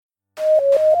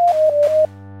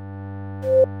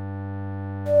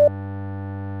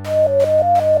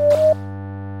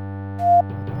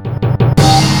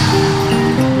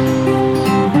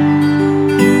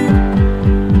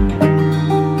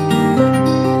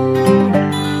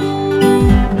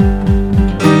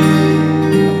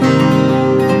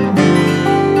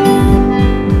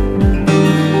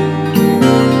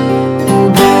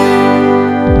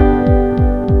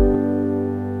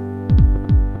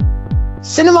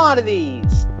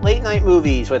Cinemoddities, late night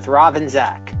movies with Rob and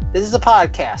Zach. This is a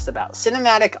podcast about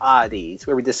cinematic oddities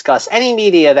where we discuss any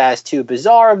media that is too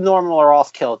bizarre, abnormal, or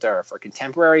off-kilter for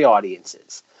contemporary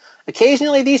audiences.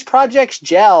 Occasionally these projects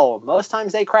gel, most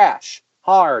times they crash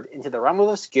hard into the realm of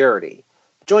obscurity.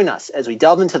 Join us as we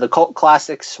delve into the cult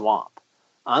classic swamp.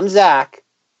 I'm Zach.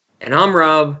 And I'm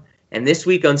Rob. And this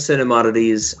week on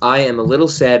Cinemoddities, I am a little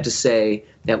sad to say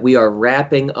that we are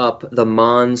wrapping up the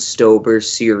Mons Stober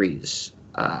series.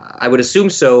 I would assume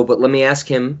so, but let me ask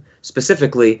him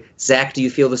specifically. Zach, do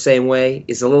you feel the same way?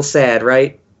 It's a little sad,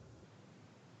 right?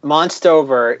 Mons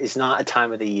Stober is not a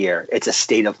time of the year. It's a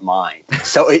state of mind.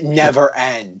 So it never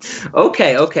ends.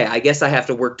 Okay. I guess I have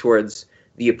to work towards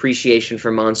the appreciation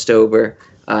for Mons Stober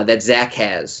that Zach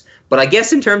has. But I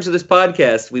guess in terms of this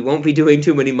podcast, we won't be doing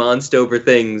too many Mons Stober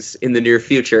things in the near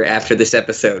future after this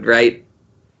episode, right?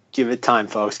 Give it time,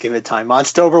 folks. Give it time.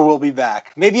 Mons Stober will be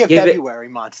back. Maybe February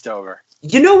Mons Stober.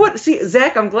 You know what? See,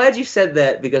 Zach, I'm glad you said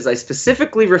that because I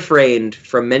specifically refrained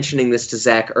from mentioning this to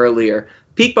Zach earlier.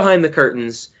 Peek behind the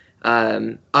curtains.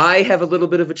 I have a little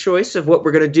bit of a choice of what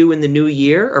we're going to do in the new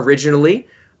year. Originally,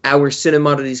 our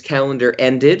Cinemoddities calendar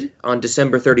ended on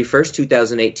December 31st,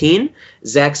 2018.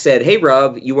 Zach said, hey,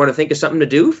 Rob, you want to think of something to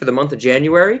do for the month of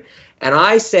January? And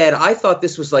I said, I thought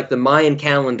this was like the Mayan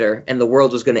calendar and the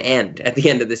world was going to end at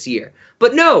the end of this year.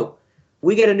 But no,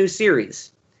 we get a new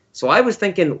series. So I was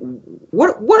thinking,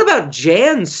 what about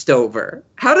Jan Stover?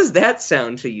 How does that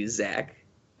sound to you, Zach?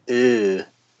 Ew.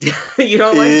 You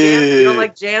don't like Jan? You don't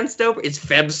like Jan Stover? Is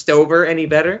Feb Stover any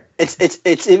better?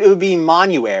 It would be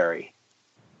Monuary.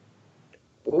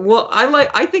 Well,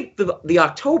 I think the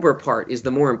October part is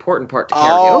the more important part to carry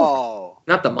over,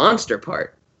 not the monster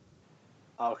part.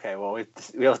 Okay, well, we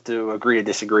have to agree to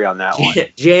disagree on that one.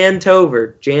 Jan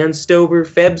Stober,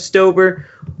 Feb Stober.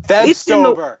 Feb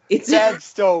Stober. Yeah.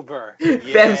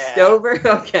 Feb Stober?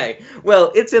 Okay.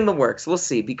 Well, it's in the works. We'll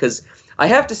see, because I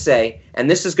have to say,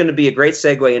 and this is going to be a great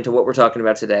segue into what we're talking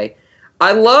about today,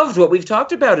 I loved what we've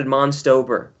talked about in Mons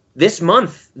Stober. This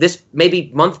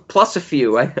maybe month plus a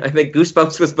few. I think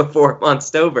Goosebumps was before Mons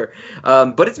Stober.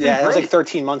 But it's been it was like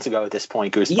 13 months ago at this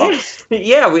point, Goosebumps.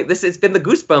 It's been the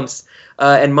Goosebumps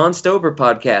and Mons Stober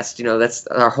podcast. You know, that's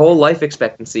our whole life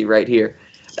expectancy right here.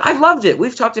 I loved it.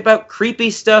 We've talked about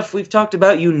creepy stuff. We've talked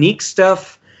about unique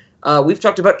stuff. We've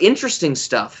talked about interesting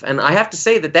stuff. And I have to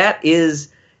say that's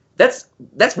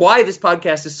why this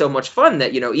podcast is so much fun,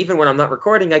 that, you know, even when I'm not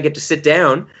recording, I get to sit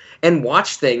down and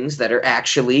watch things that are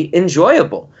actually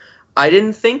enjoyable. I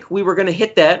didn't think we were going to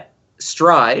hit that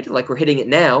stride like we're hitting it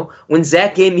now when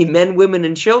Zach gave me Men, Women,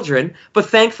 and Children, but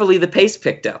thankfully the pace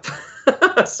picked up.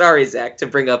 Sorry, Zach, to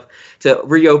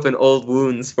reopen old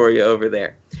wounds for you over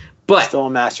there. But still a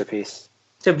masterpiece.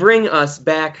 To bring us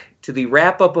back to the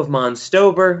wrap-up of Mons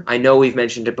Stober, I know we've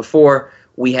mentioned it before,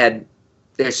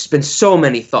 there's been so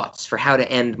many thoughts for how to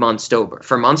end Mons Stober,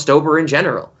 for Mons Stober in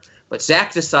general. But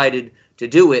Zach decided to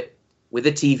do it with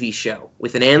a TV show,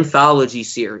 with an anthology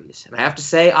series. And I have to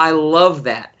say, I love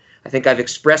that. I think I've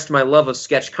expressed my love of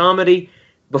sketch comedy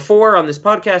before on this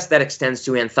podcast. That extends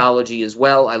to anthology as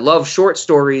well. I love short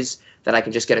stories that I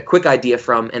can just get a quick idea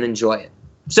from and enjoy it.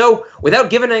 So, without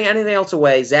giving anything else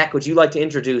away, Zach, would you like to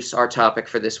introduce our topic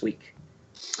for this week?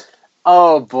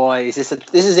 Oh, boys. This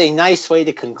is a nice way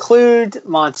to conclude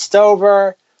Mons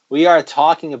Stober. We are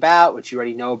talking about, which you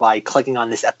already know by clicking on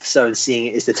this episode and seeing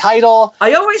it is the title.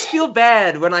 I always feel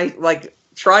bad when I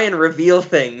try and reveal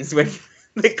things when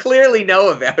they clearly know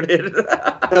about it.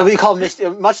 It'll be called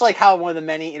much like how one of the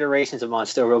many iterations of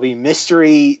Mons Stober will be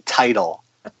mystery title.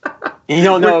 You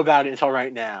don't know about it until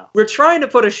right now. We're trying to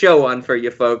put a show on for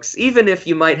you folks, even if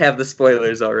you might have the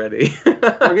spoilers already.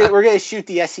 We're going to shoot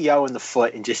the SEO in the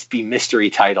foot and just be mystery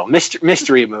title,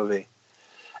 mystery movie.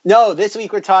 No, this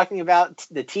week we're talking about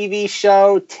the TV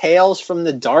show Tales from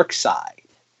the Dark Side.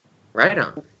 Right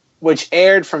on. Which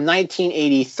aired from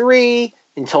 1983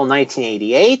 until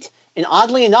 1988. And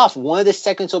oddly enough, one of the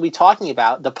segments we'll be talking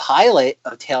about, the pilot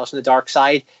of Tales from the Dark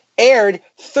Side, aired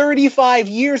 35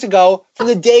 years ago from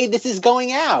the day this is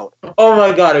going out. Oh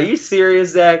my God, are you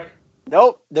serious, Zach?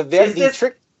 Nope.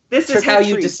 This is how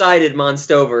you decided Mons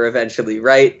Stober eventually,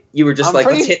 right? You were just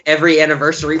let's hit every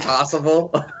anniversary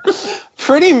possible.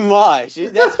 Pretty much.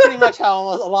 That's pretty much how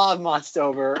a lot of Mons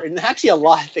Stober, and actually a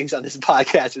lot of things on this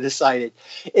podcast are decided.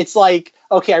 It's like,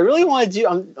 okay, I really want to do,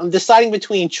 I'm deciding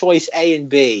between choice A and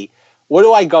B. What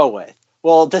do I go with?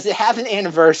 Well, does it have an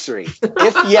anniversary?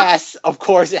 If yes, of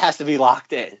course it has to be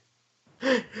locked in.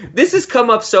 This has come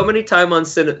up so many times on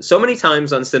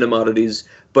Cinemoddities,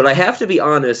 but I have to be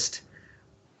honest,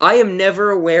 I am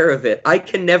never aware of it. I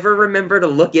can never remember to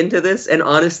look into this, and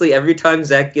honestly, every time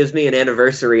Zach gives me an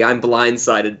anniversary, I'm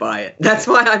blindsided by it. That's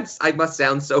why I must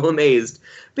sound so amazed.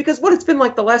 Because it's been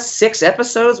like the last 6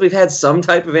 episodes we've had some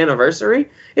type of anniversary?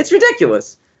 It's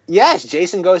ridiculous. Yes,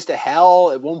 Jason Goes to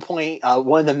Hell. At one point,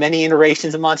 one of the many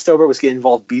iterations of Monstober was getting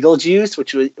involved Beetlejuice,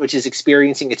 which is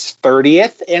experiencing its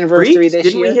 30th anniversary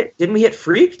this year. Didn't we hit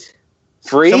Freaked?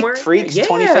 Freak's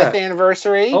 25th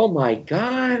anniversary. Oh my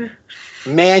god.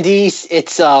 Mandy's,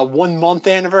 it's 1 month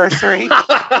anniversary.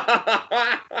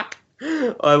 I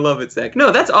love it, Zach.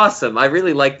 No, that's awesome. I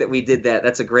really like that we did that.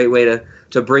 That's a great way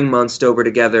to bring Monstober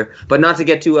together. But not to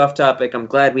get too off topic, I'm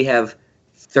glad we have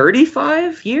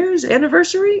 35 years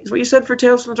anniversary, is what you said for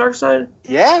Tales from the Dark Side?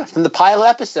 Yeah, from the pilot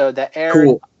episode that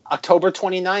aired October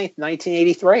 29th,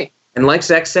 1983. And like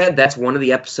Zach said, that's one of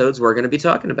the episodes we're going to be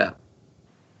talking about.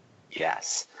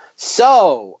 Yes.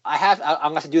 So,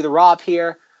 I'm going to do the Rob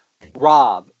here.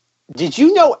 Rob, did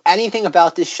you know anything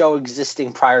about this show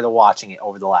existing prior to watching it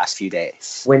over the last few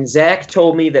days? When Zach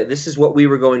told me that this is what we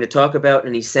were going to talk about,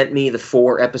 and he sent me the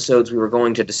 4 episodes we were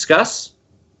going to discuss,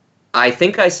 I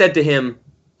think I said to him,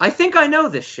 I think I know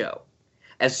this show.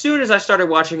 As soon as I started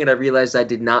watching it, I realized I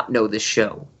did not know this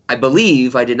show. I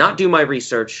believe I did not do my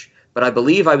research, but I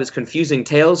believe I was confusing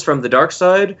Tales from the Dark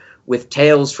Side with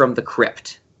Tales from the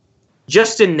Crypt.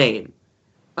 Just in name.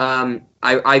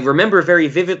 I remember very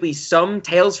vividly some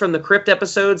Tales from the Crypt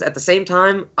episodes. At the same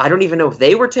time, I don't even know if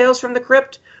they were Tales from the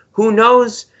Crypt. Who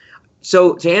knows?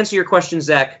 So, to answer your question,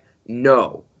 Zach,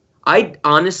 no. I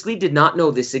honestly did not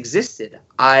know this existed.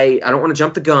 I don't want to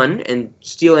jump the gun and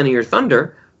steal any of your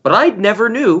thunder, but I never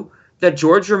knew that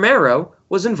George Romero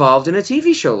was involved in a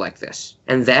TV show like this.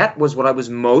 And that was what I was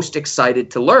most excited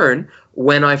to learn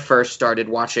when I first started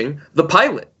watching the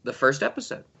pilot, the first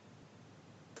episode.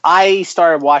 I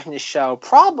started watching this show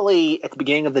probably at the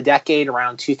beginning of the decade,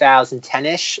 around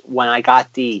 2010-ish, when I got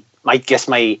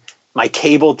my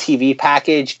cable TV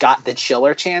package got the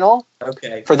Chiller channel.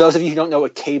 Okay. For those of you who don't know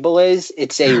what cable is,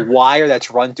 it's a wire that's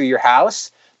run through your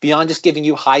house. Beyond just giving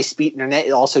you high-speed internet,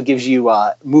 it also gives you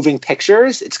moving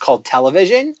pictures. It's called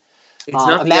television. It's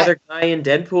not the other guy in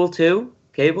Deadpool 2,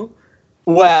 Cable?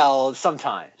 Well,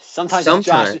 sometimes. Sometimes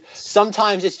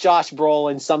it's Josh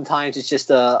Brolin. Sometimes it's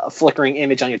just a flickering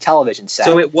image on your television set.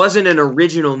 So it wasn't an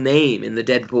original name in the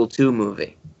Deadpool 2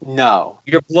 movie? No.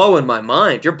 You're blowing my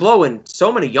mind. You're blowing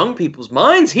so many young people's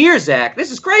minds here, Zach.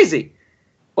 This is crazy.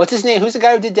 What's his name? Who's the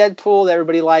guy who did Deadpool that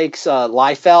everybody likes?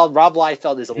 Liefeld. Rob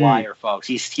Liefeld is a liar, folks.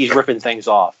 He's ripping things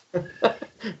off.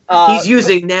 He's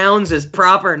using nouns as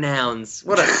proper nouns.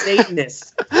 What a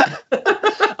Satanist.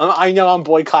 I know I'm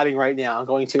boycotting right now. I'm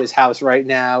going to his house right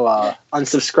now.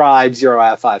 Unsubscribe, 0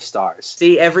 out of 5 stars.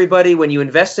 See, everybody, when you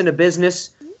invest in a business,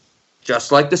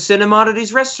 just like the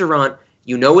Cinemodities restaurant,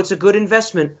 you know it's a good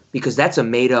investment because that's a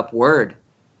made-up word.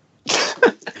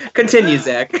 Continue,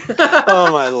 Zach.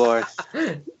 Oh, my Lord.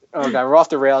 Oh, God, we're off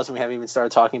the rails and we haven't even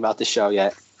started talking about the show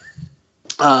yet.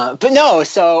 But no,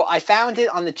 so I found it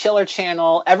on the Chiller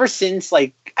channel ever since,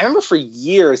 I remember for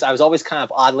years I was always kind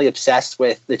of oddly obsessed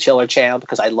with the Chiller channel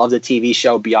because I love the TV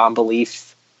show Beyond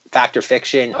Belief, Fact or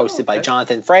Fiction, hosted by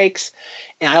Jonathan Frakes.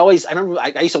 And I remember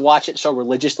I used to watch it so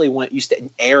religiously when it used to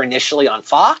air initially on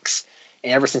Fox.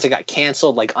 And ever since it got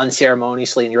canceled,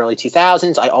 unceremoniously in the early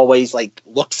 2000s, I always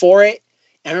looked for it.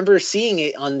 And I remember seeing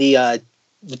it on the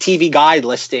TV guide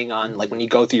listing on when you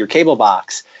go through your cable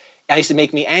box. And it used to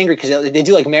make me angry because they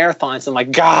do marathons. And I'm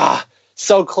like, gah,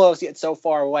 so close yet so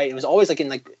far away. And it was always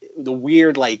in the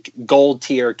weird gold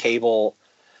tier cable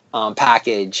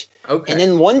package. Okay. And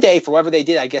then one day, for whatever they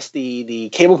did, I guess the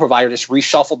cable provider just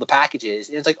reshuffled the packages.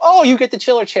 And it's oh, you get the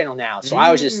Chiller channel now. So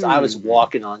I was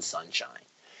walking on sunshine.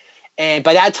 And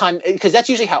by that time, because that's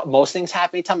usually how most things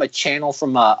happen, anytime a channel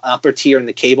from an upper tier in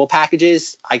the cable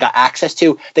packages I got access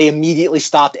to, they immediately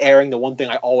stopped airing the one thing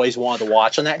I always wanted to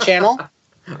watch on that channel.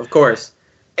 Of course.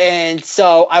 And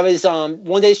so I was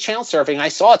one day's channel surfing, and I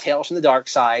saw Tales from the Dark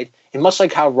Side, and much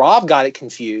like how Rob got it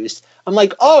confused, I'm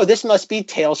like, oh, this must be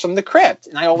Tales from the Crypt.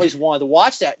 And I always wanted to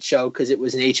watch that show because it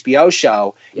was an HBO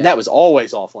show, and that was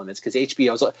always off limits because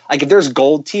HBO's if there's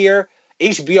gold tier,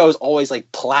 HBO is always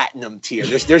platinum tier.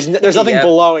 There's nothing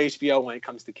below HBO when it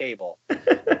comes to cable.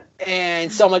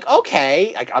 And so I'm like,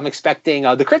 okay, I'm expecting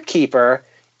The Crypt Keeper,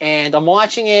 and I'm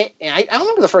watching it, and I don't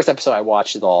remember the first episode I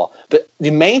watched at all, but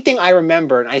the main thing I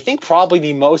remember, and I think probably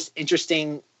the most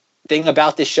interesting thing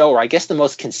about this show, or I guess the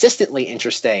most consistently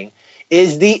interesting,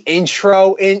 is the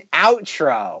intro and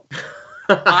outro.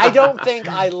 I don't think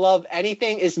I love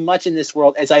anything as much in this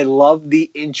world as I love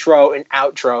the intro and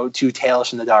outro to Tales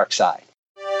from the Dark Side.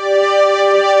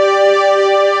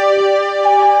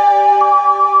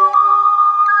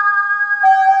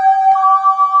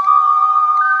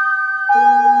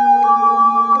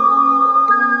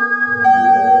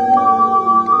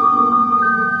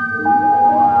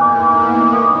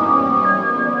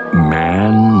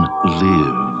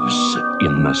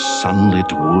 a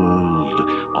sunlit world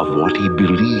of what he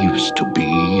believes to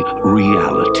be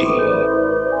reality.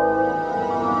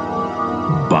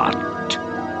 But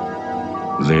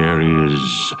there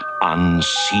is,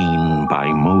 unseen by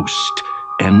most,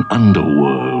 an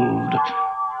underworld,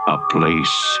 a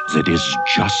place that is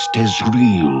just as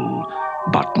real,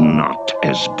 but not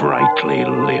as brightly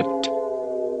lit.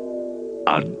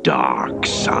 A dark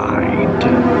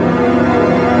side.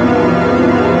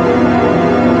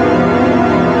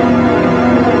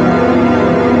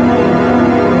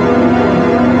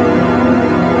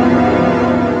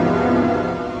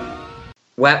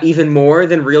 Wow, even more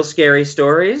than Real Scary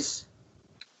Stories?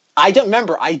 I don't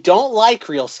like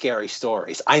Real Scary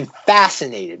Stories. I'm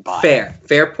fascinated by it.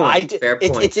 Fair point.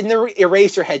 It's in the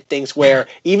Eraserhead things where,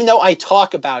 even though I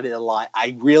talk about it a lot,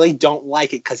 I really don't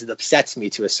like it because it upsets me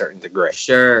to a certain degree.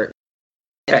 Sure.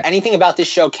 If anything about this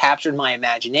show captured my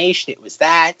imagination, it was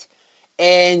that.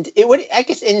 And I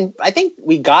think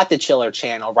we got the Chiller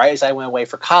Channel right as I went away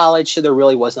for college, so there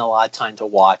really wasn't a lot of time to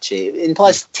watch it. And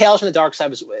plus, Tales from the Dark Side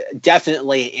was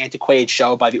definitely an antiquated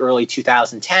show by the early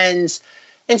 2010s.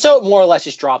 And so it more or less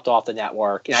just dropped off the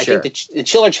network. And I think the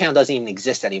Chiller Channel doesn't even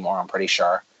exist anymore, I'm pretty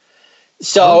sure.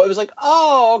 So it was like,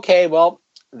 oh, okay, well,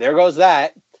 there goes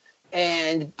that.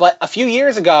 But a few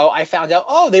years ago, I found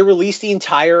out, they released the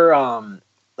entire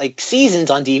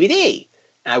seasons on DVD.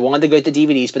 And I wanted to get the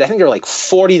DVDs, but I think they were like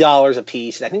 $40 a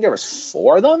piece. And I think there was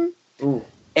 4 of them. Ooh.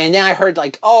 And then I heard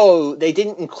they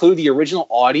didn't include the original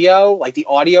audio, the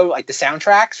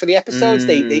soundtracks for the episodes.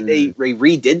 They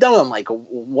redid them. I'm like,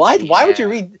 what? Yeah. Why would you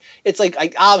read? It's like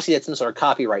obviously that's some sort of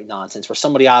copyright nonsense where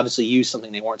somebody obviously used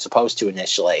something they weren't supposed to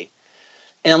initially.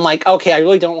 And I'm like, okay, I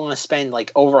really don't want to spend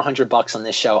over $100 on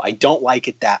this show. I don't like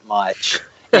it that much.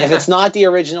 And if it's not the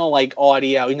original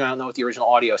audio, I don't know what the original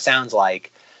audio sounds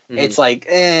like. It's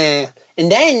And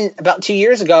then about 2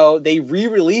 years ago, they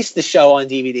re-released the show on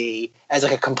DVD as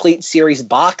a complete series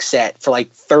box set for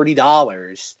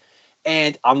 $30.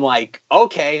 And I'm like,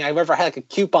 okay. And I remember I had a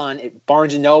coupon at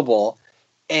Barnes & Noble,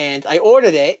 and I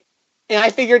ordered it, and I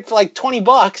figured for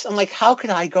 $20, I'm like, how could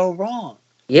I go wrong?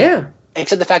 Yeah.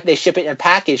 Except the fact they ship it in a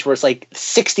package where it's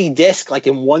 60 discs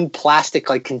in one plastic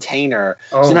container.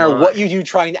 So no matter what you do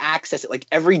trying to access it,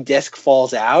 every disc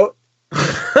falls out.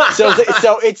 so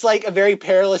it's a very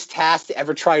perilous task to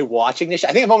ever try watching this.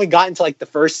 I think I've only gotten to the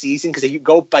first season because if you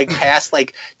go past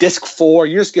disc 4,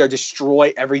 you're just gonna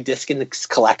destroy every disc in the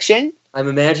collection. I'm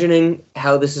imagining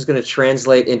how this is going to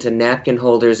translate into napkin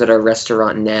holders at our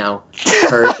restaurant now.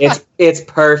 It's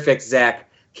perfect, Zach.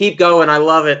 Keep going. I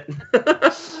love it.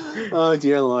 Oh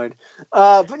dear Lord.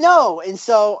 But no, and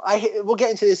so we'll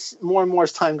get into this more and more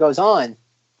as time goes on.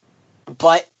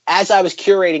 But as I was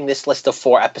curating this list of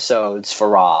 4 episodes for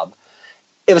Rob,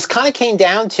 it was kind of came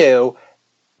down to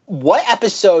what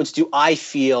episodes do I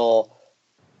feel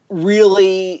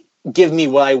really give me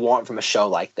what I want from a show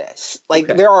like this.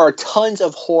 There are tons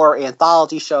of horror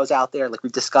anthology shows out there.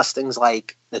 We've discussed things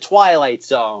like The Twilight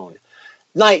Zone,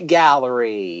 Night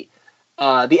Gallery,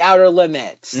 The Outer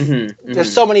Limits.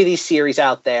 There's so many of these series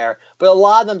out there, but a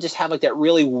lot of them just have that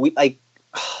really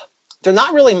they're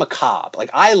not really macabre.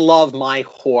 I love my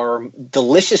horror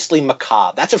deliciously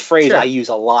macabre. That's a phrase I use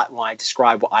a lot when I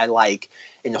describe what I like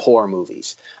in horror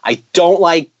movies. I don't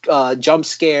like jump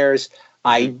scares.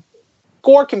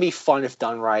 Gore can be fun if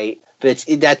done right, but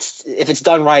if it's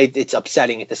done right, it's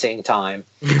upsetting at the same time.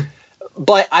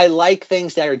 But I like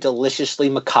things that are deliciously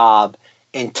macabre.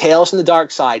 And Tales from the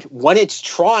Dark Side, when it's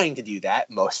trying to do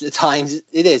that, most of the times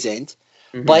it isn't.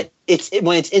 But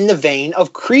when it's in the vein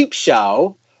of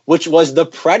Creepshow, which was the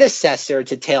predecessor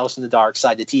to Tales from the Dark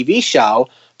Side, the TV show,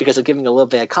 because of giving a little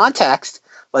bit of context,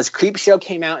 was Creepshow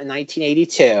came out in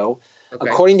 1982. Okay.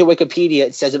 According to Wikipedia,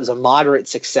 it says it was a moderate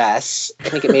success. I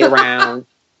think it made around,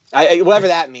 whatever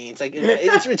that means.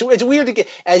 It's weird to get,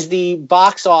 as the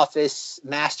box office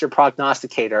master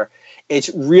prognosticator, it's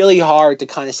really hard to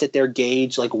kind of sit there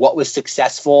gauge what was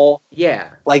successful.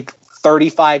 Yeah.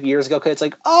 35 years ago, because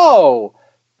it's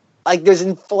there's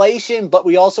inflation, but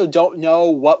we also don't know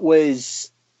what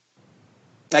was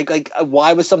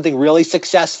why was something really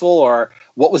successful, or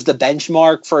what was the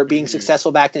benchmark for it being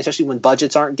successful back then, especially when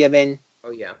budgets aren't given.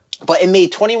 Oh yeah. But it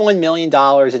made $21 million in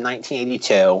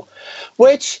 1982,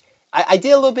 which I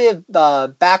did a little bit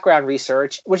of background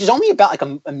research, which is only about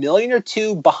a million or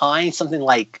two behind something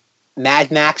like Mad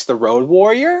Max: The Road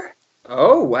Warrior.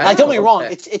 Oh wow! Don't get me wrong,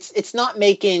 it's not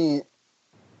making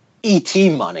E.T.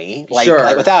 money,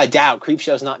 without a doubt.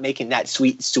 Creepshow's not making that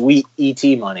sweet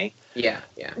E.T. money. Yeah.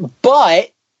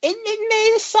 But it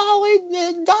made a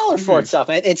solid dollar for itself.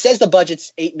 And it says the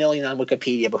budget's $8 million on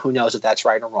Wikipedia, but who knows if that's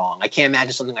right or wrong. I can't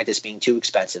imagine something like this being too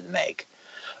expensive to make.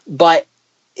 But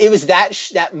it was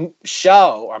that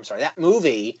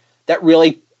movie that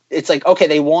really, it's like,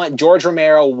 okay, George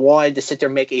Romero wanted to sit there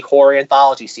and make a horror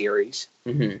anthology series,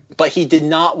 but he did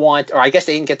not want, or I guess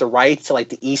they didn't get the rights to like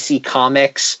the EC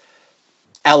Comics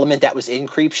element that was in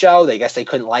Creepshow. I guess they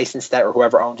couldn't license that, or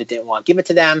whoever owned it didn't want to give it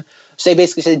to them. So they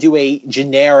basically said do a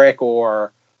generic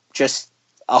or just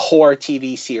a horror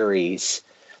TV series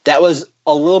that was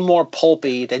a little more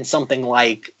pulpy than something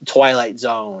like Twilight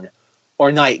Zone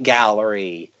or Night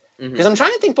Gallery. Because I'm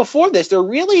trying to think before this, they're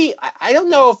really, I don't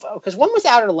know if, because when was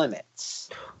Outer Limits?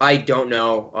 I don't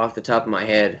know off the top of my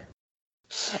head.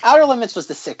 Outer Limits was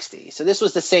the 60s, so this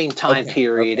was the same time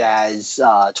period as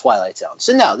Twilight Zone.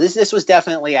 So no, this was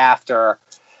definitely after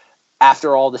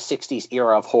all the 60s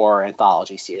era of horror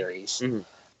anthology series.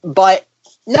 But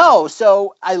no,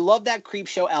 so I love that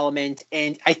Creepshow element,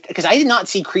 and because I did not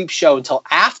see Creepshow until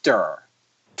after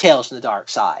Tales from the Dark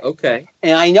Side. Okay.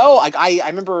 And I know, like, I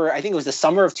remember, I think it was the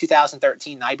summer of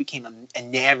 2013, I became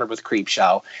enamored with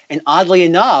Creepshow. And oddly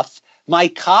enough, my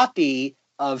copy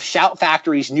of Shout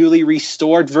Factory's newly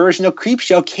restored version of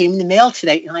Creepshow came in the mail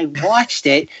today, and I watched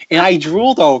it, and I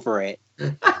drooled over it.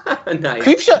 Nice.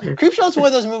 Creepshow is one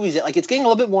of those movies that, like, it's getting a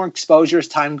little bit more exposure as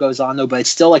time goes on, though, but it's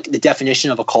still like the definition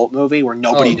of a cult movie where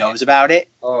nobody knows about it.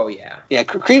 Oh yeah. Yeah,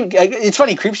 it's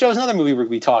funny. Creepshow is another movie we're going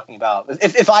to be talking about.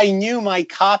 If I knew my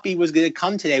copy was going to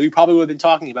come today, we probably would have been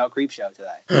talking about Creepshow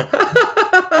today.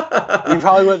 We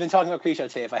probably would have been talking about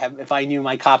Creepshow today if I knew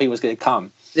my copy was going to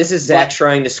come. This is Zach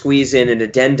trying to squeeze in an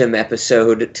addendum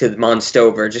episode to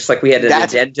Monstober, just like we had an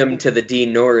addendum to the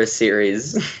Dean Norris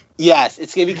series. Yes,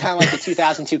 it's going to be kind of like the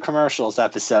 2002 commercials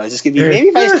episode. It's just going to be, maybe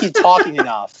if I just keep talking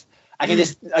enough, I can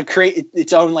just create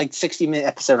its own like 60-minute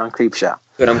episode on Creepshow.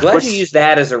 Good, I'm glad you used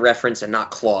that as a reference and not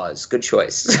Claws. Good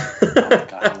choice. Oh my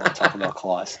God, I don't want to talk about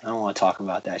Claws. I don't want to talk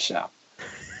about that show.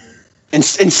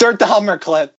 Insert the Hummer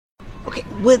clip. Okay,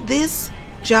 would this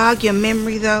jog your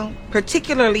memory, though?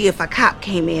 Particularly if a cop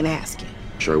came in asking.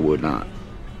 Sure would not.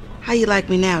 How you like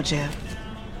me now, Jeff?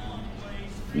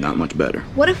 Not much better.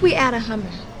 What if we add a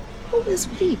Hummer? Who is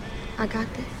we? I got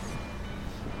this.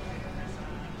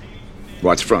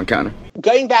 Watch the front counter.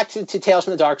 Going back to Tales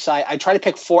from the Dark Side, I try to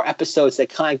pick 4 episodes that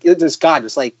kind of,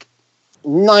 there's like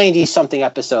 90-something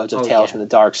episodes of Tales from the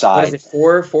Dark Side. What is it,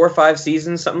 4 or 5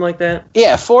 seasons, something like that?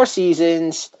 Yeah, 4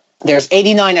 seasons. There's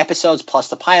 89 episodes plus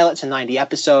the pilots and 90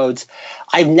 episodes.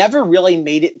 I've never really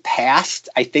made it past,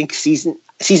 I think, season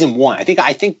 1. I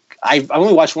think I've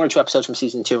only watched 1 or 2 episodes from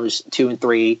season 2 and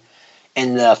 3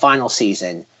 in the final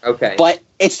season. Okay. But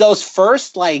it's those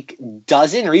first like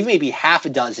dozen or even maybe half a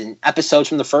dozen episodes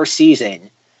from the first season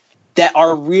that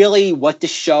are really what the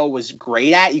show was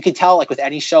great at. You can tell, like with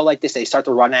any show like this, they start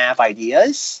to run out of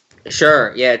ideas.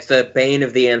 Sure. Yeah, it's the bane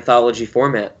of the anthology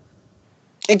format.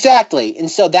 Exactly. And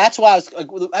so that's why I was like,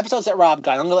 the episodes that Rob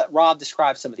got, I'm going to let Rob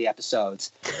describe some of the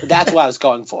episodes. But that's what I was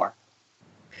going for.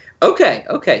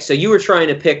 Okay. So you were trying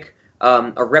to pick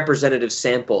a representative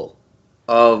sample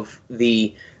of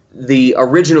the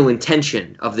original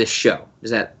intention of this show.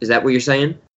 Is that what you're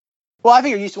saying? Well, I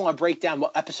figure you used to want to break down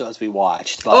what episodes we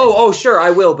watched. But oh, sure, I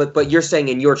will. But you're saying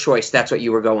in your choice, that's what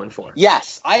you were going for.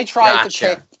 Yes, I tried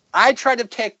to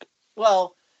pick.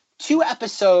 Well, 2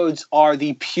 episodes are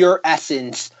the pure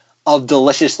essence of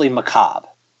Deliciously Macabre.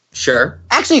 Sure.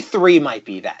 Actually, 3 might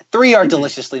be that. 3 are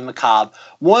Deliciously Macabre.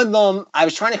 One of them, I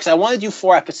was trying to, because I wanted to do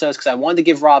 4 episodes, because I wanted to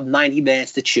give Rob 90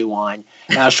 minutes to chew on.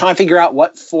 And I was trying to figure out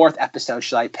what 4th episode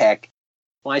should I pick.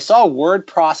 When I saw Word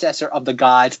Processor of the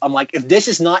Gods, I'm like, if this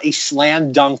is not a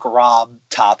slam dunk Rob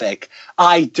topic,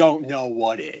 I don't know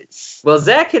what is. Well,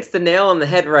 Zach hits the nail on the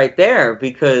head right there,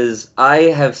 because I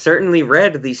have certainly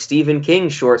read the Stephen King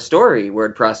short story,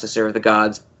 Word Processor of the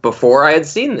Gods, before I had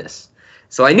seen this.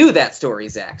 So I knew that story,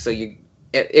 Zach. So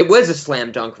it was a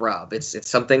slam dunk, Rob. It's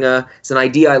something. It's an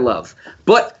idea I love.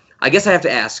 But I guess I have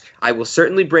to ask. I will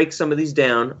certainly break some of these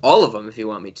down, all of them, if you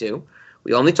want me to.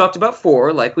 We only talked about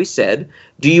 4, like we said.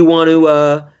 Do you want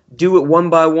to do it one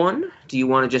by one? Do you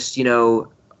want to just,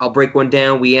 I'll break one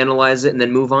down, we analyze it, and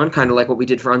then move on, kind of like what we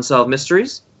did for Unsolved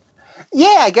Mysteries?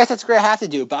 Yeah, I guess that's what I have to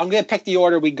do. But I'm going to pick the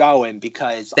order we go in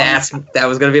because that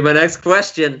was going to be my next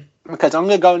question. Because I'm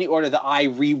going to go in the order that I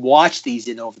rewatched these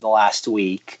in over the last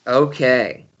week.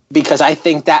 Okay. Because I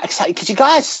think because you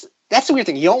guys, that's the weird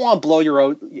thing. You don't want to blow your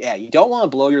load. Yeah, you don't want to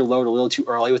blow your load a little too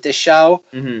early with this show,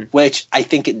 which I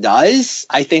think it does.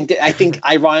 I think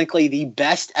ironically, the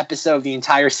best episode of the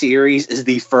entire series is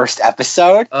the first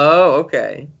episode. Oh,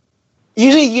 okay.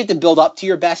 Usually you get to build up to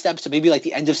your best episode. Maybe like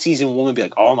the end of season 1 would be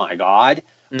like, oh my God.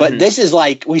 But this is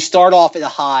like, we start off at a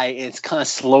high, and it's kind of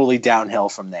slowly downhill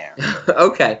from there.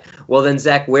 Okay. Well, then,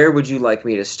 Zach, where would you like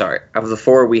me to start of the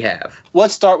 4 we have?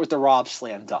 Let's start with the Rob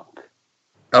slam dunk.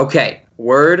 Okay.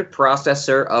 Word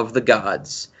processor of the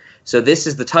gods. So this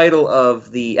is the title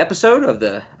of the episode, of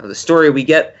the story we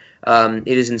get.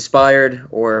 It is inspired,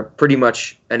 or pretty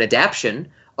much an adaptation,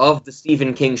 of the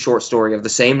Stephen King short story of the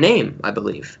same name, I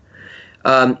believe.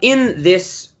 In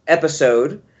this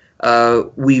episode,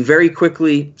 we very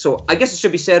quickly, so I guess it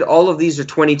should be said, all of these are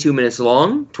 22 minutes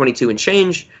long, 22 and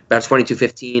change, about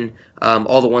 22:15,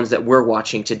 all the ones that we're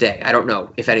watching today. I don't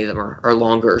know if any of them are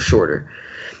longer or shorter.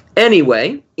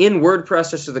 Anyway, in Word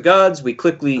Processor of the Gods, we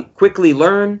quickly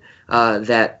learn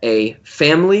that a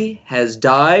family has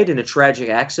died in a tragic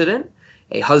accident,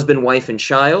 a husband, wife, and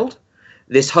child.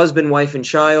 This husband, wife, and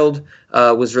child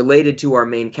was related to our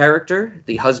main character.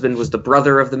 The husband was the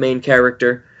brother of the main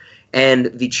character. And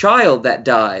the child that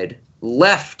died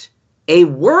left a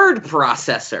word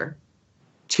processor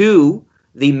to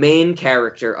the main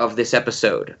character of this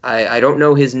episode. I don't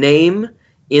know his name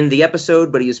in the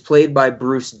episode, but he is played by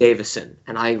Bruce Davison.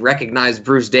 And I recognize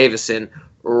Bruce Davison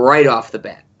right off the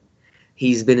bat.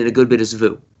 He's been in a good bit of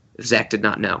Zvoo, if Zach did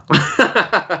not know.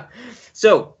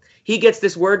 So, he gets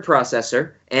this word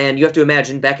processor, and you have to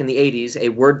imagine, back in the 80s, a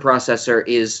word processor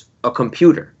is a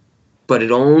computer. But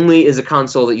it only is a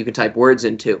console that you can type words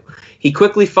into. He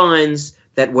quickly finds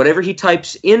that whatever he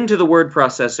types into the word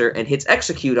processor and hits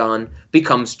execute on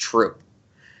becomes true.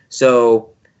 So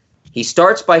he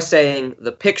starts by saying,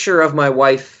 the picture of my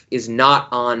wife is not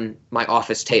on my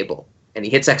office table. And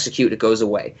he hits execute, it goes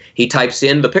away. He types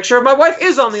in, the picture of my wife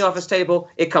is on the office table,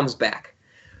 it comes back.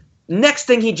 Next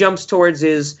thing he jumps towards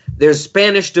is, there's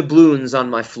Spanish doubloons on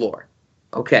my floor.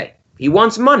 Okay, he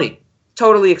wants money.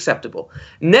 Totally acceptable.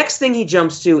 Next thing he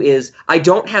jumps to is, I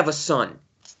don't have a son.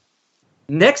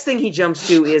 Next thing he jumps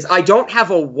to is, I don't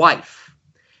have a wife.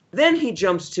 Then he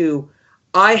jumps to,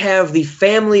 I have the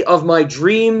family of my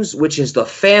dreams, which is the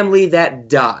family that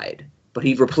died. But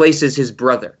he replaces his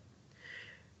brother.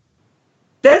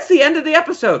 That's the end of the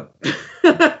episode.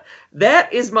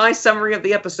 That is my summary of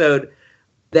the episode.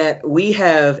 That we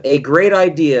have a great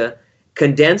idea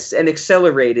condensed and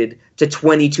accelerated to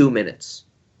 22 minutes.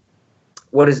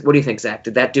 What do you think, Zach?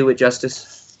 Did that do it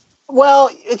justice? Well,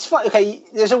 it's fun. Okay,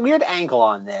 there's a weird angle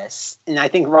on this, and I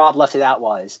think Rob left it out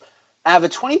was, I have a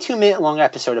 22-minute long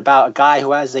episode about a guy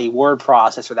who has a word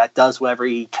processor that does whatever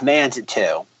he commands it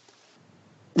to.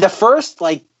 The first,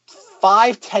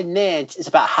 5-10 minutes is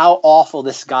about how awful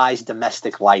this guy's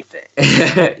domestic life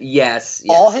is. Yes.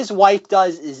 All his wife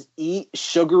does is eat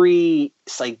sugary,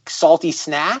 salty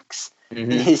snacks. Mm-hmm.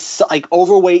 And his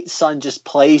overweight son just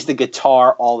plays the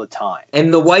guitar all the time.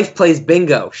 And the wife plays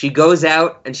bingo. She goes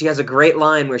out and she has a great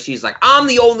line where she's like, I'm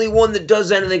the only one that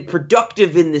does anything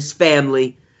productive in this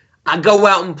family. I go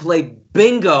out and play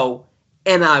bingo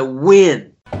and I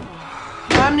win.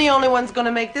 I'm the only one's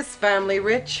gonna make this family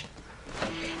rich.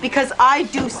 Because I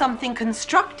do something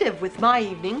constructive with my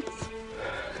evenings.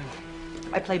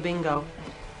 I play bingo.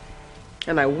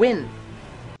 And I win.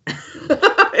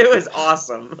 It was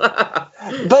awesome.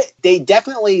 But they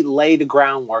definitely lay the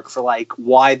groundwork for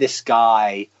why this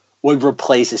guy would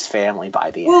replace his family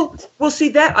by the end. Well,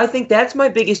 see, I think that's my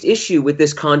biggest issue with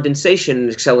this condensation and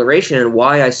acceleration and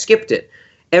why I skipped it.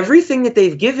 Everything that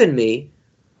they've given me,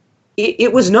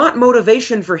 it was not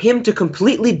motivation for him to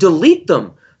completely delete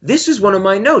them. This is one of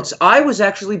my notes. I was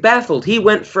actually baffled. He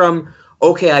went from,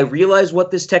 okay, I realize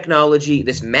what this technology,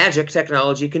 this magic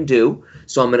technology can do,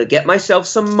 so I'm going to get myself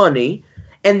some money,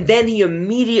 and then he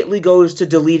immediately goes to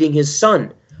deleting his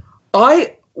son.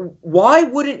 Why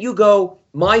wouldn't you go,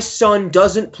 my son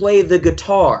doesn't play the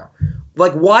guitar?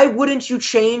 Why wouldn't you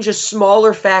change a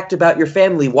smaller fact about your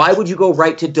family? Why would you go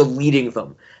right to deleting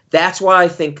them? That's why I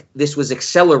think this was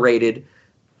accelerated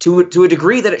to a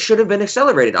degree that it should have been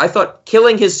accelerated. I thought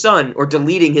killing his son or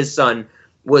deleting his son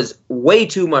was way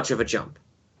too much of a jump.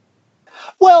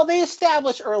 Well, they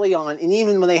established early on, and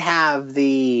even when they have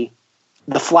the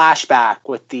flashback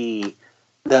with the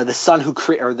son who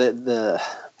created, or the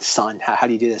son, how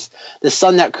do you do this? The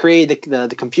son that created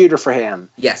the computer for him.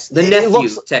 Yes, the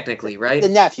nephew, technically, right? The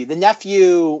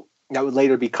nephew that would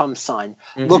later become son,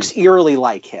 looks eerily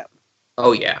like him.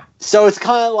 Oh, yeah. So it's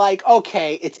kind of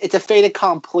okay, it's a fait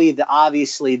accompli that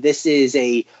obviously this is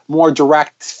a more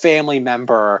direct family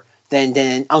member than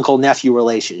an uncle-nephew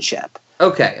relationship.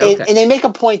 Okay. And they make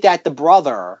a point that the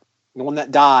brother, the one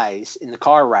that dies in the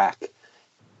car wreck,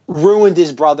 ruined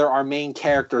his brother, our main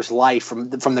character's life from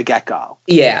the get-go.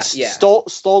 Yeah. Stole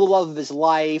the love of his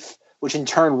life, which in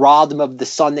turn robbed him of the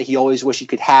son that he always wished he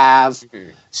could have. Mm-hmm.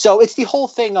 So it's the whole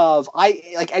thing of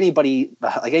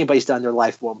anybody's done in their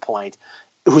life at one point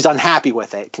who's unhappy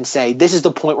with it can say, this is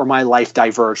the point where my life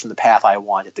diverged from the path I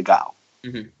wanted to go.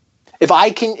 Mm-hmm. If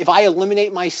I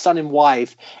eliminate my son and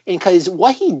wife, and because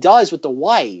what he does with the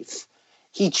wife,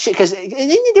 we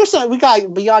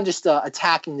got beyond just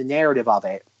attacking the narrative of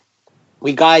it.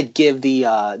 We gotta give the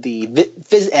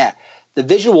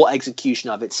visual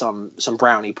execution of it some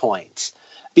brownie points,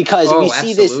 because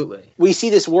we see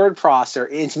this word processor,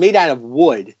 and it's made out of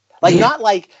wood,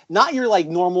 not your like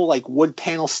normal like wood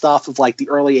panel stuff of like the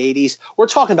early 80s. We're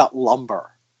talking about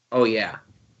lumber. Oh yeah.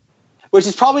 Which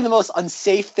is probably the most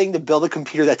unsafe thing to build a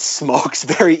computer that smokes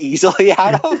very easily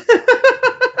out of.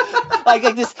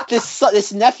 like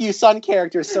this nephew son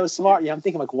character is so smart. I'm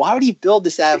thinking like, why would he build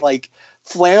this out of like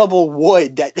flammable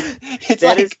wood?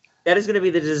 That is going to be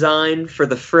the design for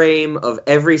the frame of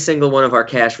every single one of our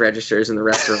cash registers in the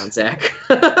restaurant, Zach.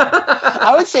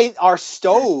 I would say our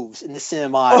stoves in the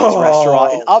cinema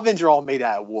restaurant and ovens are all made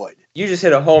out of wood. You just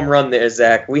hit a home run there,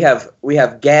 Zach. We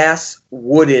have gas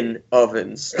wooden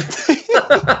ovens.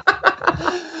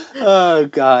 Oh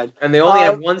God! And they only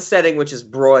have one setting, which is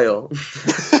broil.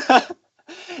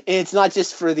 And it's not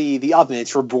just for the oven; it's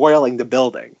for broiling the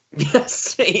building.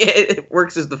 Yes, it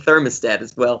works as the thermostat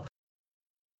as well.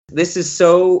 This is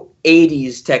so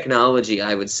 80s technology,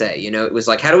 I would say. It was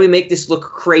like, how do we make this look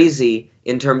crazy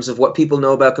in terms of what people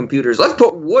know about computers? Let's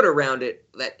put wood around it.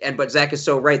 But Zach is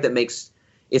so right, that makes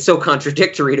it so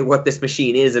contradictory to what this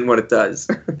machine is and what it does.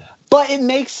 But it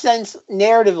makes sense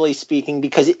narratively speaking,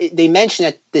 because they mention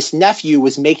that this nephew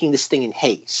was making this thing in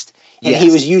haste. And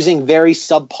he was using very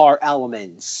subpar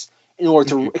elements in order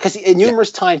to, because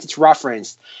numerous times it's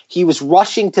referenced, he was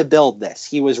rushing to build this.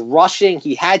 He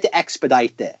had to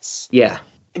expedite this. Yeah.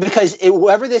 Because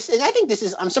whoever this, and I think this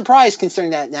is, I'm surprised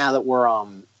considering that now that we're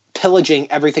pillaging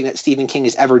everything that Stephen King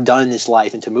has ever done in his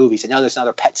life into movies. And now there's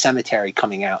another Pet Sematary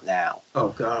coming out now. Oh,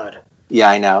 God. Yeah,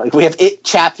 I know. We have It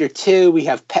Chapter 2. We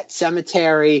have Pet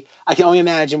Sematary. I can only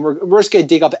imagine we're just going to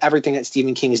dig up everything that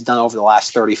Stephen King has done over the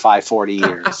last 35, 40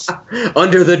 years.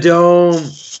 Under the Dome.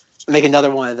 Make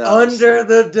another one of those. Under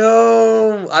the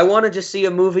Dome. I want to just see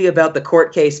a movie about the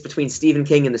court case between Stephen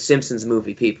King and the Simpsons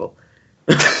movie people.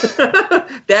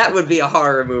 That would be a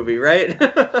horror movie, right?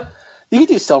 You could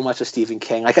do so much with Stephen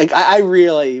King. Like, I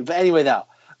really, but anyway, though.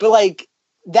 But like,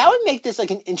 that would make this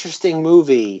like an interesting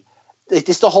movie. Like,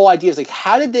 just the whole idea is like,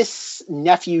 how did this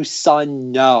nephew's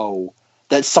son know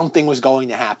that something was going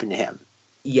to happen to him?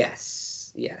 Yes.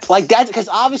 Like that, because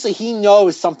obviously he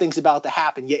knows something's about to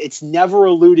happen, yet it's never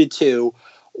alluded to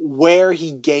where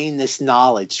he gained this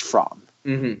knowledge from.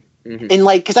 Mm-hmm. Mm-hmm. And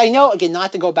like, because I know, again,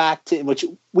 not to go back to, which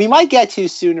we might get to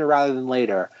sooner rather than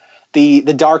later, the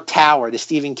Dark Tower, the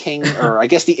Stephen King, or I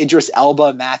guess the Idris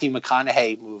Elba, Matthew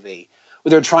McConaughey movie,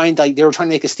 where they were trying to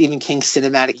make a Stephen King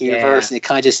cinematic universe, and it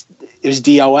was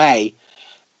DOA.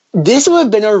 This would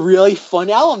have been a really fun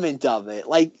element of it.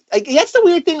 Like that's the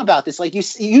weird thing about this. Like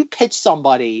you pitch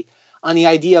somebody on the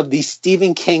idea of the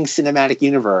Stephen King cinematic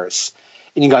universe,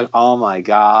 and you go, "Oh my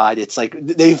God!" It's like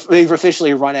they've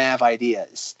officially run out of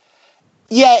ideas.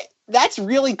 Yet that's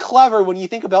really clever when you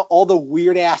think about all the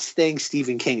weird ass things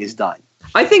Stephen King has done.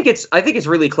 I think it's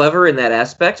really clever in that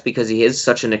aspect because he is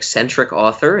such an eccentric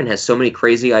author and has so many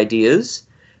crazy ideas.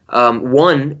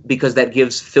 One, because that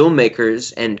gives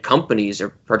filmmakers and companies or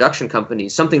production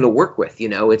companies something to work with.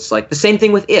 It's like the same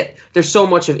thing with It. There's so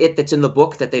much of It that's in the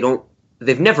book that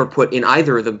they've never put in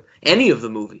any of the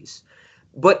movies.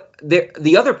 But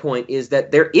the other point is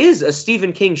that there is a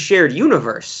Stephen King shared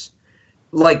universe.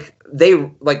 Like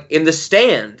in The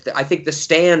Stand, I think The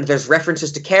Stand, there's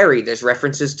references to Carrie, there's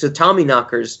references to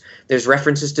Tommyknockers, there's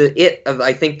references to It.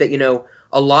 I think that,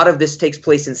 a lot of this takes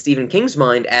place in Stephen King's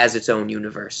mind as its own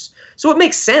universe. So it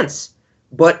makes sense,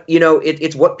 but,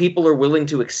 it's what people are willing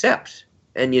to accept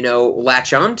and,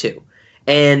 latch on to.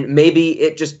 And maybe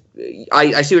it just,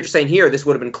 I see what you're saying here, this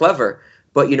would have been clever,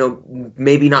 but,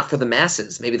 maybe not for the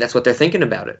masses. Maybe that's what they're thinking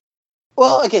about it.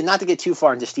 Well, again, not to get too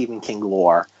far into Stephen King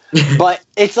lore, but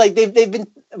it's like they've been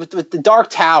with the Dark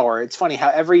Tower. It's funny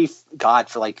how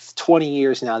for like 20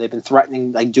 years now they've been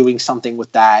threatening like doing something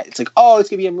with that. It's like, oh, it's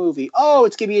gonna be a movie. Oh,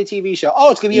 it's gonna be a TV show.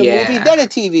 Oh, it's gonna be a movie, then a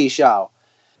TV show.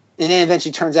 And then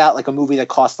eventually turns out like a movie that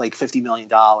costs like $50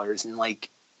 million, and like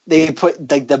they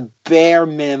put like the bare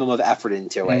minimum of effort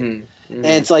into it. Mm-hmm. Mm-hmm. And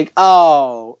it's like,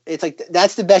 oh, it's like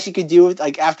that's the best you could do.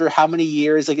 Like after how many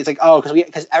years? Like it's like, oh,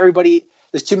 because everybody,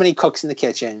 there's too many cooks in the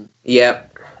kitchen. Yep.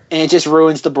 And it just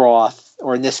ruins the broth,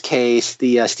 or in this case,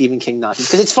 the Stephen King nonsense.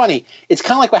 Because it's funny. It's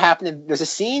kind of like what happened. There's a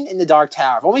scene in The Dark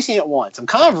Tower. I've only seen it once. I'm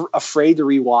kind of afraid to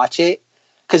rewatch it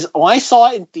because when I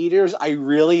saw it in theaters, I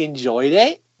really enjoyed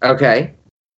it. Okay.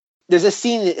 There's a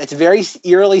scene that's very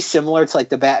eerily similar to like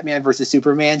the Batman versus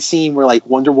Superman scene where like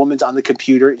Wonder Woman's on the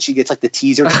computer and she gets like the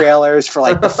teaser trailers for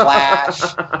like the Flash,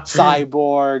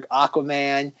 Cyborg,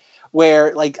 Aquaman,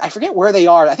 where like I forget where they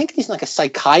are. I think he's in like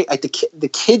like the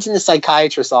kids in the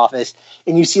psychiatrist's office,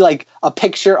 and you see like a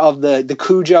picture of the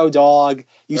Cujo dog.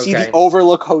 You see the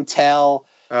Overlook Hotel.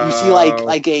 You see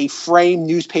like a framed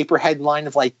newspaper headline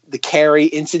of like the Carrie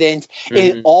incident. And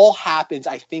it all happens,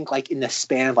 I think, like in the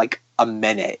span of like a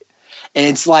minute. And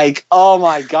it's like, oh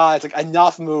my God, it's like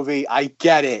enough movie. I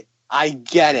get it.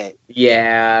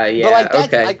 Yeah. But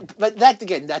like that, okay. but that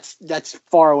again, that's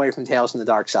far away from Tales from the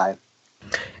Dark Side.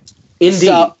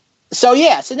 Indeed. So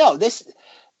no, this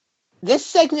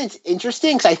segment's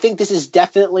interesting because I think this is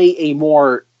definitely a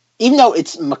more, even though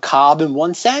it's macabre in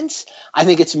one sense, I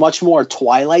think it's much more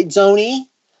Twilight Zone-y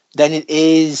than it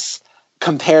is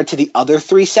compared to the other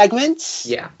 3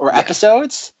 segments or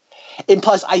episodes. And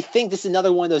plus, I think this is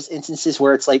another one of those instances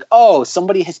where it's like, oh,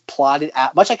 somebody has plotted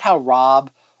out, much like how Rob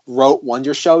wrote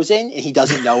Wonder Shows in, and he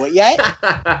doesn't know it yet.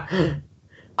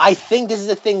 I think this is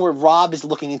a thing where Rob is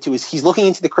looking into he's looking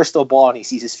into the crystal ball and he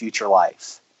sees his future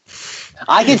life.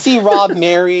 I can see Rob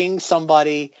marrying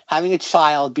somebody, having a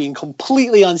child, being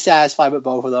completely unsatisfied with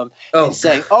both of them, and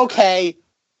saying, okay,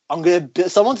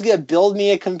 someone's going to build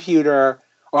me a computer,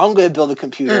 or I'm going to build a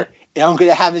computer, and I'm going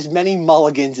to have as many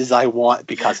mulligans as I want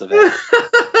because of it.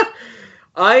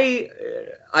 I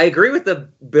agree with the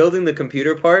building the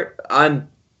computer part.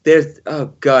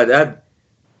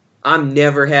 I'm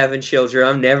never having children.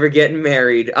 I'm never getting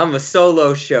married. I'm a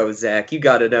solo show, Zach. You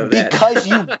got to know that. Because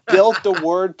you built the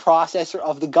word processor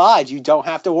of the gods. You don't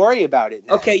have to worry about it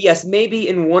now. Okay, yes, maybe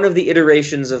in one of the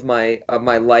iterations of my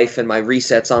life and my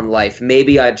resets on life,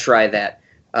 maybe I'd try that.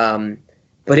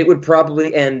 But it would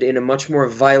probably end in a much more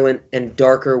violent and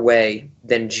darker way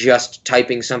than just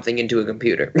typing something into a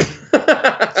computer.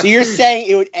 So you're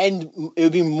saying it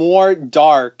would be more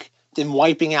dark than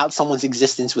wiping out someone's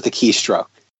existence with a keystroke?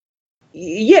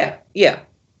 Yeah.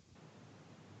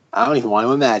 I don't even want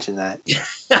to imagine that.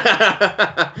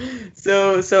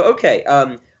 So okay.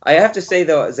 I have to say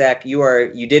though, Zach,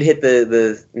 you did hit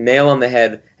the nail on the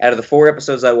head. Out of the 4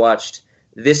 episodes I watched,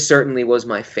 this certainly was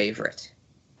my favorite.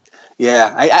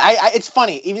 Yeah, I it's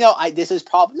funny. Even though this is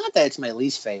probably not that it's my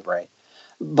least favorite,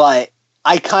 but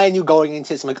I kind of knew going into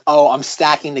this, I'm like, oh, I'm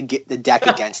stacking the deck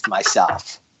against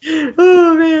myself.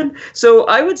 Oh man! So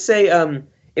I would say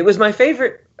it was my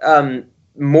favorite.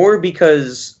 More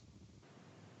because,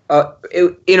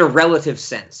 in a relative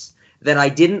sense, that I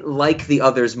didn't like the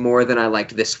others more than I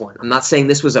liked this one. I'm not saying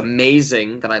this was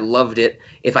amazing, that I loved it.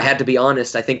 If I had to be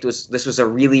honest, I think this was a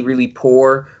really, really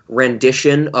poor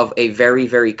rendition of a very,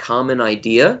 very common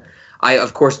idea. I,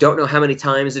 of course, don't know how many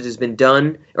times it has been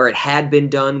done, or it had been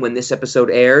done when this episode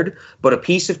aired, but a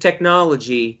piece of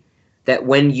technology that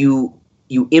when you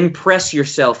impress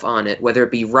yourself on it, whether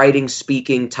it be writing,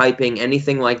 speaking, typing,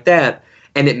 anything like that,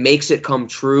 and it makes it come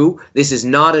true. This is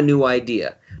not a new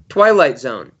idea. Twilight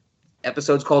Zone.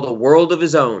 Episode's called A World of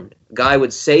His Own. A guy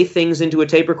would say things into a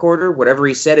tape recorder. Whatever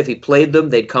he said, if he played them,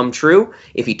 they'd come true.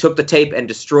 If he took the tape and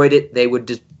destroyed it, they would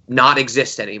just not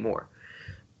exist anymore.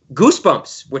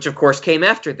 Goosebumps, which of course came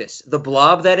after this. The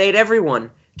blob that ate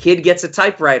everyone. Kid gets a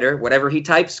typewriter. Whatever he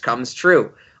types comes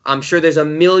true. I'm sure there's a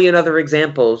million other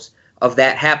examples of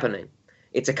that happening.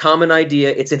 It's a common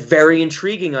idea. It's a very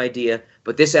intriguing idea,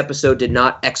 but this episode did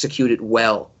not execute it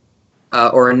well,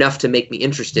 or enough to make me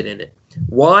interested in it.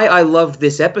 Why I loved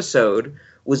this episode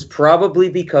was probably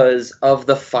because of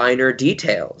the finer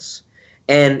details.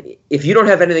 And if you don't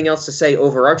have anything else to say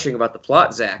overarching about the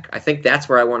plot, Zach, I think that's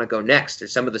where I want to go next.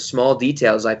 There's some of the small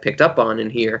details I picked up on in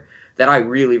here that I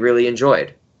really, really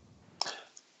enjoyed.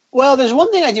 Well, there's one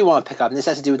thing I do want to pick up, and this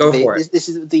has to do with this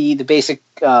is the basic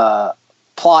plot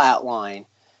outline,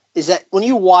 is that when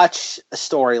you watch a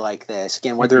story like this,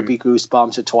 again, whether it be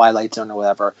Goosebumps or Twilight Zone or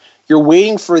whatever, you're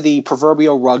waiting for the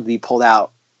proverbial rug to be pulled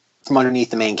out from underneath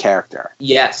the main character.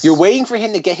 Yes. You're waiting for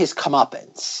him to get his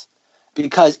comeuppance.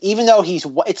 Because even though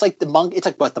it's like the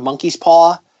monkey's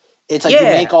paw. It's like you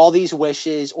make all these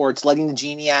wishes, or it's letting the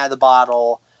genie out of the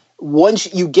bottle.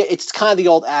 Once you get, it's kind of the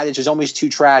old adage, there's always 2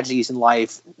 tragedies in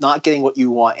life, not getting what you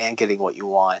want and getting what you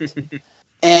want.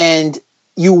 And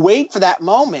you wait for that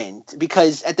moment,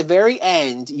 because at the very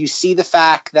end, you see the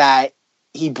fact that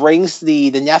he brings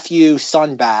the nephew's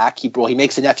son back. He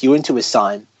makes the nephew into his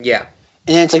son. Yeah.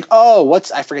 And then it's like, oh,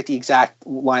 I forget the exact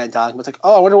line of dialogue, but it's like,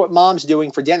 oh, I wonder what mom's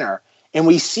doing for dinner. And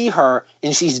we see her,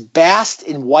 and she's basked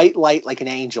in white light like an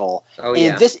angel. Oh,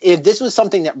 and if this was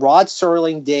something that Rod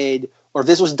Serling did, or if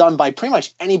this was done by pretty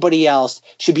much anybody else,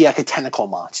 she'd be like a tentacle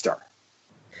monster.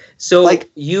 So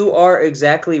you are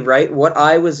exactly right. What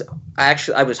I was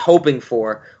hoping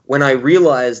for when I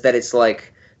realized that it's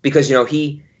like, because,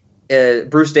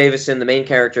 Bruce Davison, the main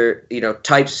character,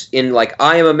 types in like,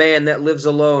 I am a man that lives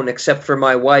alone except for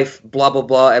my wife, blah, blah,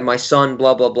 blah, and my son,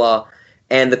 blah, blah, blah.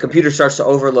 And the computer starts to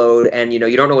overload and, you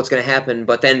don't know what's going to happen.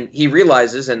 But then he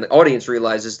realizes, and the audience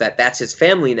realizes, that that's his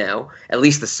family now. At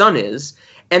least the son is.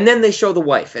 And then they show the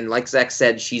wife. And like Zach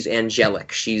said, she's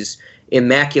angelic. She's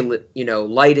immaculate,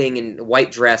 lighting and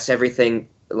white dress, everything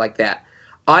like that.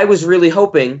 I was really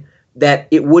hoping that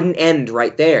it wouldn't end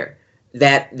right there,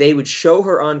 that they would show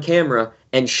her on camera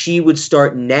and she would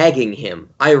start nagging him.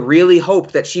 I really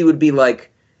hoped that she would be like,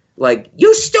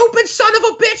 you stupid son of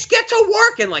a bitch, get to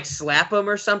work, and like slap him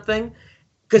or something.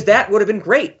 Because that would have been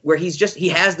great, where he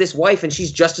has this wife and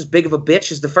she's just as big of a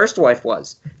bitch as the first wife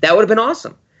was. That would have been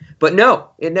awesome. But no,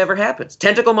 it never happens.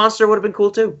 Tentacle Monster would have been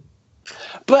cool too.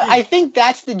 But I think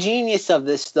that's the genius of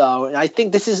this, though, and I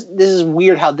think this is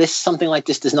weird how something like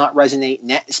this does not resonate,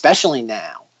 especially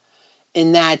now,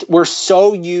 in that we're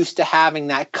so used to having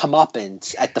that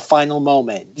comeuppance at the final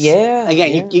moment. Yeah.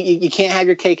 Again, you can't have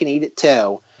your cake and eat it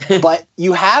too, but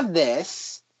you have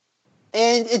this,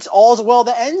 and it's all's well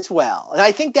that ends well. And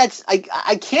I think that's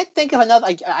I can't think of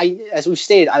another. As we've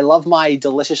stated, I love my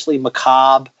deliciously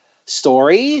macabre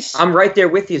stories. I'm right there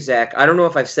with you, Zach. I don't know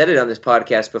if I've said it on this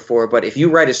podcast before, but if you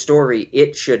write a story,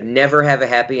 it should never have a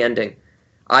happy ending.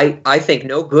 I think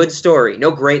no good story,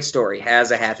 no great story has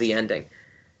a happy ending.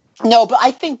 No, but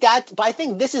I think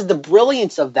this is the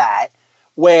brilliance of that,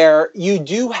 where you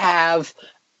do have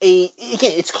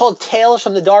it's called Tales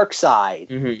from the Dark Side.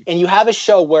 Mm-hmm. And you have a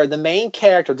show where the main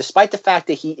character, despite the fact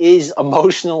that he is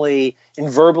emotionally and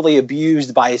verbally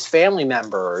abused by his family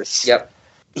members,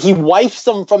 he wipes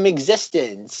them from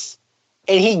existence,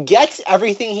 and he gets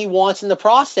everything he wants in the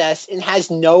process and has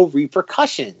no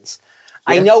repercussions.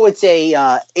 Yeah. I know it's a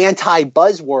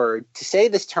anti-buzzword to say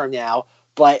this term now,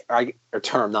 but or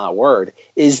term, not a word,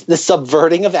 is the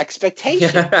subverting of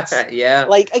expectations. Yeah.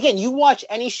 Like, again, you watch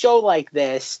any show like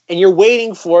this, and you're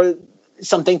waiting for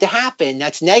something to happen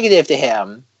that's negative to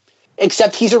him,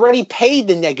 except he's already paid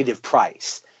the negative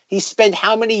price. He spent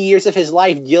how many years of his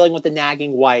life dealing with the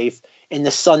nagging wife and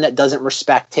the son that doesn't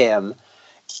respect him,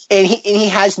 and he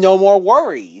has no more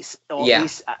worries. Yeah.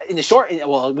 In the short,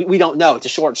 we don't know. It's a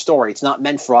short story. It's not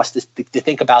meant for us to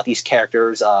think about these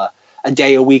characters a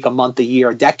day, a week, a month, a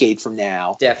year, a decade from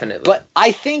now. Definitely. But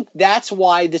I think that's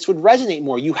why this would resonate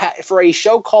more. You have for a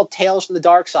show called Tales from the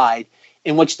Dark Side,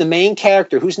 in which the main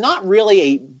character, who's not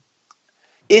really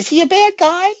is he a bad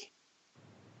guy?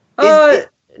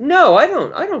 No, I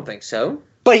don't think so.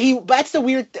 But that's the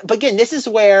weird. But again, this is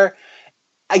where.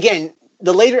 Again,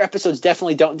 the later episodes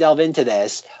definitely don't delve into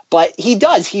this, but he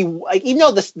does. Even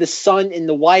though the son and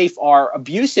the wife are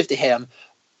abusive to him,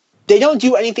 they don't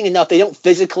do anything enough. They don't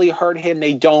physically hurt him.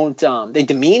 They don't. They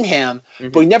demean him,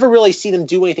 but we never really see them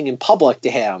do anything in public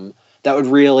to him that would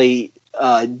really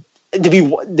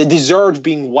deserve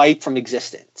being wiped from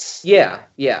existence. Yeah.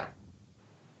 And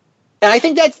I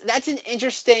think that's an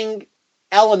interesting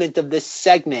element of this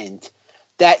segment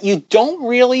that you don't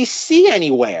really see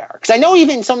anywhere. Because I know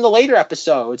even some of the later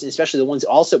episodes, especially the ones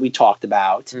also we talked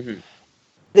about,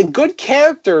 the good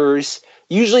characters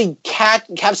usually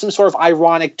have some sort of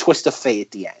ironic twist of fate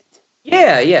at the end.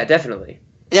 Yeah, definitely.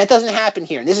 And that doesn't happen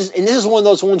here. And this is one of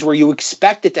those ones where you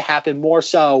expect it to happen more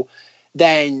so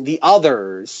than the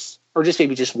others, or just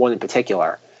maybe just one in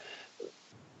particular.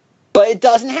 But it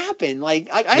doesn't happen. Like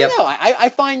I don't know. I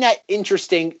find that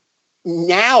interesting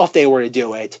now if they were to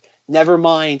do it. Never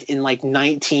mind in like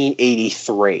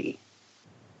 1983.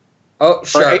 Oh,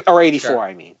 sure. Or 84, sure.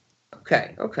 I mean.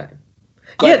 Okay.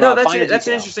 Yeah, no, that's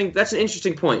an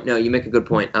interesting point. No, you make a good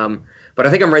point. But I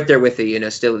think I'm right there with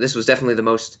you. Still, this was definitely the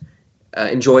most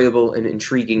enjoyable and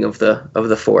intriguing of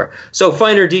the four. So,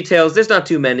 finer details. There's not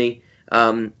too many.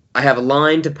 I have a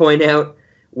line to point out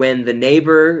when the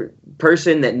neighbor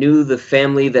person that knew the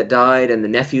family that died and the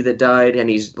nephew that died, and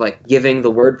he's like giving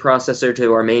the word processor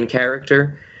to our main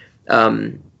character.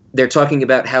 They're talking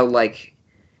about how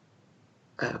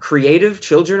creative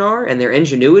children are and their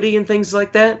ingenuity and things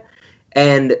like that.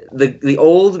 And the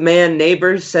old man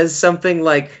neighbor says something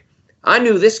like, I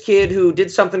knew this kid who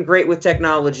did something great with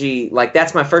technology. Like,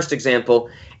 that's my first example.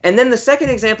 And then the second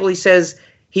example, he says,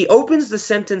 he opens the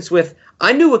sentence with,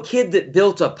 I knew a kid that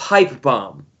built a pipe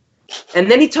bomb.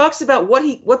 And then he talks about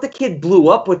what the kid blew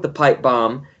up with the pipe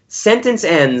bomb. Sentence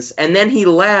ends, and then he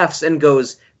laughs and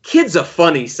goes, kids are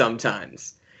funny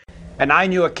sometimes. And I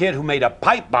knew a kid who made a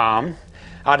pipe bomb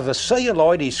Out of the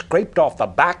celluloid he scraped off the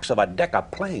backs of a deck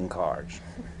of playing cards.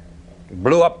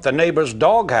 Blew up the neighbor's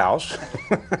doghouse.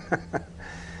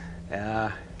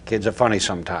 Yeah, kids are funny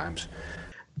sometimes.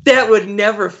 That would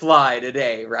never fly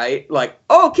today, right? Like,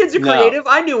 oh, kids are creative.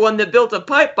 I knew one that built a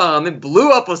pipe bomb and blew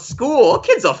up a school.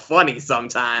 Kids are funny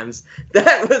sometimes.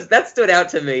 That stood out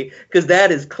to me because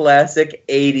that is classic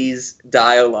 80s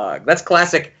dialogue. That's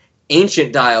classic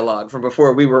ancient dialogue from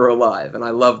before we were alive, and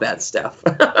I love that stuff.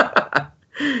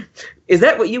 Is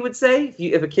that what you would say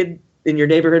if a kid in your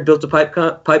neighborhood built a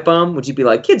pipe bomb? Would you be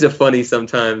like, kids are funny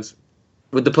sometimes?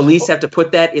 Would the police have to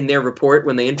put that in their report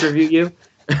when they interview you?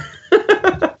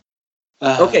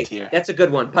 Okay, dear. That's a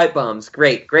good one. Pipe bombs,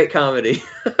 great comedy.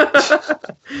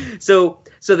 So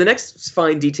the next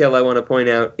fine detail I want to point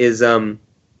out is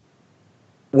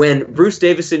when Bruce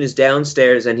Davison is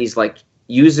downstairs and he's like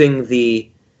using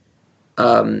the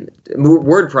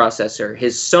word processor,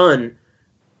 his son,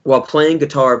 while playing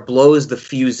guitar, blows the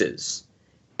fuses,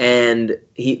 and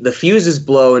the fuses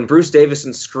blow, and Bruce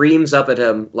Davison screams up at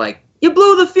him like, "You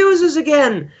blew the fuses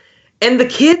again!" And the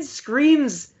kid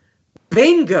screams,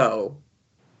 "Bingo!"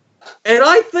 And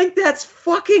I think that's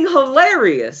fucking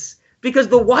hilarious because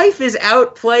the wife is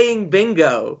out playing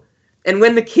bingo. And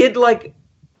when the kid like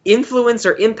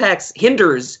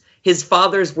hinders his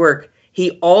father's work,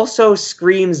 he also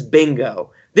screams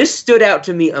bingo. This stood out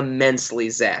to me immensely,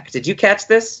 Zach. Did you catch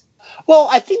this? Well,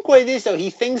 I think what it is, though, he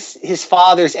thinks his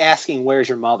father's asking, "Where's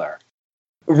your mother?"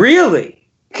 Really?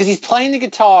 Because he's playing the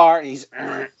guitar, and he's...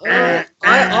 He's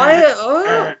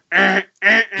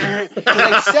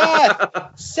like,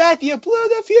 Seth, you blew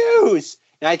the fuse.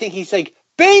 And I think he's like,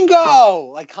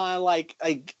 bingo! Like, kind of like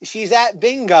she's at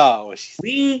bingo.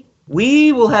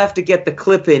 We will have to get the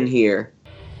clip in here.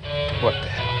 What the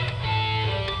hell?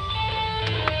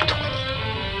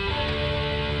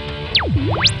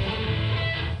 20.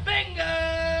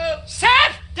 Bingo!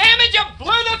 Seth, damn it, you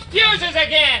blew the fuses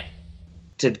again!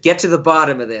 To get to the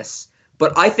bottom of this,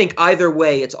 but I think either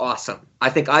way it's awesome.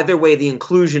 I think either way the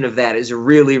inclusion of that is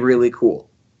really, really cool.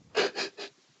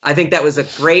 I think that was a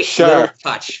great little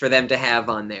touch for them to have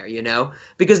on there, you know?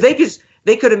 Because they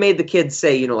could have made the kid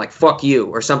say, you know, like, fuck you,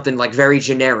 or something like very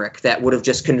generic that would have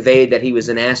just conveyed that he was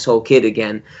an asshole kid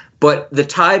again. But the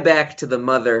tie back to the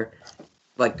mother,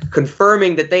 like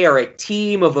confirming that they are a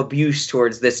team of abuse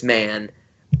towards this man,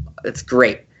 it's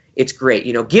great. It's great.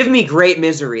 You know, give me great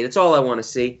misery. That's all I want to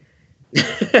see.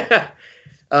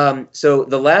 So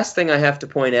the last thing I have to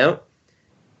point out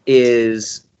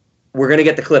is we're going to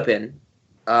get the clip in.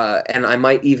 And I'm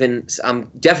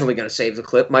definitely going to save the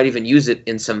clip, might even use it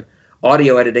in some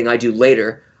audio editing I do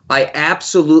later. I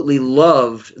absolutely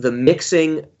loved the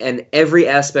mixing and every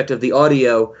aspect of the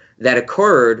audio that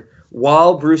occurred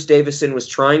while Bruce Davison was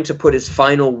trying to put his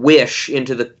final wish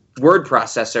into the word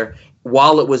processor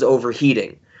while it was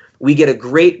overheating. We get a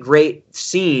great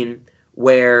scene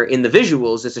where in the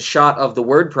visuals it's a shot of the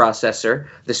word processor.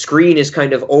 The screen is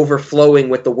kind of overflowing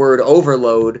with the word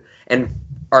overload, and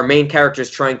our main character is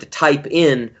trying to type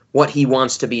in what he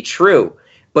wants to be true.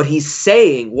 But he's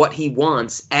saying what he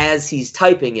wants as he's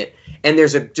typing it. And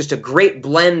there's just a great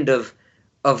blend of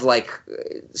like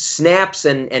snaps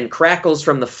and crackles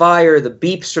from the fire, the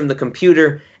beeps from the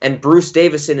computer, and Bruce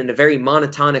Davison in a very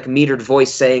monotonic metered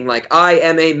voice saying like, "I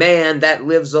am a man that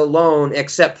lives alone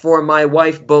except for my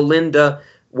wife Belinda,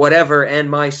 whatever,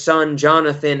 and my son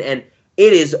Jonathan." And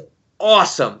it is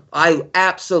awesome. I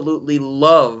absolutely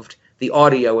loved the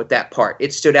audio at that part.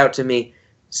 It stood out to me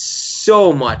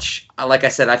so much. Like I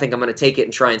said, I think I'm going to take it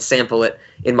and try and sample it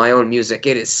in my own music.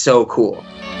 It is so cool.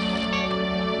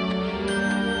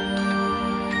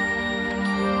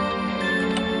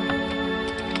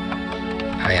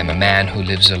 I am a man who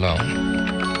lives alone.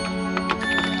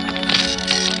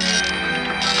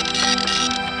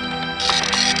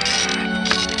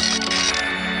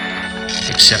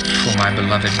 Except for my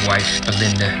beloved wife,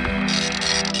 Belinda,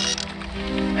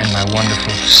 and my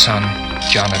wonderful son,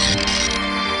 Jonathan.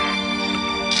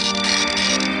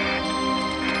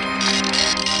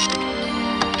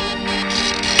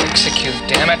 Execute,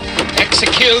 damn it!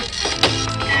 Execute!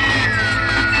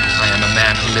 I am a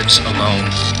man who lives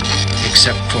alone.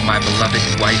 Except for my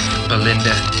beloved wife,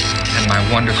 Belinda, and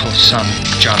my wonderful son,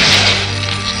 Jonathan.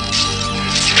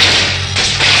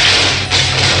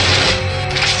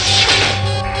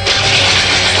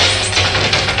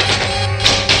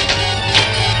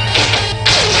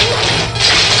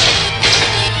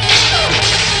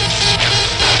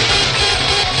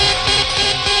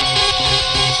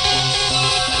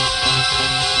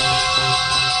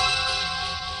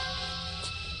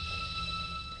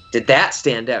 Did that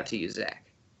stand out to you, Zach?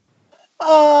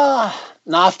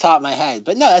 Not off the top of my head,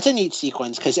 but no, that's a neat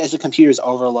sequence because as the computer's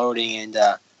overloading and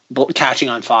catching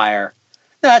on fire,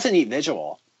 no, that's a neat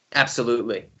visual.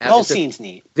 Absolutely. The whole scene's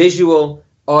neat. Visual,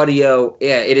 audio,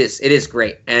 yeah, it is. It is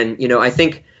great. And, you know, I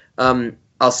think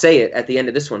I'll say it at the end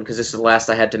of this one because this is the last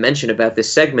I had to mention about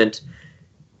this segment.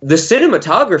 The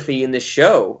cinematography in this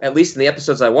show, at least in the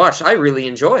episodes I watched, I really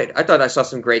enjoyed. I thought I saw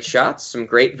some great shots, some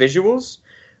great visuals,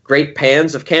 great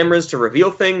pans of cameras to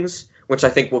reveal things, which I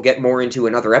think we'll get more into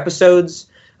in other episodes.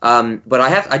 But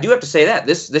I do have to say that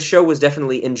this show was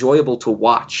definitely enjoyable to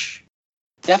watch.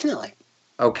 Definitely.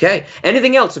 Okay.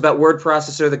 Anything else about Word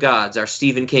Processor the Gods, our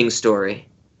Stephen King story?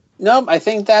 Nope, I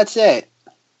think that's it.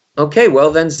 Okay,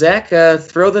 well then, Zach,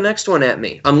 throw the next one at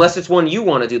me. Unless it's one you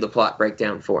want to do the plot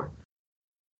breakdown for.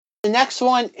 The next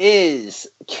one is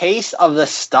Case of the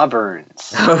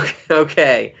Stubborns.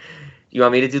 Okay. You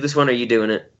want me to do this one, or are you doing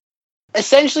it?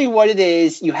 Essentially what it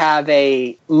is, you have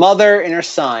a mother and her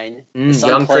son.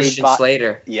 Young Christian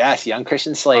Slater. Yes, young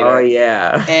Christian Slater. Oh,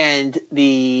 yeah. And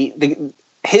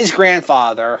his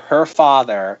grandfather, her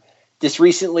father, just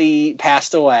recently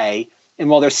passed away. And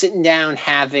while they're sitting down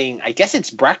having, I guess it's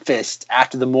breakfast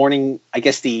after the morning, I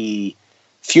guess the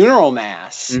funeral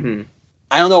mass. Mm-hmm.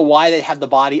 I don't know why they have the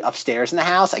body upstairs in the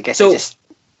house. I guess so.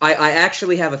 I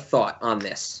actually have a thought on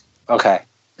this. Okay.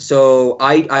 So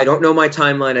I don't know my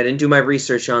timeline. I didn't do my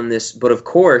research on this, but of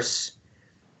course,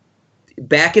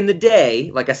 back in the day,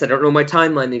 like I said, I don't know my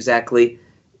timeline exactly.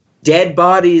 Dead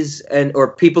bodies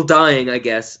or people dying, I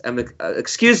guess.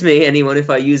 Excuse me, anyone, if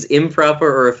I use improper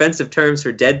or offensive terms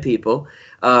for dead people.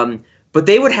 But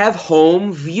they would have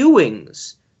home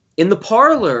viewings in the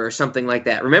parlor or something like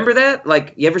that. Remember that?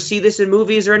 Like, you ever see this in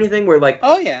movies or anything where, like,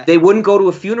 oh, yeah, they wouldn't go to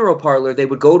a funeral parlor. They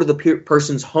would go to the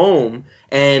person's home,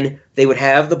 and they would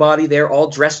have the body there all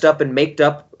dressed up and made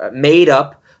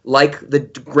up like the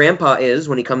grandpa is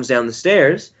when he comes down the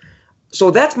stairs. So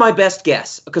that's my best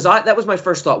guess, because that was my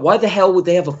first thought. Why the hell would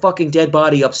they have a fucking dead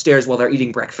body upstairs while they're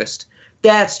eating breakfast?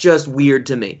 That's just weird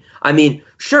to me. I mean,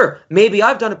 sure, maybe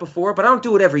I've done it before, but I don't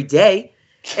do it every day.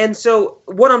 And so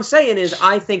what I'm saying is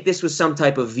I think this was some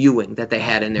type of viewing that they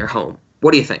had in their home.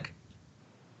 What do you think?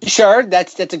 Sure,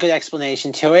 that's a good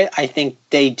explanation to it. I think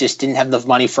they just didn't have enough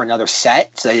money for another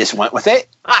set, so they just went with it.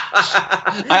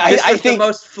 I think the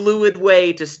most fluid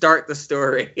way to start the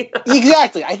story.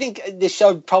 Exactly. I think this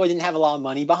show probably didn't have a lot of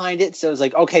money behind it, so it was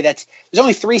like, okay, there's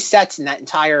only 3 sets in that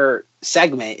entire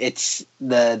segment. It's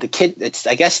the kid. It's,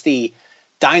 I guess, the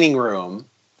dining room.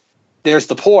 There's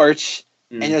the porch.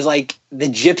 And there's, like, the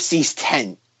gypsy's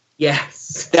tent.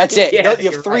 Yes. That's it. Yeah,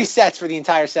 you have 3 sets for the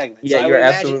entire segment. Yeah, so you're I would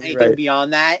imagine absolutely anything right.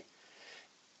 beyond that.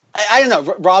 I don't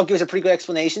know. Rob gives a pretty good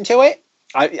explanation to it.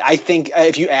 I think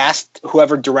if you asked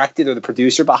whoever directed or the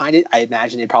producer behind it, I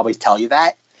imagine they'd probably tell you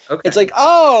that. Okay. It's like,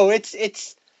 oh, it's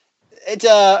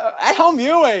a at-home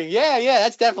viewing. Yeah,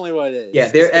 that's definitely what it is.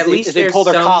 Yeah, at least they pull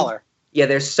their collar. Yeah,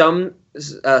 there's some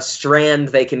strand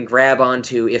they can grab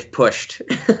onto if pushed.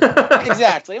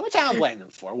 Exactly, which I don't blame them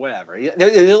for. Whatever.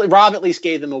 Rob at least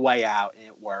gave them a way out, and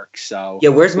it works. So yeah,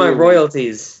 where's my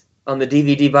royalties on the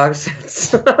DVD box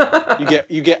sets?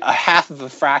 you get a half of a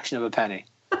fraction of a penny.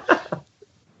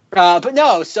 But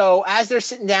no. So as they're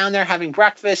sitting down there having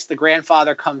breakfast, the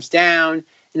grandfather comes down, and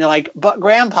they're like, "But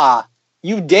Grandpa,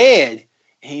 you did."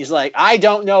 And he's like, "I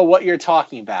don't know what you're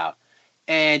talking about."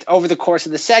 And over the course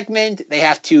of the segment, they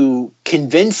have to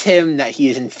convince him that he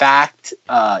is in fact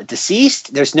deceased.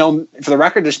 For the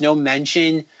record, there's no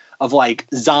mention of like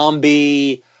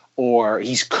zombie or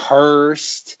he's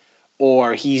cursed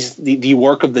or he's the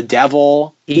work of the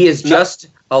devil. He is just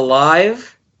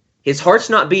alive. His heart's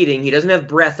not beating. He doesn't have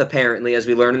breath, apparently, as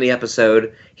we learn in the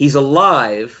episode. He's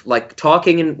alive, like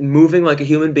talking and moving like a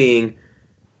human being,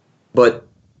 but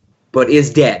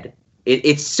is dead.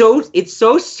 It's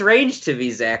so strange to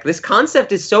me, Zach. This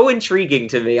concept is so intriguing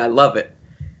to me. I love it.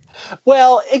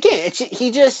 Well, again,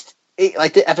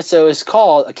 like the episode is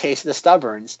called "A Case of the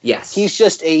Stubborns." Yes, he's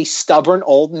just a stubborn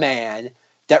old man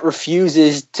that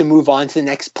refuses to move on to the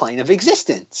next plane of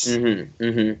existence, and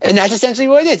that's essentially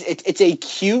what it is. It's a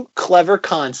cute, clever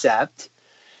concept.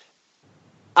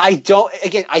 I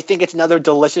think it's another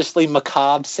deliciously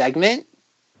macabre segment.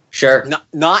 Sure.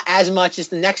 Not as much as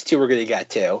the next 2 we're going to get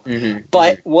to.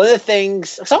 But one of the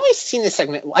things, because I've only seen this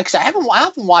segment, like I said, I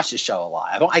haven't watched the show a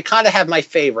lot. I kind of have my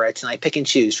favorites, and I pick and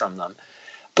choose from them.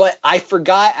 But I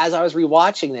forgot as I was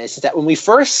rewatching this, is that when we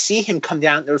first see him come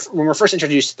down, when we're first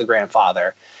introduced to the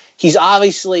grandfather, he's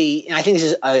obviously, and I think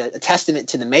this is a testament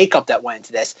to the makeup that went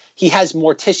into this, he has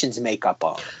mortician's makeup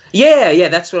on. Yeah,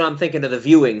 that's what I'm thinking of the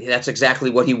viewing. That's exactly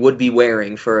what he would be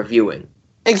wearing for a viewing.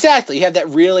 Exactly. You have that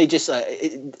really just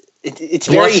it's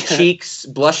very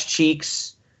blush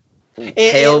cheeks, it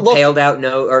paled out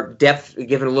nose, or depth,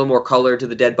 giving a little more color to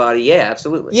the dead body. Yeah,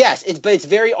 absolutely. Yes, but it's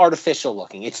very artificial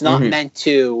looking. It's not meant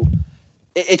to.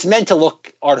 It's meant to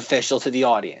look artificial to the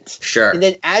audience. Sure. And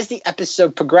then as the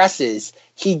episode progresses,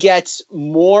 he gets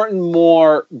more and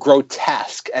more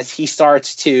grotesque as he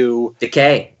starts to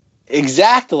decay.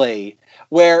 Exactly.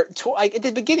 Where like at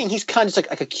the beginning he's kind of just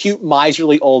like a cute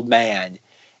miserly old man.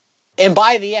 And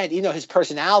by the end, his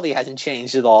personality hasn't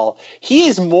changed at all. He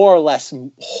is more or less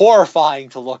horrifying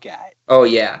to look at. Oh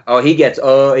yeah. He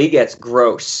gets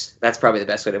gross. That's probably the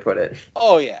best way to put it.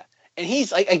 Oh yeah. And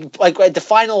he's like at the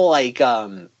final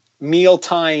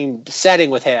mealtime setting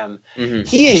with him,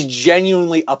 he is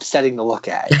genuinely upsetting to look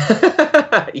at.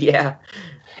 Yeah.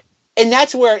 And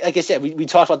that's where, like I said, we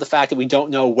talked about the fact that we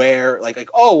don't know where,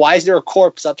 why is there a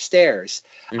corpse upstairs?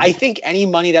 I think any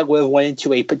money that would have went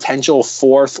into a potential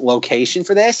fourth location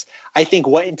for this, I think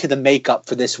went into the makeup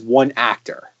for this one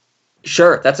actor.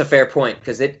 Sure, that's a fair point,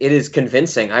 because it is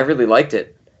convincing. I really liked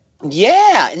it.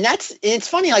 Yeah, and it's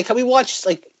funny, how we watch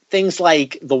things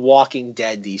like The Walking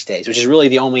Dead these days, which is really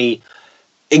the only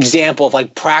example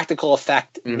of practical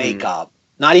effect makeup.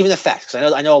 Not even effects,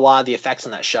 because I know a lot of the effects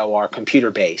on that show are computer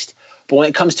based. But when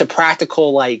it comes to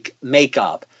practical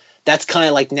makeup, that's kind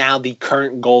of now the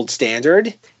current gold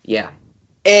standard. Yeah.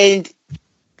 And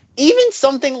even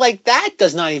something like that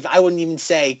I wouldn't even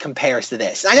say compares to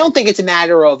this. I don't think it's a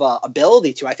matter of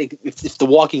ability to. I think if The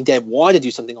Walking Dead wanted to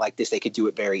do something like this, they could do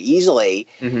it very easily.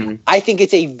 I think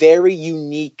it's a very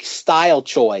unique style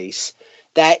choice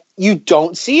that you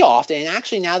don't see often. And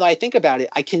actually, now that I think about it,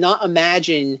 I cannot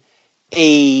imagine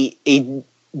a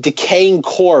decaying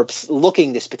corpse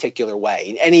looking this particular way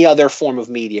in any other form of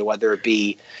media, whether it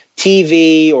be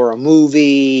TV or a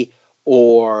movie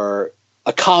or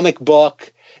a comic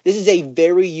book. This is a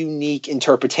very unique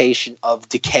interpretation of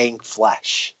decaying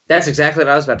flesh. That's exactly what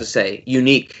I was about to say.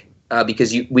 Unique,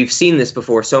 because we've seen this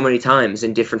before so many times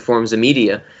in different forms of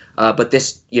media. But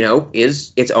this,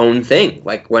 is its own thing.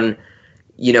 Like when,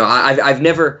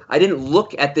 I didn't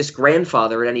look at this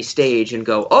grandfather at any stage and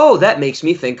go, oh, that makes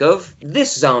me think of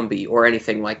this zombie or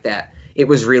anything like that. It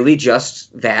was really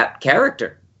just that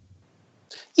character.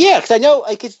 Yeah, because I know,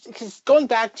 because going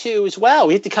back to as well,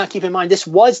 we have to kind of keep in mind this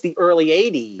was the early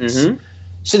 80s.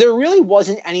 So there really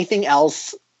wasn't anything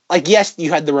else. Yes,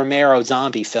 you had the Romero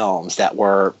zombie films that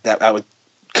would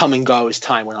come and go as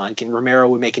time went on. And Romero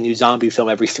would make a new zombie film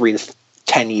every 3 to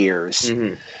 10 years.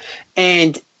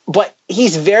 But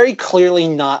he's very clearly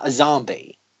not a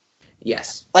zombie.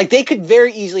 Yes. They could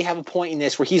very easily have a point in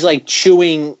this where he's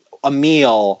chewing a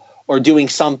meal or doing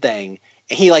something,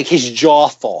 and he his jaw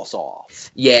falls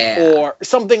off. Yeah. Or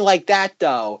something like that,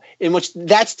 though, in which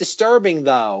that's disturbing,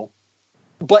 though,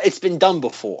 but it's been done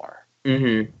before.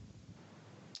 And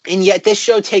yet this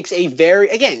show takes a very,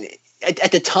 again,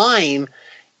 at the time,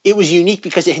 it was unique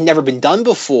because it had never been done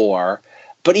before.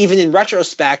 But even in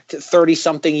retrospect,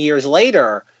 30-something years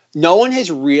later, no one has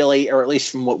really, or at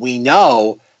least from what we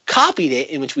know, copied it,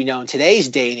 in which we know in today's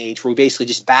day and age, where we basically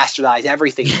just bastardize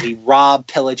everything to be rob,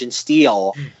 pillage, and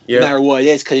steal, no matter what it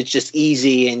is, because it's just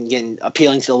easy and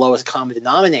appealing to the lowest common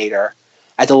denominator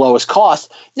at the lowest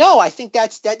cost. No, I think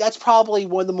that's probably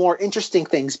one of the more interesting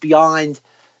things beyond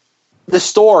the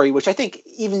story, which I think,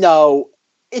 even though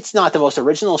it's not the most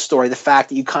original story, the fact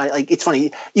that you kind of it's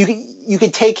funny, you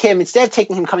could take him, instead of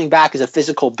taking him coming back as a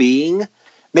physical being,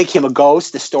 make him a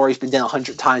ghost. The story's been done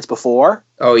 100 times before.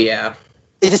 Oh yeah.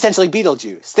 It's essentially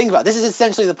Beetlejuice. Think about it. This is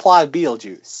essentially the plot of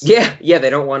Beetlejuice. Yeah, they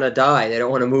don't want to die. They don't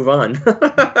want to move on.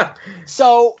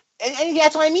 So, and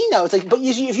that's what I mean, though. It's but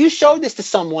if you showed this to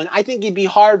someone, I think you'd be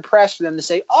hard-pressed for them to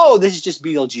say, oh, this is just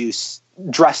Beetlejuice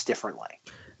dressed differently.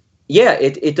 Yeah,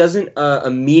 it doesn't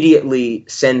immediately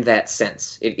send that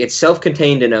sense. It's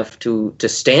self-contained enough to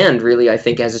stand, really, I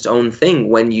think, as its own thing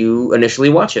when you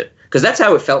initially watch it. Because that's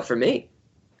how it felt for me.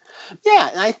 Yeah,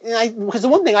 and I because the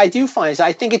one thing I do find is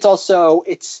I think it's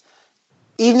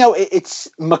even though it's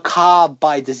macabre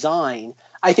by design,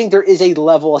 I think there is a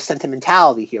level of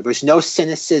sentimentality here. There's no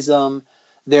cynicism.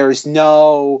 There's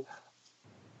no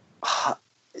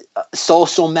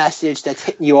social message that's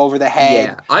hitting you over the head.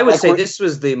 Yeah, I would say this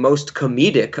was the most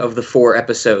comedic of the 4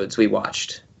 episodes we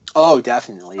watched. Oh,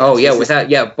 definitely. Oh,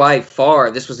 yeah, by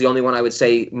far, this was the only one I would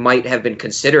say might have been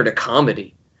considered a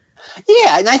comedy.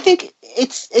 Yeah, and I think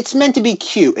it's meant to be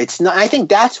cute. It's not. I think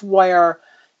that's where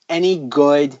any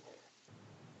good,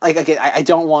 again, I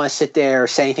don't want to sit there or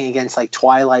say anything against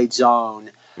Twilight Zone,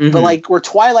 but where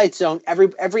Twilight Zone,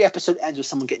 every episode ends with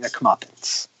someone getting their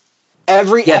comeuppance.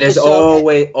 There's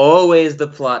always the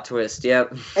plot twist.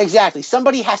 Yep. Exactly.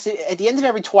 Somebody has to, at the end of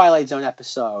every Twilight Zone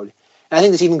episode, and I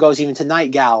think this even goes to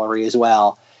Night Gallery as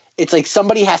well. It's like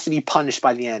somebody has to be punished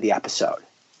by the end of the episode.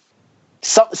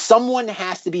 Someone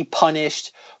has to be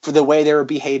punished for the way they were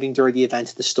behaving during the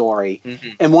events of the story. Mm-hmm.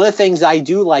 And one of the things I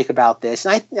do like about this,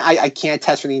 and I can't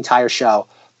test for the entire show,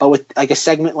 but with like a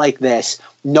segment like this,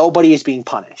 nobody is being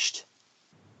punished.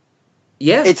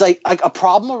 Yeah. It's like a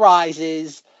problem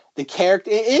arises. The character,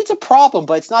 it's a problem,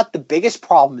 but it's not the biggest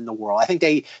problem in the world. I think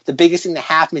the biggest thing that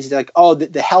happens is they're like, oh,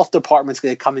 the health department's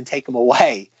going to come and take them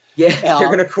away. Yeah, they're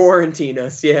going to quarantine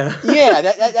us. Yeah. Yeah,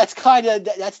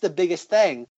 that's the biggest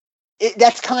thing.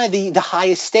 That's kind of the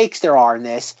highest stakes there are in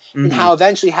this, mm-hmm. and how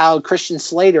eventually Christian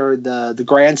Slater, the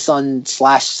grandson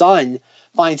 / son,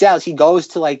 finds out. He goes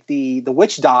to like the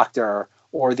witch doctor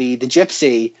or the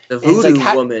gypsy, the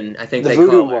voodoo woman. I think the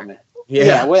voodoo woman.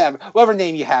 Yeah, whatever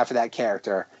name you have for that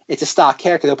character. It's a stock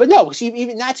character, though. But no,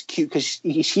 even that's cute because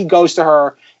she goes to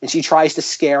her and she tries to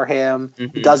scare him.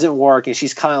 Mm-hmm. It doesn't work, and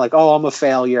she's kind of like, "Oh, I'm a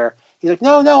failure." He's like,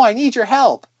 "No, I need your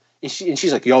help." And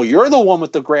she's like, "Yo, you're the one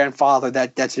with the grandfather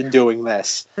that's been doing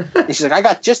this." And she's like, "I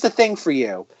got just the thing for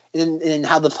you." And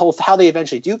how they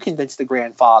eventually do convince the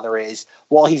grandfather is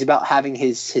while he's about having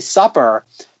his supper,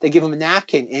 they give him a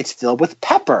napkin and it's filled with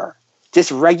pepper,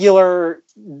 just regular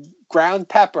ground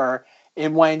pepper.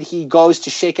 And when he goes to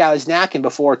shake out his napkin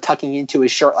before tucking into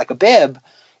his shirt like a bib,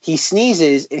 he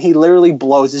sneezes and he literally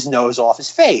blows his nose off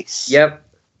his face. Yep.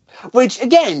 Which,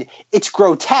 again, it's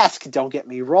grotesque, don't get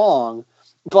me wrong,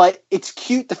 but it's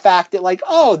cute the fact that, like,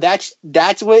 oh, that's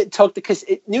what it took, because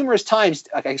numerous times,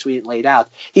 I guess we didn't lay it out,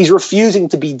 he's refusing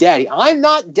to be dead. I'm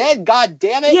not dead, god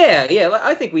damn it. Yeah,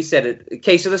 I think we said it.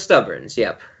 Case of the stubborns,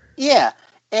 yep. Yeah.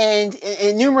 And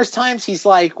numerous times he's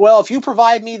like, well, if you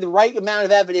provide me the right amount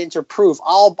of evidence or proof,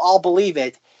 I'll believe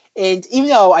it. And even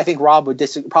though I think Rob would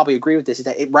probably agree with this, is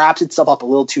that it wraps itself up a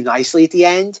little too nicely at the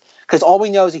end, because all we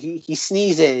know is he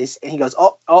sneezes and he goes,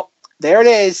 oh, there it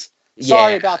is.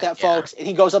 Sorry about that, folks. And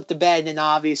he goes up to bed, and then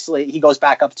obviously he goes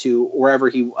back up to wherever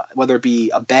whether it be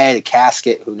a bed, a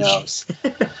casket, who knows.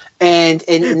 and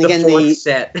again,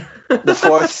 the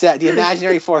fourth set, the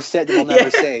imaginary fourth set that we'll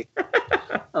never see.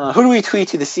 Who do we tweet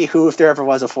to see if there ever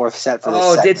was a fourth set for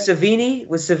this segment?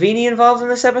 Was Savini involved in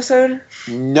this episode?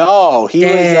 No, he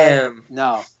was.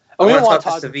 No. We don't want to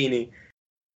talk to Savini.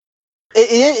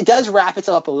 It does wrap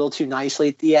itself up a little too nicely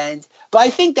at the end, but I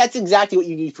think that's exactly what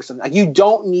you need for something. Like, you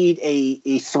don't need a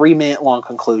 3-minute long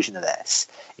conclusion to this.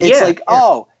 It's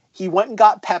oh, he went and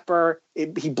got pepper.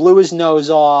 He blew his nose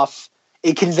off.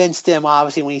 It convinced him,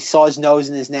 obviously, when he saw his nose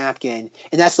in his napkin,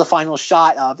 and that's the final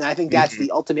shot of. And I think that's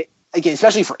the ultimate. Again,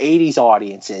 especially for 80s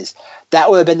audiences, that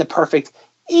would have been the perfect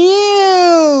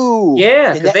ew.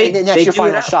 Yeah, and that's your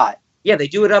final shot. Yeah, they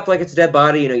do it up like it's a dead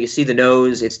body. You see the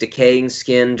nose, it's decaying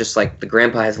skin, just like the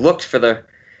grandpa has looked for the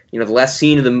last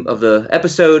scene of the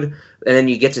episode, and then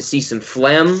you get to see some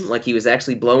phlegm, like he was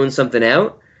actually blowing something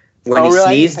out when he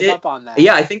sneezed it. Up on that.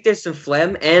 Yeah, I think there's some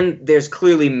phlegm, and there's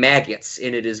clearly maggots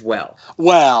in it as well.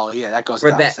 Well, yeah, that goes.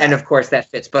 And of course that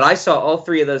fits. But I saw all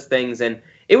three of those things, and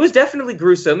it was definitely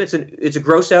gruesome. It's a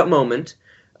gross out moment,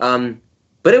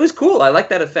 but it was cool. I like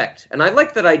that effect, and I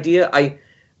like that idea.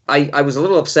 I was a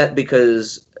little upset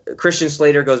because Christian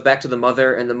Slater goes back to the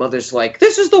mother, and the mother's like,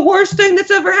 "This is the worst thing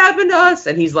that's ever happened to us."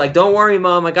 And he's like, "Don't worry,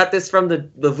 Mom. I got this from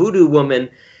the voodoo woman."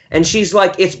 And she's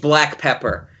like, "It's black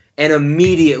pepper." And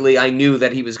immediately I knew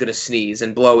that he was going to sneeze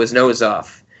and blow his nose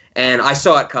off. And I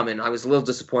saw it coming. I was a little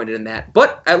disappointed in that.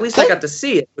 But at least I got to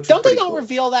see it. Don't they not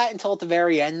reveal that until at the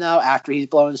very end, though, after he's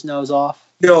blowing his nose off?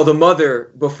 No, the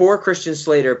mother, before Christian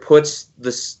Slater puts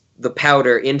the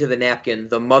powder into the napkin,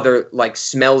 the mother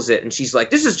smells it, and she's like,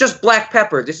 "This is just black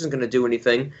pepper. This isn't going to do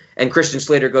anything." And Christian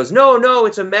Slater goes, No,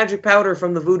 it's a magic powder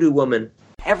from the voodoo woman.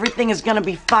 Everything is going to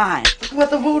be fine. Look what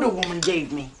the voodoo woman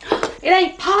gave me. It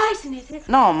ain't poison, is it?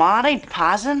 No, Ma, it ain't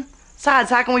poison. Besides,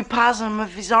 how can we poison him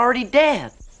if he's already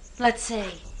dead? Let's see.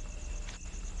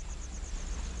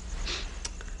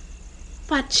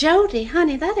 But Jody,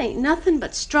 honey, that ain't nothing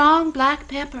but strong black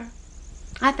pepper.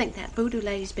 I think that voodoo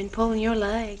lady's been pulling your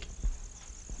leg.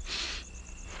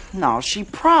 No, she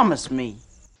promised me.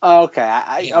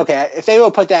 Okay, okay. If they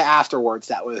would put that afterwards,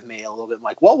 that would have made it a little bit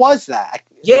like, what was that?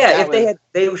 Yeah,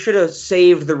 they should have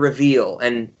saved the reveal,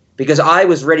 and because I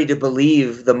was ready to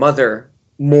believe the mother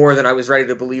more than I was ready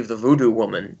to believe the voodoo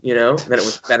woman,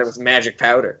 that it was magic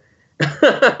powder.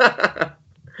 But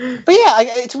yeah,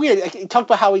 it's weird. Talk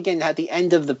about how, again, at the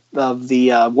end of the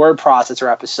word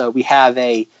processor episode, we have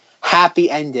a happy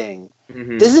ending.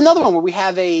 Mm-hmm. This is another one where we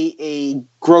have a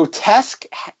grotesque,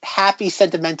 happy,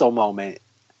 sentimental moment.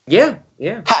 Yeah.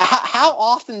 How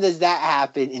often does that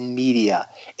happen in media?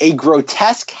 A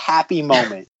grotesque, happy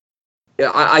moment.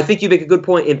 I think you make a good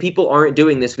point, and people aren't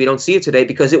doing this. We don't see it today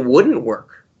because it wouldn't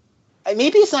work.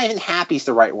 Maybe it's not even happy is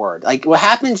the right word. Like what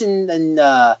happens in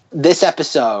this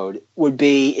episode would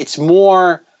be it's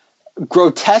more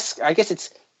grotesque. I guess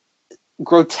it's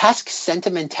grotesque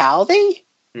sentimentality.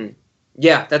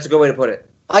 Yeah, that's a good way to put it.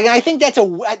 Like I think that's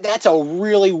a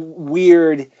really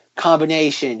weird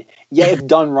combination. Yeah, if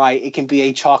done right, it can be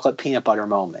a chocolate peanut butter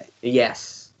moment.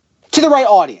 Yes. To the right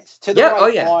audience. To the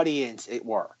audience, it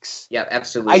works. Yeah,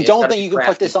 absolutely. I don't think you can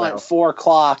put this on at 4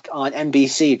 o'clock on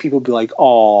NBC and people would be like,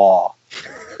 "Oh."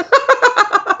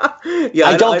 Yeah,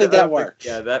 I don't think that works.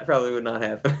 Yeah, that probably would not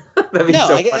happen. That'd be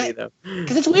so funny, though.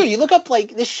 Because it's weird. You look up,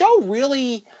 like, this show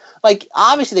really, like,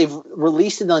 obviously they've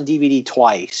released it on DVD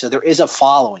twice, so there is a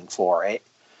following for it.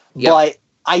 Yep. But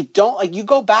I don't, like, you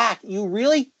go back, you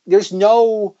really, there's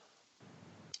no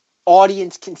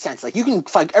audience consensus. Like, you can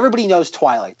find, everybody knows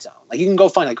Twilight Zone. Like, you can go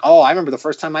find, like, oh, I remember the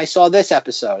first time I saw this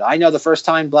episode. I know the first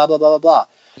time, blah, blah, blah, blah, blah.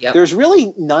 Yep. There's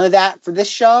really none of that for this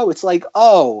show. It's like,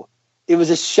 oh, it was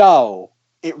a show.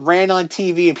 It ran on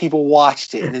TV and people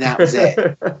watched it, and then that was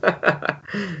it.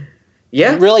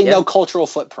 Really no cultural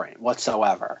footprint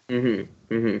whatsoever.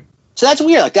 So that's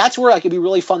weird. Like that's where like it'd be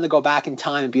really fun to go back in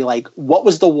time and be like, what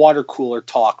was the water cooler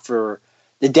talk for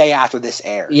the day after this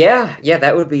aired? Yeah,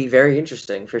 that would be very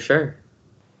interesting for sure.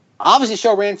 Obviously, the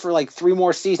show ran for like 3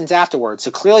 more seasons afterwards, so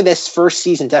clearly this first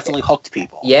season definitely hooked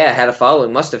people. Yeah, had a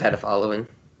following. Must have had a following.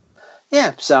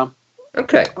 Yeah. So.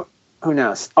 Okay. Who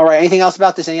knows? All right. Anything else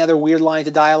about this? Any other weird lines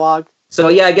of dialogue? So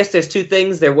yeah, I guess there's 2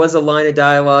 things. There was a line of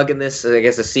dialogue in this. I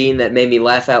guess a scene that made me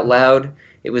laugh out loud.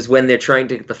 It was when the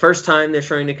first time they're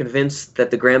trying to convince that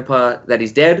the grandpa that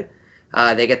he's dead.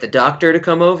 They get the doctor to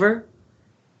come over,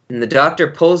 and the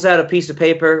doctor pulls out a piece of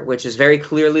paper, which is very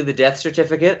clearly the death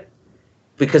certificate,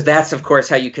 because that's of course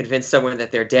how you convince someone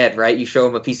that they're dead, right? You show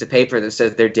them a piece of paper that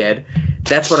says they're dead.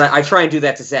 That's what I try and do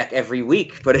that to Zach every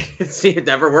week, but it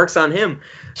never works on him.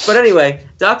 But anyway,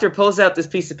 doctor pulls out this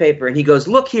piece of paper and he goes,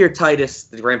 "Look here, Titus,"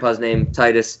 the grandpa's name,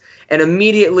 Titus, and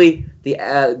immediately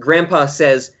the grandpa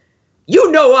says,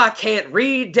 "You know I can't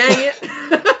read, dang it."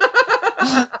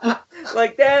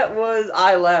 Like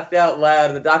I laughed out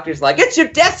loud, and the doctor's like, "It's your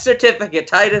death certificate,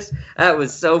 Titus." That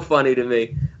was so funny to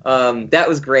me. That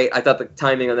was great. I thought the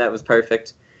timing on that was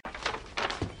perfect.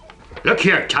 Look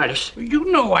here, Titus. You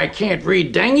know I can't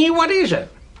read, dangy. What is it?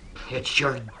 It's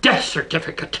your death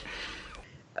certificate.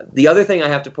 The other thing I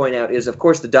have to point out is, of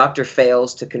course, the doctor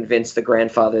fails to convince the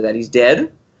grandfather that he's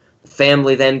dead. The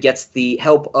family then gets the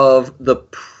help of the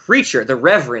preacher, the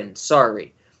reverend,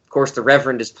 sorry. Of course, the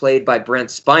reverend is played by Brent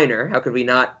Spiner. How could we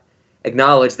not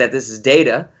acknowledge that this is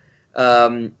Data?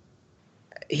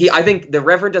 I think the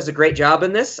Reverend does a great job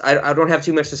in this. I don't have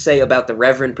too much to say about the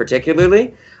Reverend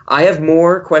particularly. I have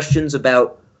more questions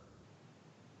about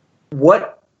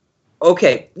what.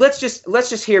 Okay, let's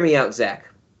just hear me out, Zach.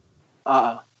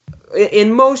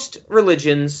 In most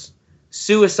religions,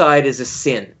 suicide is a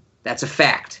sin. That's a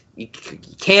fact. You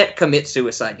can't commit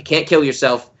suicide. You can't kill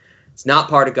yourself. It's not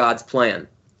part of God's plan.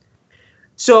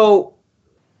 So,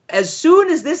 as soon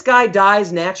as this guy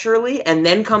dies naturally and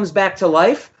then comes back to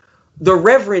life, the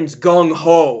Reverend's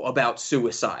gung-ho about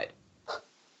suicide.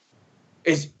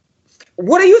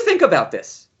 What do you think about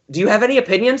this? Do you have any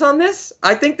opinions on this?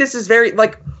 I think this is very,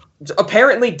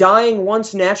 apparently dying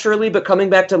once naturally but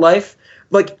coming back to life.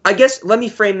 I guess, let me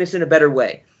frame this in a better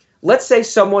way. Let's say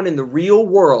someone in the real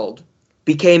world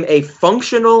became a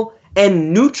functional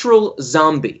and neutral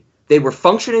zombie. They were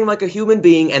functioning like a human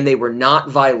being and they were not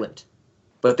violent,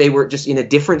 but they were just in a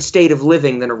different state of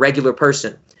living than a regular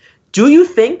person. Do you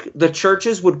think the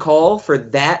churches would call for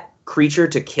that creature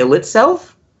to kill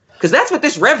itself? Because that's what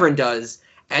this Reverend does,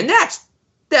 and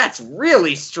that's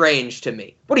really strange to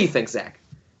me. What do you think, Zach?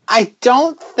 I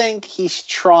don't think he's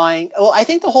trying. Well, I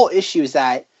think the whole issue is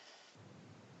that.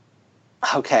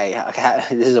 Okay,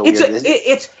 this is a weird.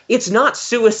 It's not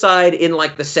suicide in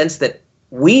the sense that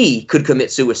we could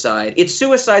commit suicide. It's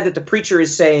suicide that the preacher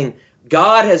is saying,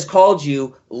 God has called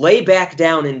you, lay back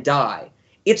down and die.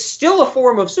 It's still a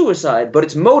form of suicide, but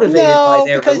it's motivated by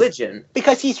their religion.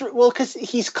 Because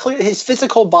he's clear. His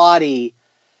physical body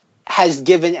has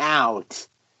given out,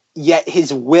 yet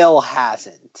his will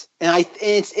hasn't. And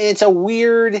it's a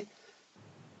weird.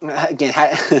 Again,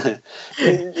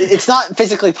 it's not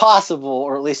physically possible,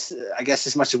 or at least I guess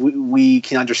as much as we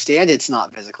can understand, it's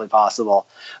not physically possible.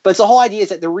 But the whole idea is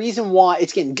that the reason why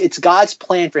it's God's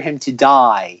plan for him to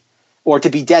die or to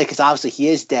be dead, because obviously he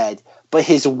is dead. But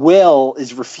his will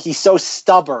he's so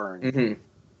stubborn. Mm-hmm.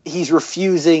 He's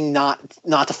refusing not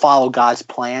to follow God's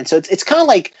plan. So it's kind of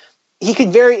like he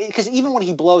could because even when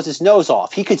he blows his nose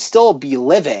off, he could still be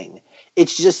living.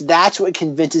 It's just that's what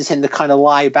convinces him to kind of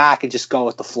lie back and just go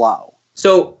with the flow.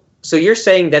 So you're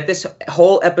saying that this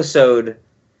whole episode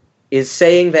is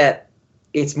saying that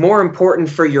it's more important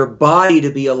for your body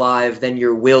to be alive than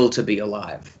your will to be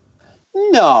alive.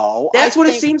 No. That's what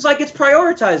it seems like it's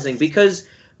prioritizing, because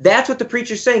that's what the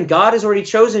preacher's saying. God has already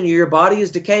chosen you. Your body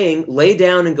is decaying. Lay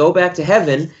down and go back to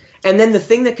heaven. And then the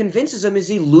thing that convinces him is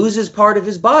he loses part of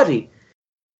his body.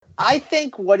 I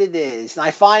think what it is, and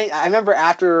I remember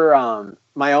after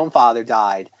my own father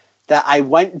died, that I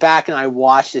went back and I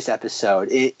watched this episode.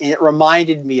 It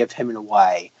reminded me of him in a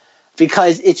way,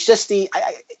 because it's just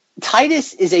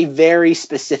Titus is a very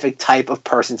specific type of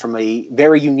person from a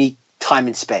very unique time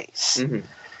and space. Mm-hmm.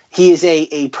 He is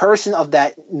a person of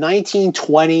that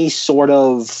 1920s sort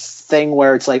of thing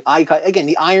where it's like, again,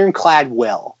 the ironclad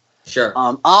will. Sure.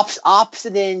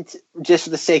 Obstinate just for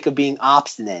the sake of being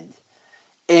obstinate.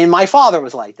 And my father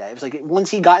was like that. It was like once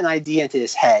he got an idea into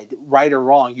his head, right or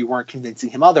wrong, you weren't convincing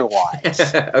him otherwise.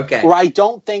 Okay. Where I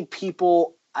don't think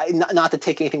people, not to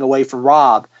take anything away from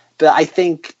Rob, but I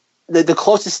think the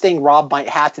closest thing Rob might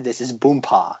have to this is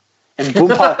Boompa. And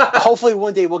Boompa, hopefully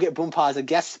one day we'll get Boompa as a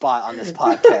guest spot on this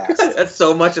podcast. That's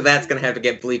so much of that's going to have to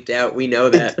get bleeped out. We know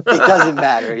that. It doesn't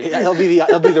matter. It'll be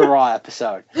the Raw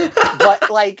episode.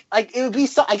 But like it would be.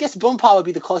 I guess Boompa would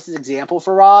be the closest example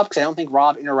for Rob, because I don't think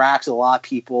Rob interacts with a lot of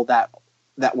people that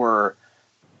were.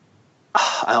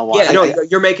 I don't want. Yeah, no,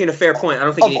 you're making a fair point. I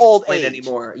don't think you need to explain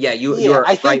anymore. Yeah, you're.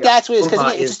 I think right. that's what it is,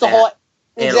 because it's just the whole.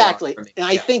 Exactly, and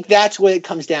I think that's what it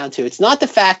comes down to. It's not the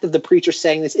fact of the preacher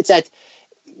saying this. It's that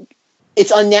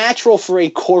it's unnatural for a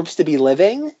corpse to be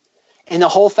living, and the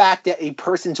whole fact that a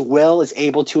person's will is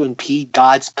able to impede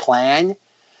God's plan.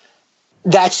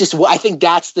 That's just what I think.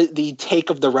 That's the take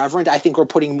of the Reverend. I think we're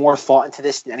putting more thought into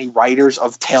this than any writers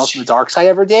of Tales from the Dark Side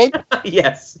ever did.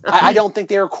 Yes, I don't think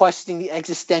they were questioning the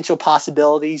existential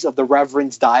possibilities of the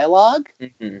Reverend's dialogue.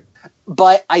 Mm-hmm.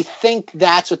 But I think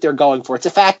that's what they're going for. It's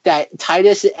the fact that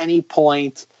Titus at any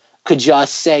point could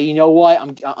just say, you know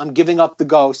what, I'm giving up the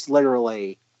ghost,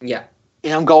 literally. Yeah.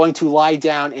 And I'm going to lie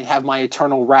down and have my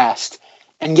eternal rest.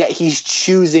 And yet he's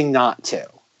choosing not to.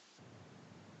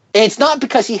 And it's not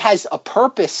because he has a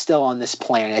purpose still on this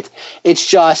planet. It's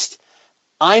just,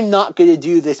 I'm not going to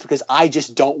do this because I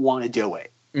just don't want to do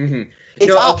it. Mm-hmm.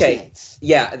 It's okay.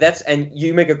 Yeah, and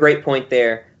you make a great point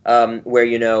there,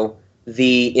 where,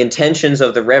 the intentions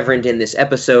of the Reverend in this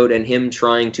episode and him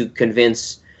trying to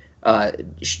convince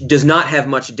does not have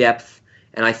much depth.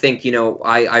 And I think,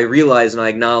 I realize and I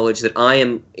acknowledge that I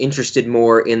am interested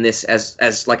more in this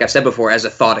as like I've said before, as a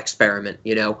thought experiment.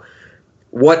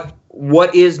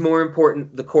 What is more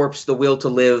important, the corpse, the will to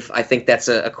live? I think that's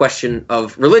a question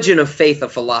of religion, of faith,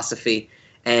 of philosophy,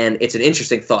 and it's an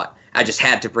interesting thought. I just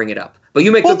had to bring it up. But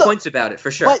you make good points about it,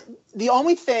 for sure. But the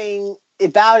only thing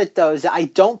about it, though, is that I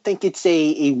don't think it's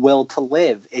a will to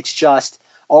live. It's just,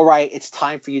 all right, it's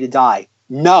time for you to die.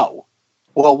 No.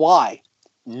 Well, why?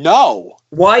 No.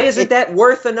 Why isn't that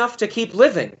worth enough to keep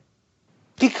living?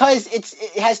 Because it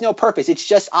has no purpose. It's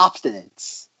just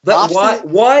obstinance. But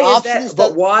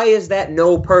why is that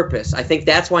no purpose? I think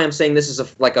that's why I'm saying this is a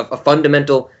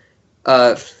fundamental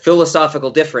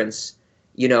philosophical difference.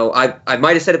 I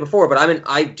might have said it before, but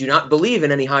I do not believe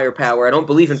in any higher power. I don't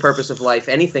believe in purpose of life,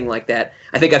 anything like that.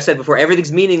 I think I've said before,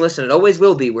 everything's meaningless and it always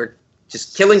will be. We're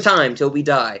just killing time till we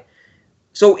die.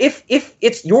 So if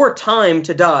it's your time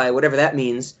to die, whatever that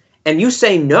means, and you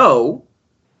say no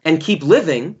and keep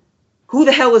living, who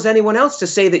the hell is anyone else to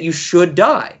say that you should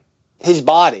die? His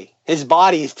body. His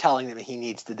body is telling him he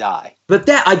needs to die. But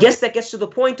I guess that gets to the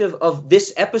point of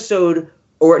this episode,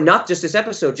 or not just this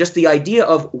episode, just the idea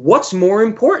of what's more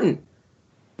important.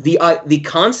 The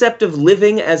concept of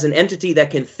living as an entity that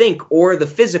can think, or the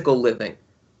physical living.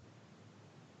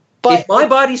 But if my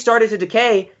body started to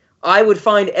decay, I would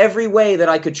find every way that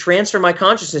I could transfer my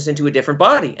consciousness into a different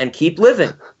body and keep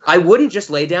living. I wouldn't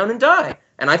just lay down and die.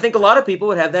 And I think a lot of people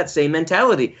would have that same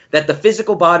mentality, that the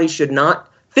physical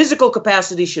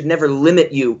capacity should never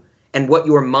limit you and what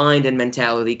your mind and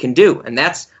mentality can do. And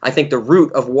that's, I think, the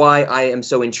root of why I am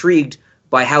so intrigued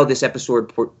by how this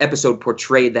episode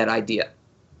portrayed that idea.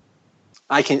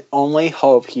 I can only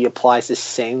hope he applies the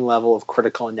same level of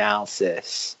critical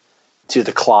analysis to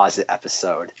the closet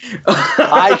episode.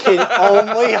 I can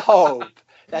only hope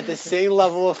that the same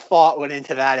level of thought went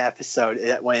into that episode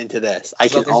that went into this. I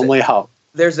can only hope.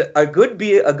 There's a good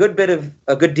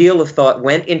deal of thought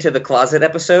went into the closet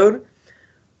episode,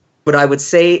 but I would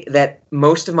say that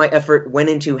most of my effort went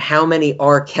into how many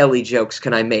R. Kelly jokes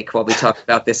can I make while we talk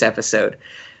about this episode.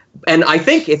 And I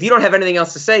think if you don't have anything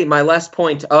else to say, my last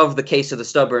point of the Case of the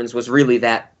Stubborns was really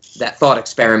that thought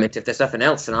experiment, if there's nothing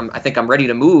else. And I think I'm ready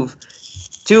to move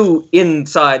to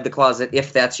inside the closet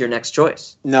if that's your next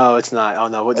choice. No, it's not. Oh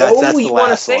no, that's the you want to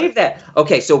last save one. that?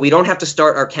 Okay, so we don't have to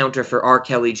start our counter for R.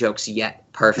 Kelly jokes yet.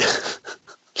 Perfect.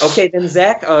 Okay, then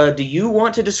Zach, do you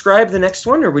want to describe the next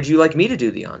one, or would you like me to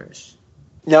do the honors?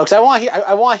 No, because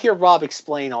I want to hear Rob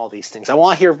explain all these things. I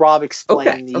want to hear Rob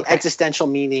explain the existential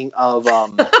meaning of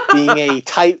being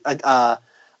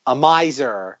a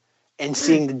miser and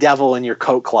seeing the devil in your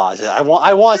coat closet. I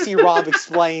want to see Rob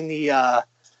explain the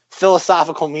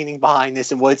philosophical meaning behind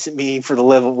this and what's it mean for the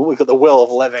will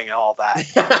of living and all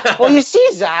that. Well, you see,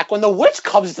 Zach, when the witch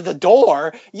comes to the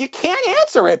door, you can't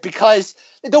answer it because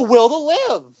the will to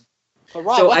live. But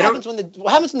Rob, So what happens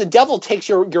when the devil takes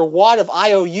your wad of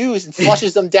IOUs and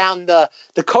flushes them down the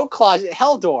coat closet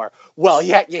hell door? Well,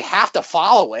 you have to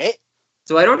follow it.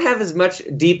 So I don't have as much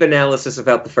deep analysis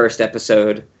about the first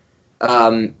episode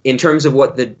in terms of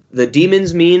what the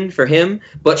demons mean for him.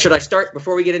 But should I start,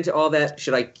 before we get into all that,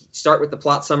 should I start with the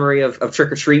plot summary of Trick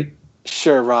or Treat?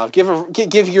 Sure, Rob.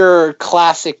 Give your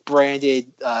classic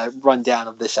branded rundown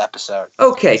of this episode.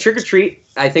 Okay, Trick or Treat,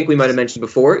 I think we might have mentioned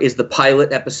before, is the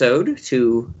pilot episode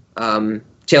to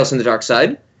Tales from the Dark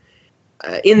Side.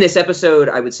 In this episode,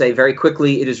 I would say very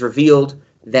quickly, it is revealed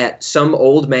that some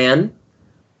old man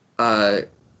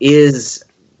has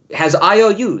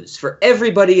IOUs for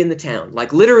everybody in the town.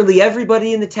 Like, literally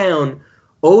everybody in the town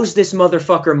owes this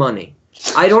motherfucker money.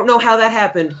 I don't know how that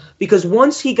happened, because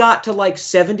once he got to like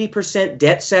 70%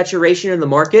 debt saturation in the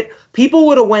market, people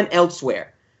would have went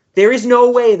elsewhere. There is no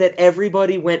way that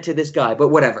everybody went to this guy, but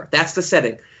whatever. That's the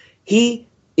setting. He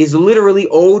is literally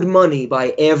owed money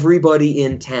by everybody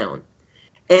in town.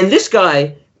 And this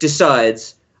guy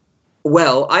decides,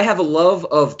 well, I have a love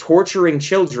of torturing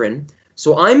children,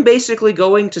 so I'm basically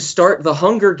going to start the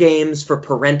Hunger Games for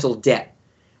parental debt.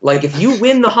 Like, if you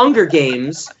win the Hunger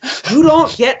Games, you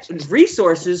don't get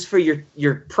resources for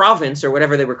your province or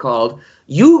whatever they were called.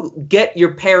 You get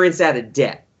your parents out of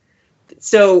debt.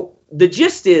 So the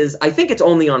gist is, I think it's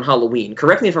only on Halloween.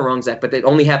 Correct me if I'm wrong, Zach, but it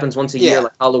only happens once a year,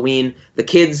 like Halloween. The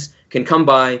kids can come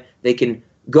by. They can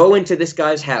go into this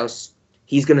guy's house.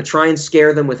 He's going to try and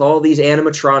scare them with all these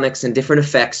animatronics and different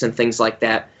effects and things like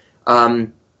that.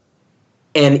 And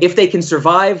if they can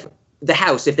survive the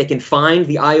house, if they can find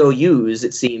the IOUs,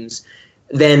 it seems,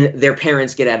 then their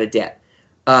parents get out of debt.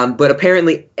 But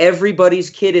apparently everybody's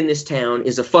kid in this town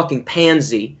is a fucking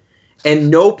pansy,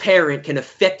 and no parent can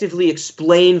effectively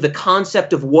explain the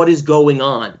concept of what is going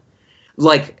on.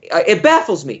 Like, it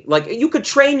baffles me. Like, you could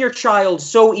train your child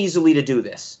so easily to do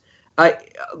this. I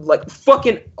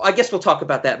guess we'll talk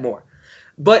about that more.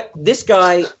 But this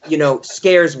guy,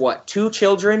 scares what? Two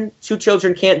children? Two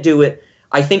children can't do it.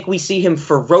 I think we see him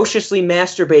ferociously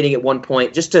masturbating at one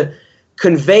point just to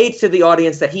convey to the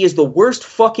audience that he is the worst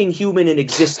fucking human in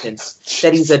existence,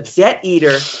 that he's a debt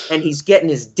eater, and he's getting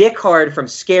his dick hard from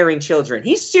scaring children.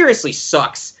 He seriously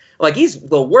sucks. Like, he's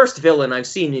the worst villain I've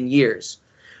seen in years.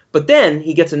 But then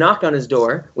he gets a knock on his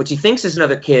door, which he thinks is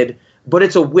another kid, but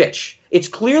it's a witch. It's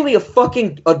clearly a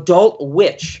fucking adult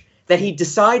witch that he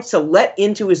decides to let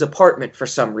into his apartment for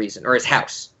some reason, or his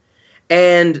house.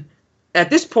 And at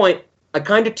this point, I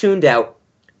kind of tuned out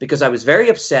because I was very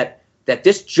upset that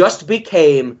this just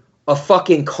became a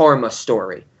fucking karma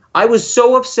story. I was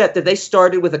so upset that they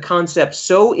started with a concept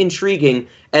so intriguing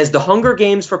as the Hunger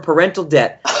Games for parental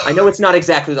debt. I know it's not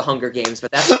exactly the Hunger Games,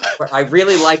 but I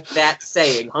really liked that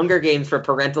saying, Hunger Games for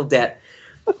parental debt.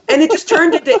 And it just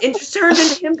turned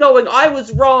into him going, I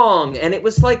was wrong. And it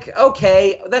was like,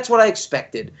 okay, that's what I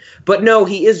expected. But no,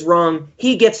 he is wrong.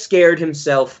 He gets scared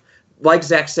himself. Like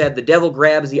Zach said, the devil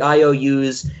grabs the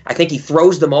IOUs. I think he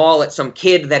throws them all at some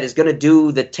kid that is going to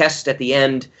do the test at the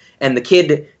end. And the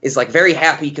kid is like very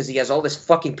happy because he has all this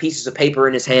fucking pieces of paper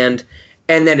in his hand.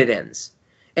 And then it ends.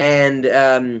 And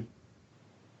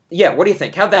what do you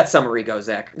think? How'd that summary go,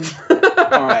 Zach?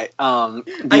 All right. I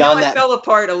know I fell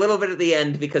apart a little bit at the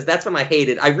end because that's when I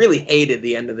hated. I really hated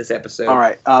the end of this episode. All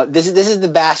right. This is the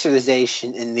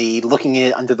bastardization in the looking at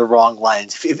it under the wrong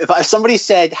lens. If somebody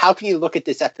said, "How can you look at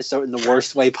this episode in the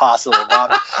worst way possible,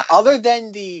 Rob?" Other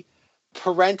than the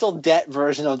parental debt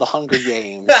version of the Hunger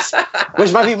Games,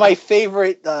 which might be my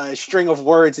favorite string of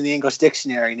words in the English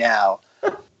dictionary now.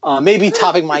 Maybe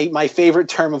topping my favorite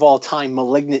term of all time,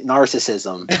 malignant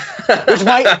narcissism,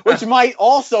 which might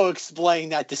also explain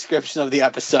that description of the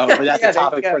episode, but that's a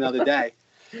topic for another day.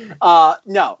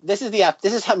 No, this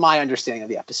is my understanding of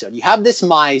the episode. You have this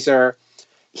miser.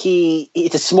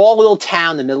 It's a small little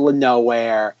town in the middle of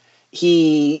nowhere.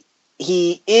 He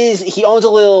owns a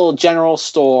little general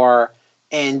store,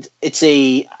 and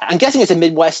I'm guessing it's a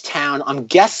Midwest town. I'm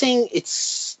guessing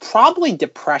it's probably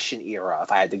Depression era,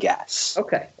 if I had to guess.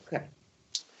 Okay.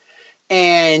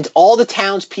 And all the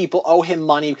townspeople owe him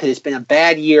money because it's been a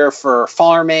bad year for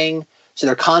farming. So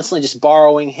they're constantly just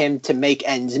borrowing him to make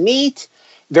ends meet.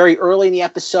 Very early in the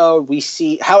episode, we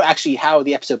see how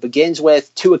the episode begins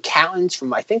with two accountants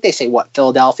from, I think they say,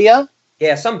 Philadelphia?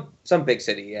 Yeah, some big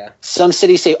city, yeah. Some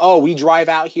cities say, we drive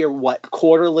out here,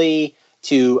 quarterly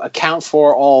to account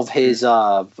for all of his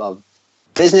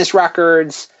business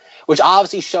records, which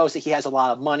obviously shows that he has a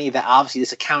lot of money, that obviously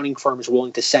this accounting firm is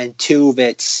willing to send two of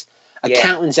its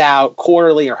accountants out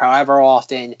quarterly or however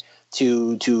often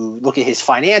to look at his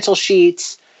financial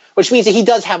sheets, which means that he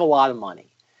does have a lot of money.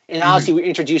 And obviously we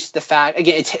introduced the fact,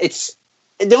 again, it's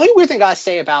the only weird thing I gotta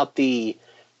say about the,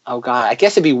 I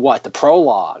guess it'd be the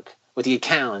prologue with the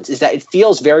accountants, is that it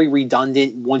feels very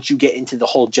redundant once you get into the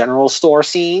whole general store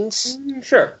scenes.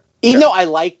 Sure. Even though I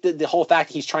like the whole fact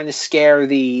that he's trying to scare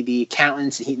the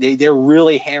accountants, they're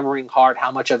really hammering hard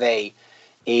how much of a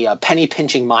penny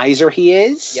pinching miser he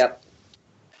is. Yep.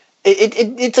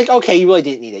 It's like, okay, you really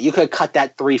didn't need it. You could have cut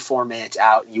that 3-4 minutes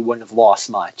out and you wouldn't have lost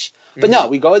much. But no,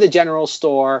 we go to the general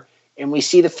store and we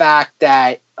see the fact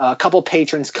that a couple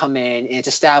patrons come in, and it's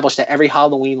established that every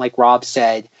Halloween, like Rob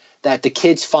said, that the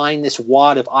kids find this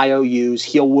wad of IOUs.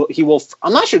 He will.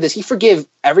 I'm not sure. Does he forgive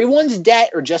everyone's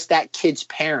debt or just that kid's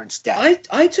parents' debt?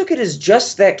 I took it as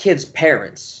just that kid's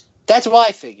parents. That's what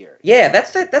I figured. Yeah,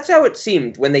 that's how it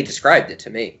seemed when they described it to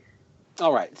me.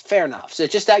 All right, fair enough. So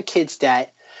it's just that kid's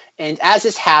debt. And as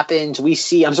this happens, we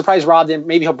see, I'm surprised Rob didn't,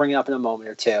 maybe he'll bring it up in a moment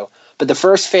or two, but the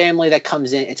first family that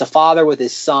comes in, it's a father with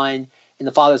his son, and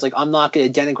the father's like, I'm not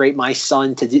going to denigrate my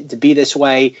son to be this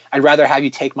way. I'd rather have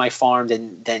you take my farm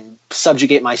than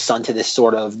subjugate my son to this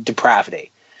sort of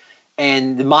depravity.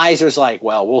 And the miser's like,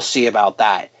 well, we'll see about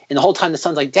that. And the whole time the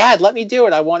son's like, Dad, let me do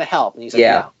it. I want to help. And he's like,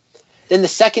 no. Then the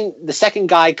second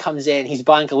guy comes in. He's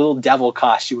buying a little devil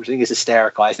costume, which I think is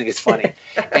hysterical. I think it's funny.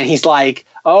 And he's like,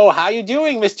 "Oh, how you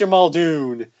doing, Mr.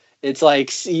 Muldoon?" It's like,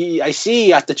 I see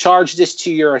you have to charge this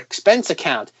to your expense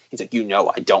account. He's like,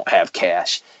 I don't have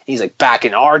cash. And he's like, back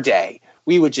in our day,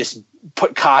 we would just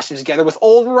put costumes together with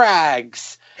old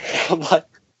rags. I'm like,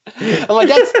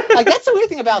 that's the weird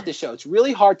thing about this show. It's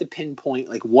really hard to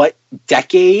pinpoint what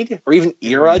decade or even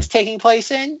era it's taking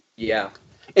place in. Yeah,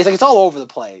 it's like it's all over the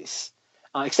place.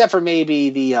 Except for maybe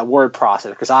the word processor,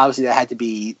 because obviously that had to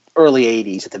be early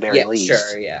 80s at the very least.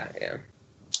 Sure, yeah.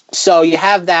 So you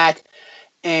have that,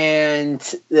 and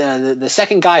the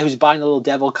second guy who's buying the little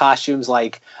devil costumes,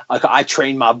 like I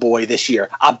trained my boy this year.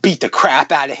 I beat the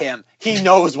crap out of him. He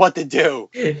knows what to do.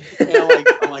 And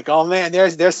I'm like, oh man,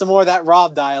 there's some more of that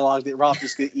Rob dialogue that Rob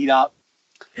just gonna eat up.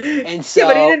 And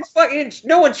so, yeah, but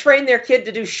no one trained their kid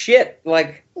to do shit.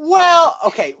 Well,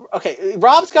 okay.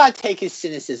 Rob's got to take his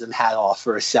cynicism hat off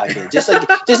for a second. Just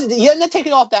he doesn't take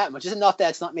it off that much. Just enough that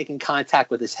it's not making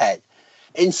contact with his head.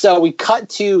 And so we cut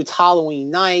to, it's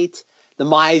Halloween night. The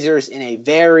miser's in a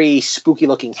very spooky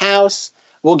looking house.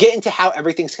 We'll get into how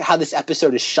this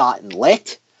episode is shot and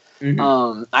lit.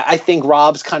 Mm-hmm. I think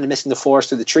Rob's kind of missing the forest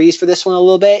through the trees for this one a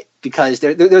little bit, because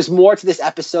there's more to this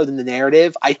episode than the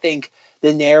narrative. I think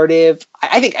the narrative,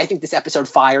 I think this episode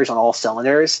fires on all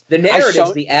cylinders. The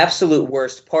narrative's the absolute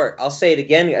worst part. I'll say it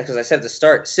again, because I said at the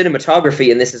start, cinematography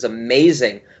in this is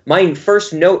amazing. My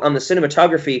first note on the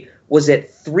cinematography was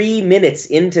at 3 minutes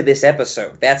into this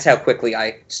episode. That's how quickly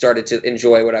I started to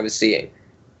enjoy what I was seeing.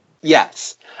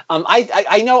 Yes.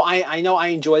 I know I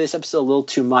enjoy this episode a little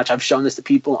too much. I've shown this to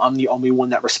people. I'm the only one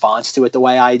that responds to it the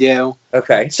way I do.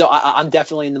 Okay. So I'm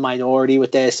definitely in the minority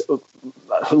with this.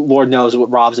 Lord knows what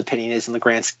Rob's opinion is in the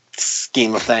grand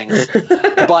scheme of things.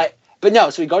 But no,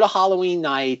 so we go to Halloween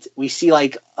night. We see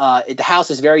the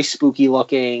house is very spooky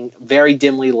looking, very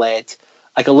dimly lit.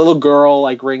 Like a little girl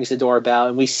rings the doorbell,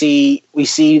 and we see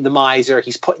the miser.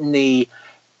 He's putting the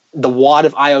wad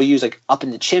of IOUs up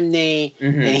in the chimney,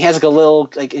 and he has a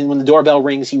little and when the doorbell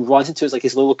rings, he runs into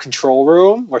his little control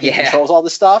room where he controls all the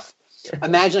stuff.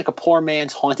 Imagine a poor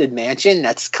man's haunted mansion.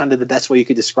 That's kind of the best way you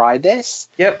could describe this.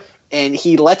 Yep. And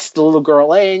he lets the little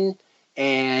girl in,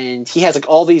 and he has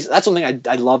all these. That's one thing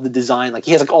I love the design.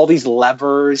 He has all these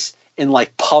levers and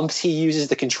pumps he uses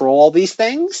to control all these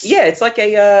things. Yeah, it's like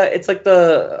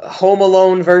the Home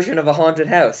Alone version of a haunted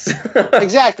house.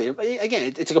 Exactly.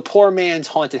 Again, it's a poor man's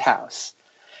haunted house.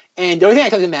 And the only thing I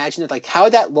can imagine is how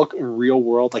would that look in real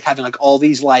world? Having all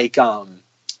these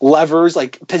levers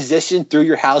positioned through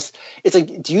your house. It's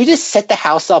do you just set the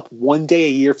house up one day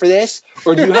a year for this,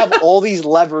 or do you have all these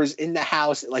levers in the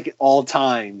house at all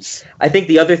times? I think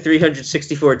the other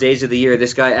 364 days of the year,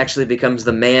 this guy actually becomes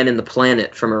the man in the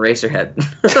planet from Eraserhead,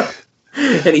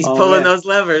 and he's pulling those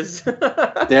levers.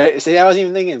 See, I wasn't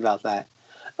even thinking about that.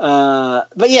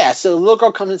 But yeah, so the little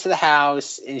girl comes into the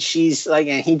house, and she's like,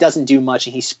 and he doesn't do much,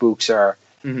 and he spooks her.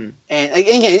 Mm-hmm. And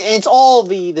again, it's all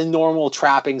the normal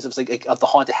trappings of of the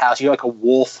haunted house. You hear like a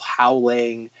wolf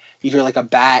howling. You hear like a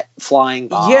bat flying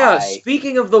by. Yeah,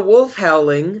 speaking of the wolf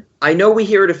howling, I know we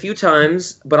hear it a few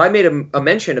times, but I made a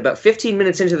mention about 15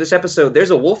 minutes into this episode. There's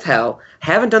a wolf howl.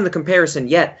 Haven't done the comparison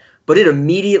yet, but it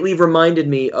immediately reminded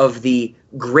me of the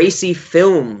Gracie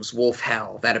Films wolf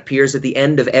howl that appears at the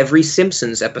end of every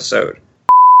Simpsons episode.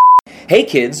 Hey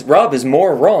kids, Rob is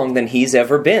more wrong than he's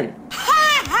ever been.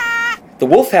 The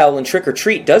wolf howl in Trick or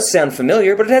Treat does sound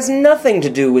familiar, but it has nothing to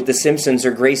do with The Simpsons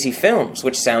or Gracie Films,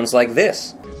 which sounds like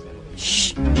this.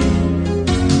 Shh.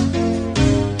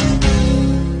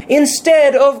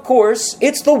 Instead, of course,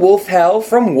 it's the wolf howl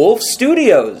from Wolf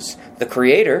Studios, the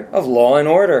creator of Law and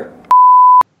Order.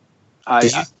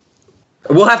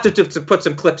 We'll have to put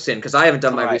some clips in, because I haven't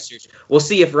done my research. We'll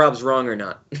see if Rob's wrong or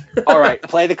not. All right,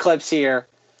 play the clips here.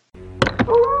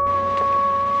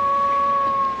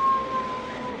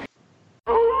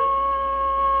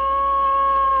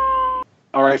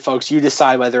 All right, folks, you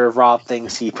decide whether Rob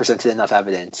thinks he presented enough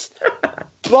evidence.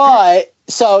 But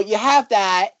so you have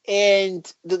that, and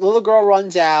the little girl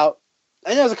runs out.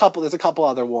 And there's a couple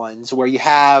other ones where you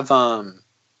have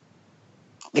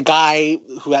the guy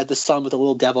who had the son with the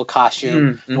little devil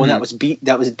costume, the one that was beat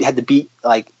the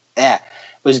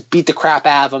crap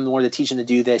out of him in order to teach him to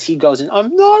do this. He goes in,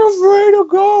 I'm not afraid of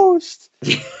ghosts.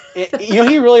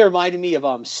 He really reminded me of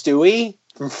Stewie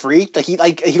from Freak. He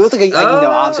looked like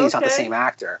obviously he's not the same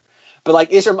actor,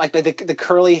 but is there the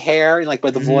curly hair and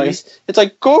with the voice? It's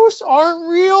like ghosts aren't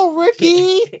real,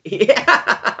 Ricky.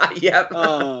 Yep.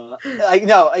 No,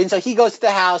 and so he goes to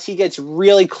the house. He gets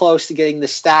really close to getting the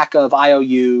stack of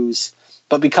IOUs,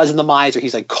 but because of the miser,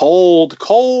 he's like cold,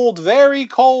 very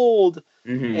cold.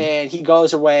 Mm-hmm. And he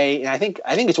goes away, and I think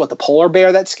it's the polar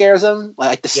bear that scares him,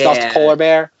 like the stuffed polar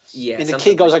bear. Yeah, and the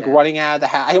kid goes running out of the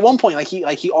house. At one point,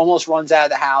 he almost runs out of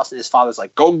the house, and his father's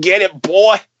like, "Go get it,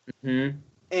 boy!" Mm-hmm.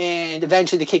 And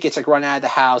eventually, the kid gets run out of the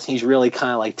house. And he's really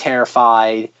kind of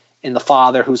terrified. And the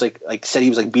father, who's said he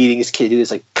was beating his kid, is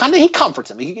he comforts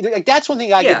him. That's one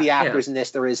thing I give the actors in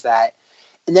this. There is that.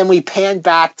 And then we pan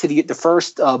back to the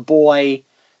first boy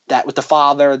that with the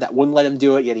father that wouldn't let him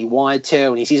do it, yet he wanted to,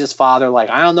 and he sees his father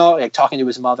I don't know, talking to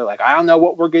his mother, I don't know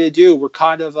what we're gonna do. We're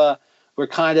kind of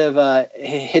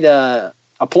hit a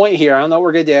point here. I don't know what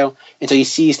we're gonna do. And so he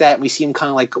sees that, and we see him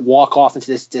kind of walk off into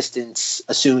this distance,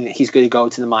 assuming that he's gonna go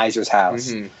to the miser's house.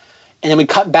 Mm-hmm. And then we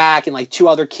cut back, and two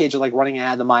other kids are running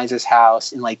out of the miser's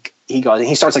house, and he goes and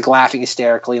he starts laughing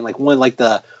hysterically, and one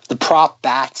the prop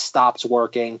bat stops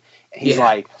working, and he's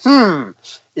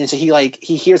and so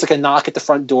he hears a knock at the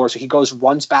front door, so he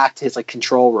runs back to his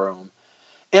control room.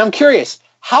 And I'm curious,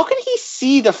 how can he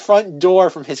see the front door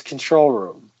from his control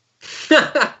room?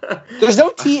 There's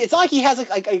no it's not like he has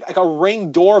a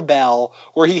Ring doorbell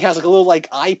where he has a little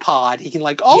iPod. He can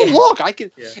look, I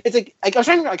can. Yeah. It's I was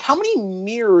trying to how many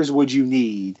mirrors would you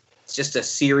need? It's just a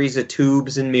series of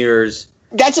tubes and mirrors.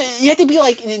 You have to be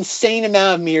an insane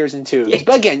amount of mirrors and tubes. Yeah.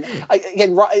 But again,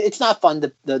 it's not fun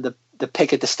to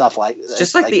pick at the stuff it's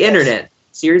just like the internet,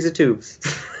 series of tubes.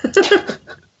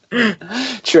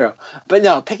 True, but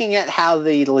no, picking at how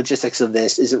the logistics of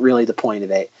this isn't really the point of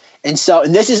it. And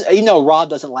this is, Rob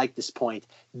doesn't like this point.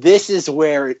 This is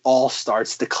where it all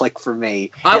starts to click for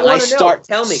me. I want to know.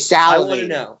 Tell me. I want to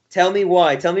know. Tell me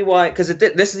why. Because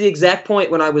this is the exact point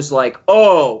when I was like,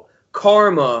 oh,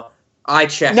 karma. I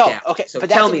checked out. Okay, so but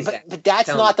tell me. But that's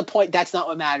not the point. That's not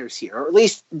what matters here. Or at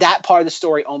least that part of the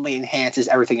story only enhances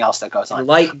everything else that goes on.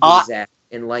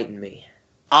 Enlighten me.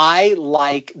 I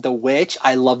like the witch.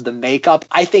 I love the makeup.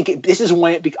 I think this is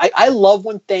when I love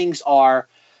when things are.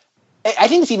 I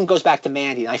think this even goes back to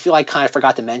Mandy, and I feel I kind of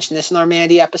forgot to mention this in our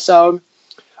Mandy episode,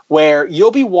 where you'll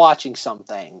be watching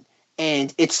something,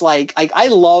 and it's I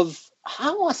love. I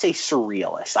don't want to say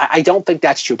surrealist. I don't think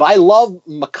that's true, but I love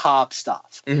macabre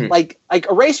stuff. Mm-hmm. Like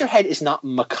Eraserhead is not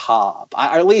macabre, or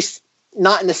at least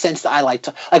not in the sense that I like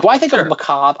to. When I think of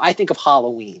macabre, I think of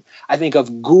Halloween. I think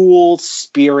of ghouls,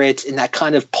 spirits, in that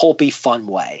kind of pulpy, fun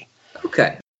way.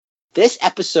 Okay. This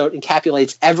episode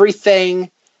encapsulates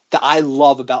everything that I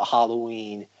love about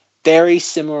Halloween, very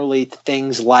similarly to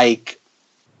things like,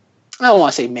 I don't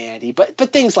want to say Mandy, but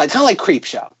things kind of like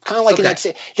Creepshow. Kind of in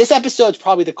that this episode's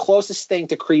probably the closest thing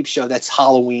to Creepshow that's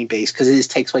Halloween based, because it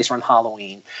takes place around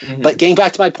Halloween. Mm-hmm. But getting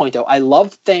back to my point though, I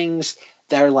love things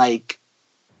that are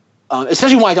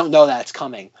especially when I don't know that it's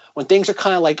coming. When things are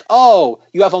kind of oh,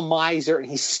 you have a miser and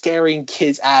he's scaring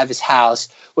kids out of his house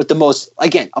with the most,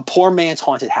 again, a poor man's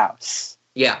haunted house.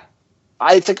 Yeah.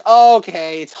 It's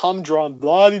okay, it's humdrum,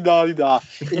 blah, blah, blah, blah.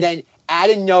 And then out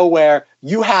of nowhere,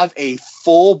 you have a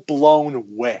full-blown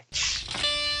witch.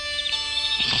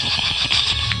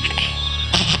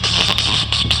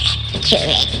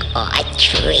 Trick or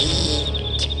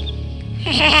treat.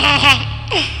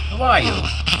 Who are you?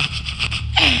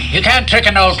 You can't trick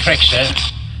an old trickster.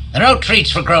 There are no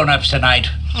treats for grown-ups tonight.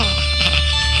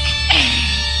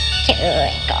 Trick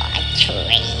or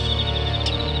treat.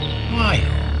 Who are you?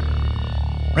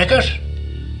 Rickert?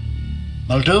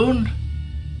 Muldoon?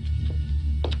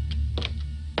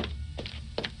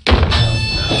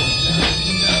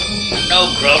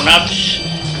 No grown-ups.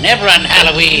 Never on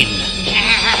Halloween.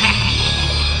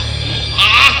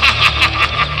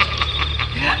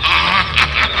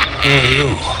 Who are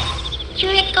you?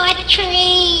 Trick or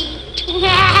treat.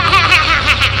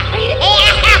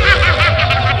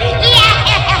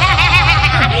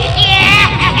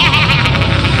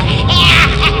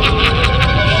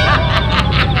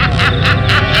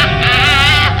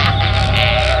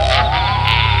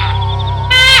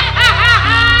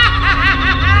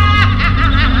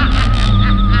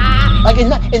 Like,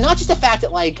 and not just the fact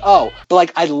that, like, oh, but,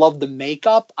 like, I love the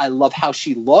makeup. I love how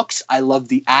she looks. I love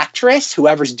the actress,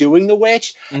 whoever's doing the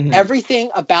witch. Mm-hmm. Everything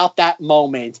about that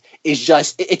moment is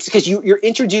just, it's because you're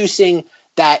introducing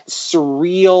that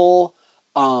surreal,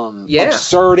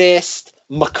 absurdist,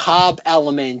 macabre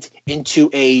element into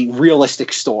a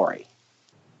realistic story.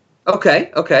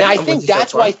 Okay. And I think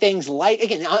that's why things like,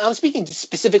 again, I'm speaking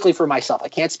specifically for myself. I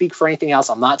can't speak for anything else.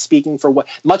 I'm not speaking for what,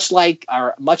 much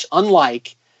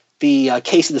unlike the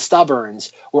Case of the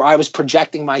Stubborns, where I was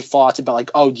projecting my thoughts about,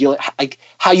 like, like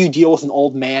how you deal with an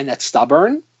old man that's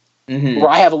stubborn, where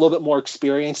I have a little bit more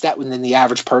experience than the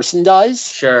average person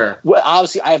does. Sure. Well,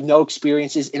 obviously, I have no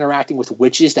experiences interacting with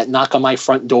witches that knock on my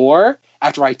front door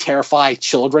after I terrify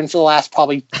children for the last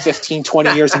probably 15,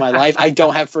 20 years of my life. I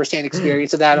don't have firsthand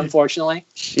experience of that, unfortunately.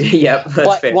 Yep, that's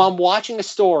but fair. while I'm watching a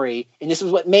story, and this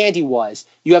is what Mandy was,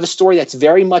 you have a story that's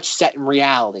very much set in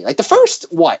reality. Like the first,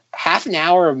 half an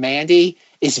hour of Mandy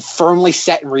is firmly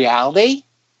set in reality.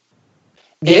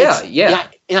 Yeah.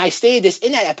 And I stated this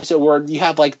in that episode where you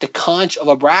have, like, the conch of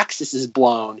Abraxas is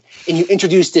blown, and you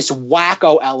introduce this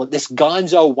wacko element, this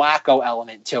gonzo wacko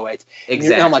element to it.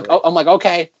 Exactly. And I'm like,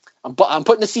 okay, I'm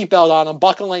putting the seatbelt on, I'm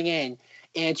buckling in.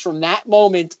 And it's from that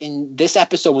moment in this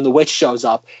episode when the witch shows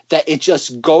up that it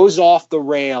just goes off the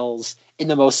rails in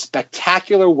the most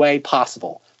spectacular way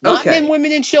possible. Not Men,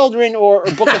 Women, and Children or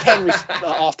Book of Henry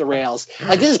off the rails.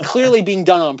 Like, this is clearly being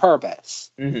done on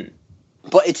purpose. Mm-hmm.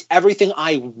 But it's everything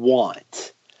I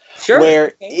want. Sure.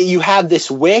 Where you have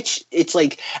this witch, it's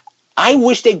like, I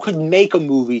wish they could make a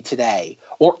movie today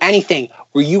or anything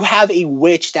where you have a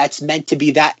witch that's meant to be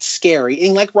that scary.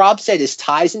 And like Rob said, this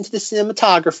ties into the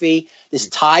cinematography. This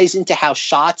ties into how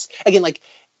shots, again, like,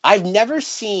 I've never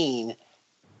seen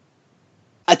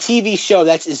a TV show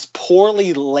that's as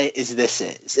poorly lit as this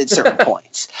is at certain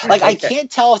points. Like, I can't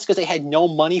tell it's because they had no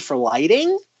money for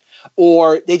lighting,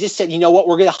 or they just said, you know what,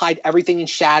 we're going to hide everything in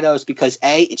shadows because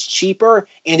A, it's cheaper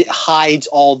and it hides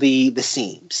all the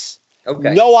seams.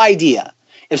 Okay. No idea.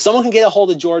 If someone can get a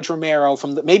hold of George Romero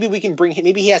maybe we can bring him,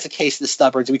 maybe he has a Case of the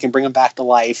Stubborns, we can bring him back to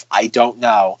life. I don't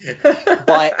know.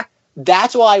 But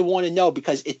that's what I want to know,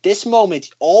 because at this moment,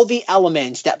 all the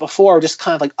elements that before are just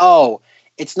kind of like, oh,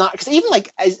 it's not, because even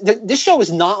like this show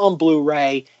is not on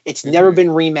Blu-ray. It's never been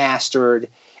remastered.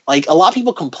 Like, a lot of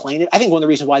people complain. I think one of the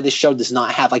reasons why this show does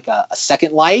not have like a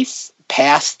second life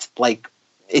past like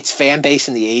its fan base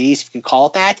in the 80s, if you could call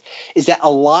it that, is that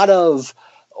a lot of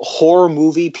horror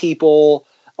movie people,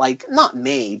 like, not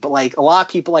me, but like a lot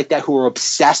of people like that who are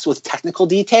obsessed with technical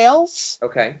details,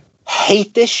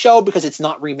 hate this show because it's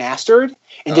not remastered,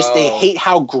 and just they hate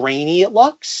how grainy it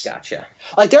looks. Gotcha.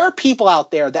 Like, there are people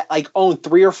out there that like own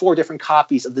 3 or 4 different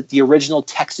copies of the original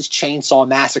Texas Chainsaw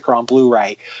Massacre on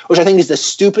Blu-ray, which I think is the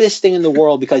stupidest thing in the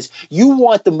world, because you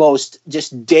want the most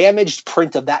just damaged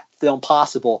print of that film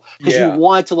possible, because you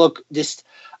want it to look just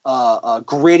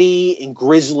gritty and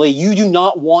grisly. You do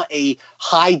not want a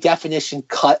high definition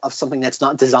cut of something that's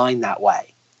not designed that way.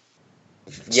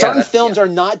 Certain films are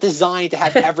not designed to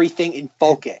have everything in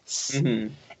focus.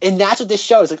 Mm-hmm. And that's what this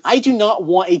shows. Like, I do not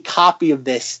want a copy of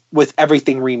this with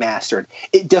everything remastered.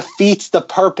 It defeats the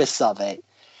purpose of it.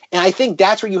 And I think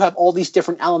that's where you have all these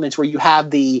different elements, where you have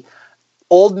the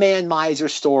old man miser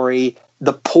story,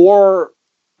 the poor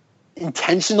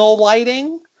intentional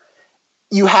lighting,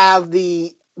 you have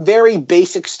the very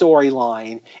basic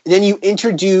storyline, and then you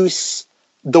introduce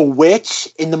the witch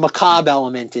and the macabre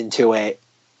element into it.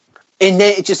 And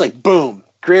then it's just like, boom,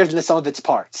 greater than the sum of its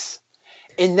parts.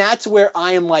 And that's where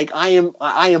I am like, I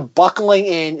am buckling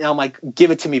in, and I'm like, give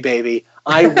it to me, baby.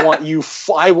 I want you.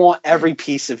 I want every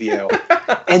piece of you.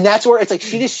 And that's where it's like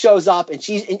she just shows up and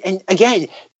she's and again,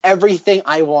 everything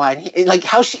I want. And like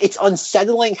how it's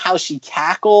unsettling how she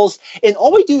cackles. And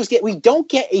all we do is we don't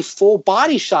get a full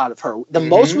body shot of her. The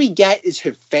most we get is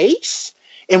her face,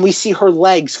 and we see her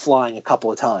legs flying a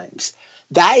couple of times.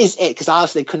 That is it, because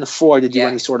obviously they couldn't afford to do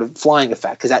any sort of flying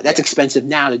effect, because that's expensive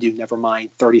now to do, never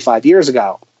mind 35 years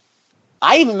ago.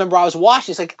 I even remember I was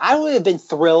watching, it's like, I would have been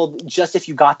thrilled just if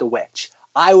you got the witch.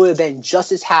 I would have been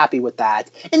just as happy with that.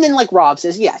 And then, like Rob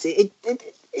says, yes,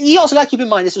 you also got to keep in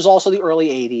mind this was also the early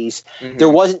 80s. There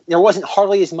wasn't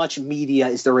hardly as much media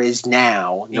as there is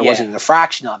now. There wasn't a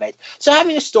fraction of it. So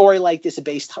having a story like this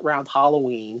based around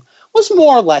Halloween was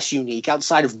more or less unique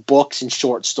outside of books and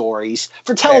short stories.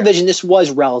 For television, this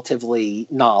was relatively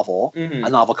novel, a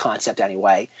novel concept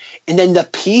anyway. And then the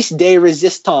piece de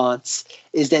resistance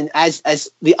is then as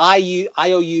the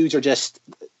IOUs are just,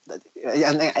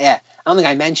 I don't think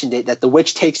I mentioned it, that the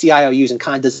witch takes the IOUs and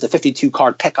kind of does the 52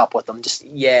 card pickup with them. Just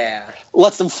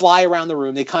lets them fly around the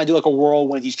room. They kind of do like a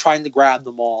whirlwind. He's trying to grab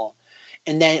them all.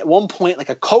 And then at one point, like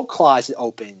a coat closet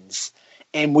opens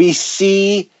and we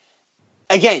see,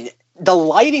 again, the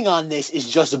lighting on this is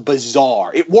just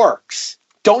bizarre. It works.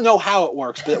 Don't know how it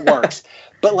works, but it works.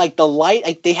 But like the light,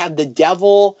 like they have the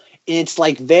devil, and it's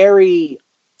like very,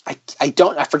 I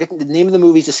forget the name of the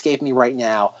movie's escaping me right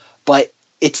now, but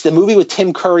it's the movie with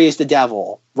Tim Curry as the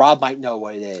devil. Rob might know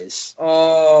what it is.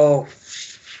 Oh.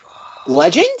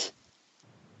 Legend?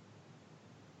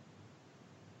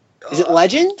 Is it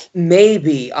Legend?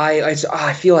 Maybe. I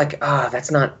feel like,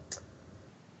 that's not,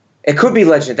 it could be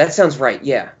Legend. That sounds right,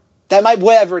 yeah. That might,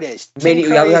 whatever it is. Maybe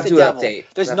we have to update.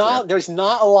 There's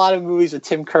not a lot of movies with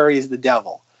Tim Curry as the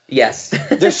devil. Yes.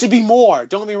 There should be more.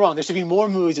 Don't get me wrong. There should be more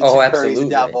movies with Tim Curry as the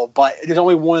devil, but there's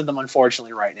only one of them,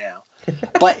 unfortunately, right now.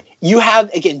 But you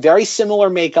have, again, very similar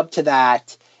makeup to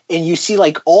that, and you see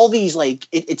like all these, like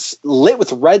it's lit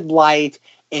with red light,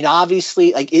 and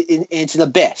obviously like it's an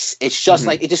abyss. It's just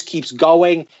like it just keeps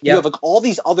going. You have like all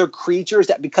these other creatures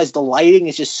that, because the lighting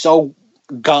is just so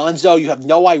gonzo, you have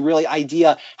no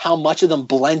idea how much of them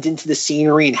blend into the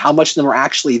scenery and how much of them are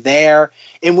actually there.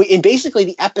 And basically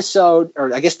the episode,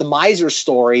 or I guess the miser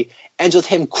story, ends with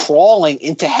him crawling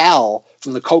into hell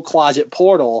from the coat closet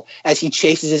portal as he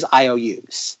chases his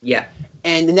IOUs. Yeah.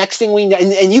 And the next thing we know,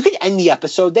 and you could end the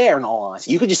episode there, in all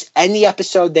honesty. You could just end the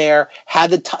episode there,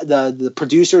 have the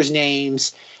producers'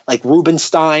 names, like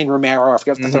Rubenstein, Romero, I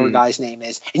forget what the third guy's name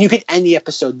is, and you could end the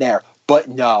episode there. But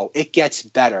no, it gets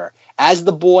better. As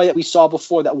the boy that we saw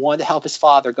before that wanted to help his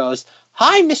father goes,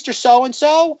 "Hi, Mr.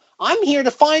 So-and-so, I'm here to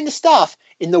find the stuff."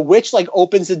 And the witch like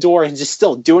opens the door and just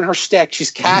still doing her shtick. She's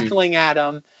cackling at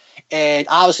him. And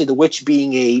obviously the witch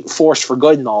being a force for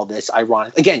good in all this,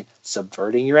 ironic. Again,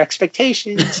 subverting your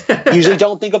expectations. Usually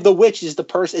don't think of the witch as the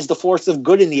force of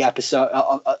good in the episode,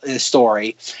 in a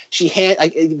story. She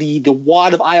the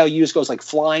wad of IOUs goes like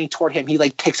flying toward him. He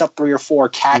like picks up 3 or 4,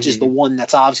 catches the one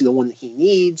that's obviously the one that he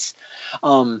needs.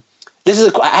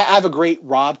 I have a great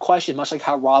Rob question, much like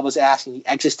how Rob was asking the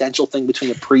existential thing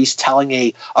between a priest telling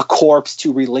a corpse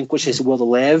to relinquish his will to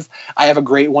live. I have a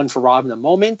great one for Rob in a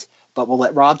moment, but we'll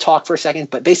let Rob talk for a second.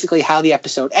 But basically how the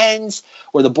episode ends,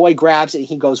 where the boy grabs it and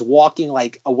he goes walking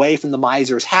like away from the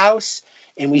miser's house,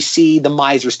 and we see the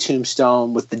miser's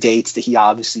tombstone with the dates that he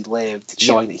obviously lived,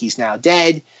 showing that he's now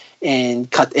dead, and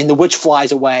the witch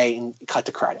flies away and cut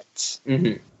the credits.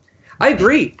 I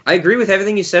agree with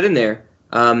everything you said in there.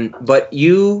 But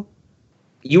you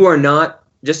are not,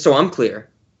 just so I'm clear,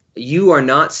 you are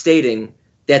not stating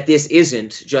that this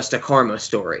isn't just a karma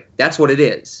story. That's what it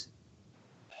is.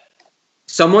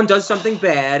 Someone does something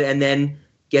bad and then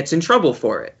gets in trouble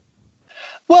for it.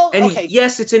 Well, and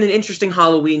yes, it's in an interesting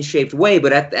Halloween-shaped way,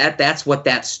 but that's what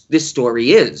this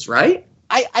story is, right?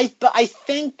 I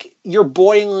think you're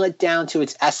boiling it down to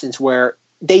its essence, where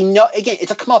they know, again,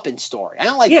 it's a comeuppance story. I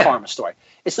don't like karma story.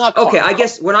 It's not karma. Okay, I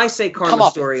guess when I say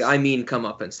karma story, I mean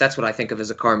comeuppance. That's what I think of as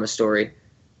a karma story.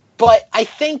 But I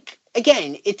think,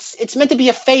 again, it's meant to be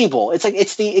a fable. It's like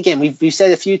we've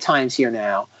said a few times here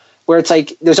now, where it's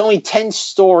like there's only 10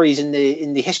 stories in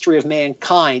the history of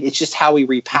mankind. It's just how we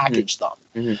repackage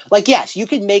them. Like, yes, you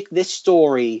could make this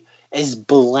story as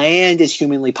bland as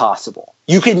humanly possible.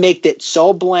 You could make it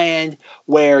so bland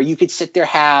where you could sit there,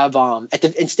 have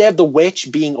instead of the witch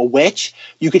being a witch,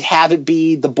 you could have it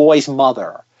be the boy's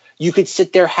mother. You could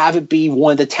sit there, have it be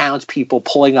one of the townspeople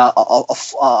pulling a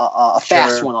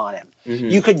fast one on him.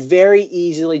 You could very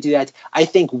easily do that. I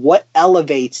think what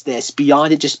elevates this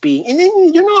beyond it just being, and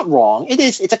then you're not wrong,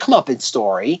 it's a comeuppance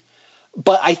story,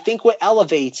 but I think what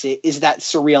elevates it is that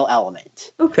surreal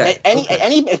element. Okay.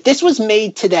 If this was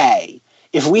made today,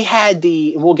 if we had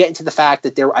and we'll get into the fact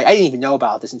that I didn't even know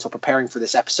about this until preparing for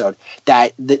this episode,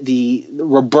 that the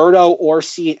Roberto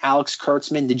Orci and Alex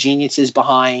Kurtzman, the geniuses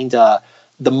behind The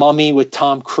Mummy with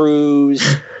Tom Cruise,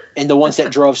 and the ones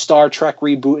that drove Star Trek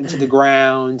reboot into the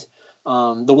ground,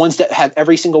 the ones that have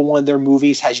every single one of their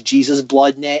movies has Jesus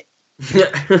blood in it.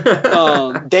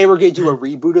 They were going to do a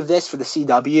reboot of this for the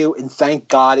CW, and thank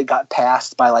God it got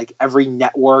passed by like every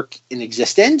network in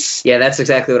existence. Yeah, that's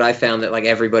exactly what I found, that like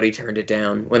everybody turned it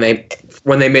down when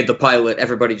they made the pilot.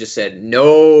 Everybody just said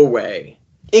no way.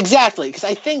 Exactly, because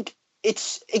I think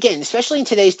it's, again, especially in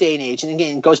today's day and age, and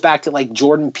again it goes back to like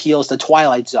Jordan Peele's The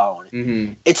Twilight Zone.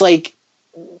 Mm-hmm. It's like,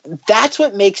 that's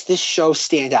what makes this show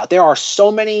stand out. There are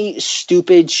so many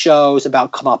stupid shows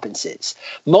about comeuppances.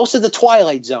 Most of The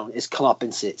Twilight Zone is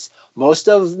comeuppances. Most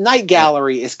of Night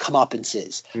Gallery is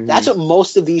comeuppances. Mm-hmm. That's what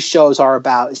most of these shows are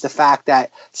about, is the fact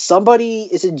that somebody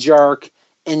is a jerk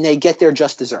and they get their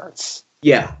just desserts.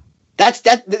 Yeah.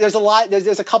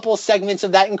 There's a couple of segments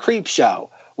of that in Creep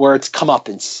Show where it's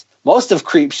comeuppance. Most of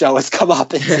Creep Show is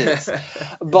comeuppances.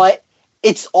 But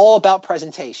it's all about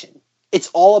presentation. It's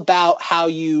all about how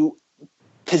you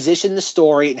position the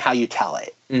story and how you tell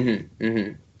it. Mm-hmm,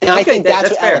 mm-hmm. And I think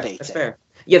that's what fair. elevates that's it. Fair.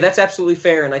 Yeah, that's absolutely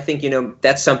fair. And I think,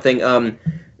 that's something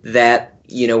that,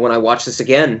 when I watch this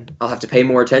again, I'll have to pay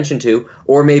more attention to,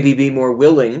 or maybe be more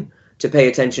willing to pay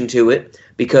attention to it,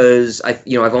 because I've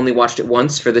only watched it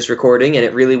once for this recording, and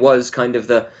it really was kind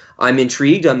of I'm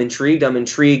intrigued.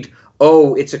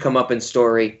 Oh, it's a comeuppance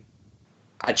story.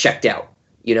 I checked out.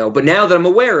 But now that I'm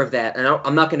aware of that, and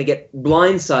I'm not going to get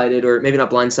blindsided, or maybe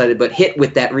not blindsided, but hit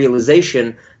with that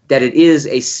realization that it is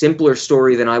a simpler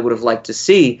story than I would have liked to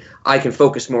see, I can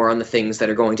focus more on the things that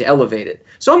are going to elevate it.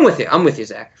 So I'm with you,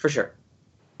 Zach, for sure.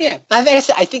 Yeah,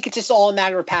 I think it's just all a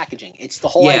matter of packaging. It's the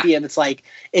whole idea that's like,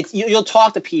 you'll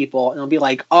talk to people and they'll be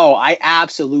like, oh, I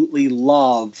absolutely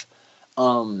love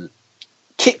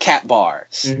Kit Kat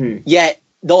bars, yet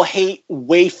they'll hate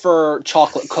wafer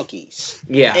chocolate cookies.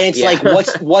 Yeah. And it's like,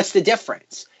 what's the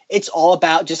difference? It's all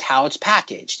about just how it's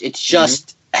packaged. It's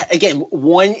just, again,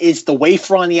 one is the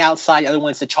wafer on the outside, the other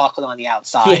one's the chocolate on the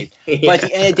outside. Yeah. But at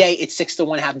the end of the day, it's 6 to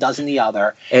 1, half dozen the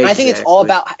other. And I think it's all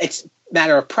about, it's a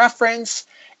matter of preference.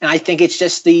 And I think it's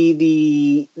just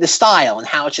the style and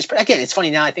how it's just, again, it's funny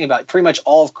now I think about it, pretty much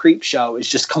all of Creep Show is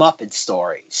just comeuppance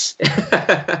stories.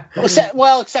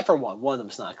 Except for one. One of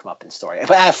them's not a comeuppance story.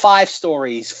 But I have 5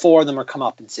 stories, 4 of them are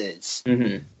comeuppances.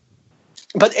 Mm-hmm.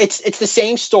 But it's the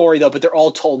same story, though, but they're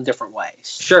all told in different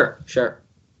ways. Sure.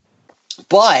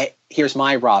 But here's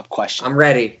my Rob question. I'm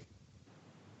ready.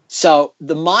 So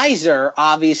the miser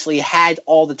obviously had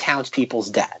all the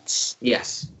townspeople's debts.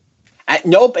 Yes.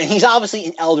 And he's obviously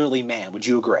an elderly man. Would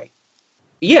you agree?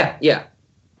 Yeah.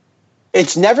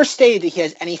 It's never stated that he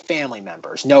has any family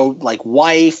members. No, like,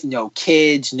 wife, no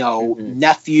kids, no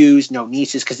nephews, no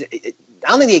nieces. Because I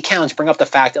don't think the accounts bring up the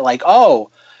fact that, like, that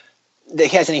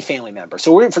he has any family members.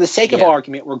 So for the sake of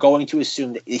argument, we're going to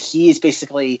assume that he is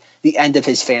basically the end of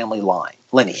his family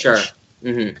lineage. Sure.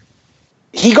 Mm-hmm.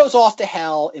 He goes off to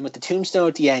hell, and with the tombstone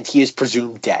at the end, he is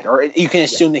presumed dead. Or you can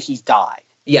assume that he's died.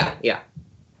 Yeah.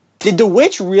 Did the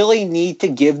witch really need to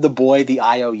give the boy the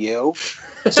IOU?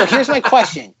 So here's my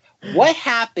question. What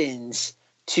happens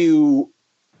to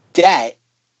debt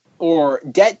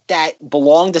that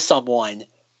belonged to someone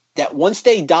that once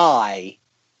they die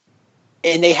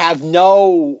and they have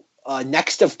no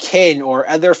next of kin or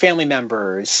other family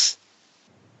members,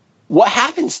 what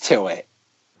happens to it?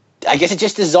 I guess it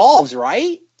just dissolves,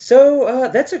 right? So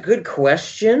that's a good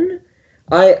question.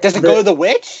 Does it go to the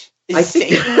witch? Is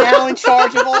Satan now in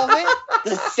charge of all of it?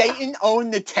 Does Satan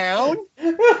own the town?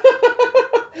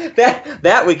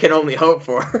 That we can only hope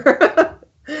for.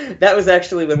 That was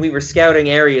actually when we were scouting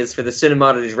areas for the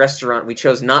Cinemodities restaurant. We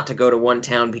chose not to go to one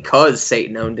town because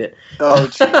Satan owned it. Oh,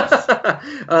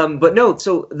 jeez. But no,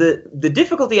 so the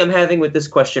difficulty I'm having with this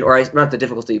question, or not the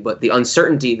difficulty, but the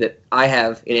uncertainty that I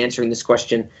have in answering this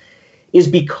question, is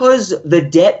because the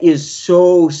debt is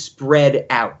so spread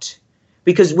out.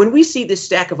 Because when we see this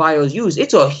stack of IOUs,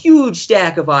 it's a huge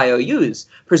stack of IOUs.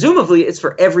 Presumably, it's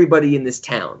for everybody in this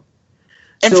town.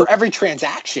 And for every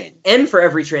transaction. And for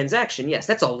every transaction, yes.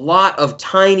 That's a lot of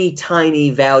tiny, tiny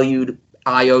valued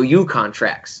IOU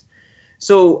contracts.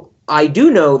 So I do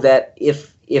know that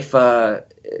if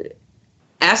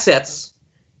assets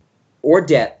or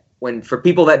debt, for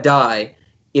people that die,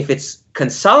 if it's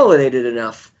consolidated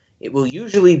enough, it will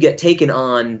usually get taken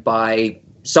on by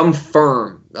some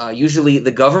firm. Usually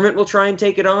the government will try and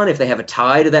take it on if they have a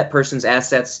tie to that person's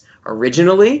assets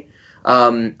originally.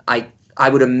 I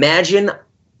would imagine,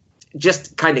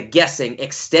 just kind of guessing,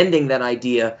 extending that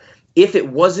idea, if it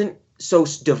wasn't so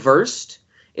diverse,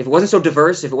 if it wasn't so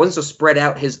diverse, if it wasn't so spread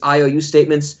out, his IOU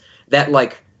statements, that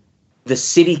like the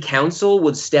city council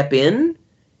would step in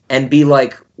and be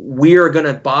like, we're going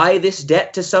to buy this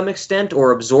debt to some extent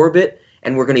or absorb it,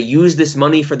 and we're going to use this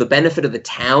money for the benefit of the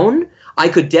town, I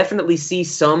could definitely see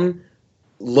some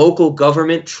local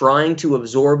government trying to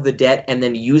absorb the debt and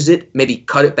then use it, maybe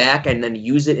cut it back and then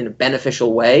use it in a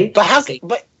beneficial way. But how?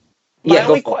 But my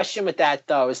only question with that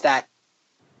though is that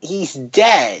he's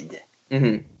dead,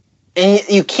 and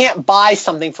you can't buy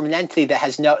something from an entity that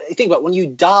has no. Think about it, when you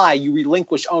die, you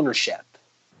relinquish ownership.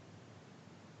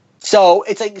 So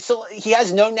it's like he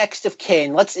has no next of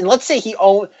kin. Let's say he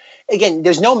own. Again,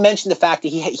 there's no mention of the fact that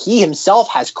he himself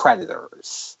has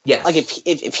creditors. Yes. Like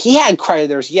if he had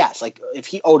creditors, yes. Like if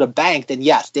he owed a bank, then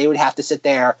yes, they would have to sit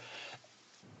there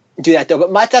and do that though.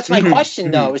 But that's my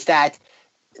question though, is that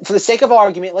for the sake of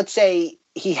argument, let's say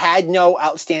he had no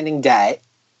outstanding debt.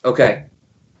 Okay.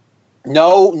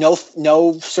 No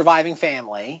surviving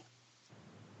family.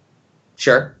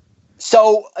 Sure.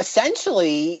 So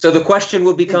essentially, so the question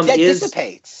will become: the debt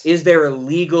dissipates. Is there a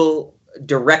legal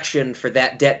direction for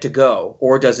that debt to go,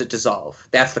 or does it dissolve?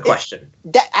 That's the question.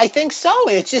 I think so.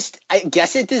 It's just, I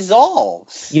guess it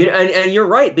dissolves. And you're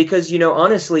right, because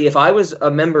honestly, if I was a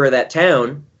member of that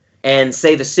town, and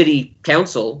say the city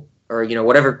council or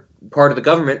whatever part of the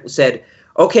government said,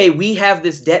 okay, we have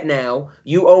this debt now,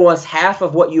 you owe us half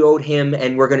of what you owed him,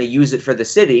 and we're going to use it for the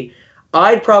city,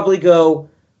 I'd probably go,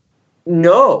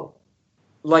 no.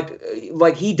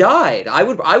 Like he died. I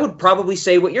would probably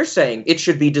say what you're saying. It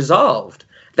should be dissolved.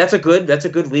 That's a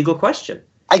good legal question.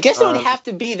 I guess it would have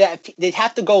to be that they'd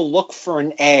have to go look for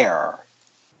an heir.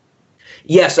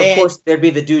 Yes, of course there'd be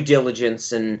the due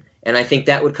diligence, and I think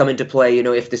that would come into play,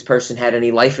 if this person had any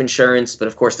life insurance, but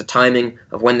of course the timing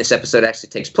of when this episode actually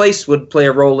takes place would play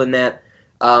a role in that.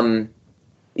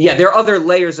 There are other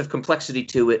layers of complexity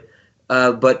to it.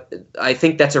 But I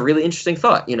think that's a really interesting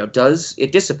thought. Does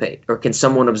it dissipate, or can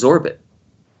someone absorb it?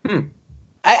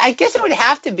 I guess it would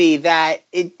have to be that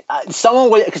someone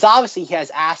would, because obviously he has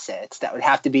assets that would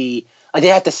have to be, like, they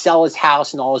have to sell his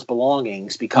house and all his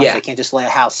belongings because they can't just let a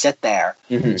house sit there.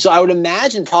 So I would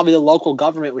imagine probably the local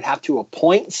government would have to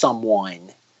appoint someone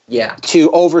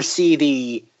to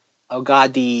oversee what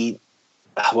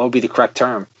would be the correct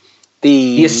term?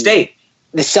 The estate.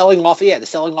 The selling off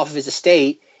of his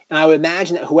estate. And I would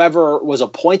imagine that whoever was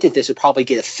appointed this would probably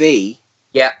get a fee.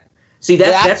 Yeah. See,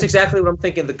 that's exactly what I'm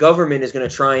thinking. The government is going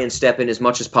to try and step in as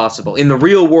much as possible. In the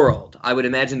real world, I would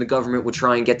imagine the government would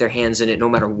try and get their hands in it no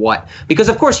matter what. Because,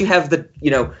 of course, you have the,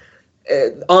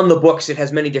 on the books, it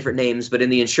has many different names, but in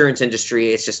the insurance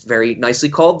industry, it's just very nicely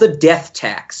called the death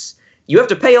tax. You have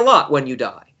to pay a lot when you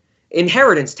die.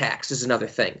 Inheritance tax is another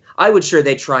thing. I would sure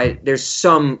they try. There's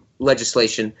some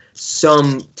legislation,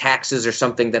 some taxes or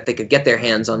something that they could get their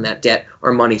hands on that debt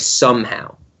or money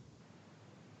somehow.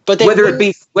 But whether it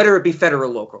be federal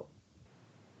or local.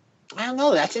 I don't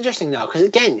know. That's interesting though, because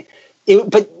again,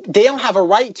 but they don't have a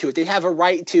right to it. They have a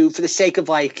right to, for the sake of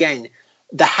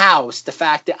the house, the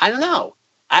fact that I don't know.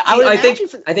 I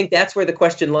think that's where the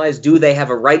question lies. Do they have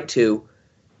a right to?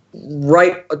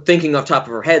 Right, thinking off top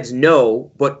of our heads, no.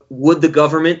 But would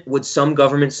some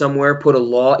government somewhere put a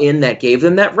law in that gave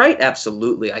them that right?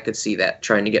 Absolutely, I could see that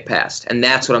trying to get passed, and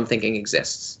that's what I'm thinking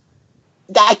exists.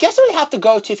 I guess it would have to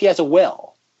go to if he has a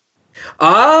will.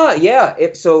 Yeah.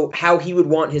 So how he would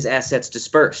want his assets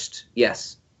dispersed?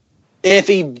 Yes. If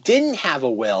he didn't have a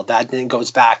will, that then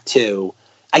goes back to,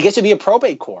 I guess it'd be a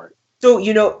probate court. So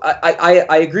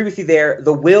I agree with you there.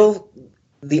 The will.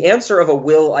 The answer of a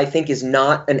will, I think, is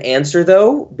not an answer,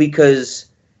 though, because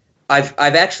I've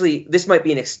actually, this might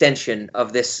be an extension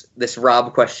of this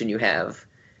Rob question you have.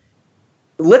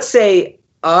 Let's say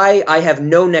I have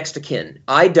no next of kin.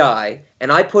 I die,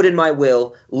 and I put in my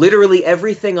will literally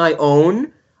everything I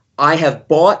own, I have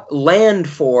bought land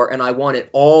for, and I want it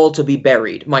all to be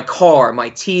buried. My car,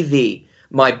 my TV,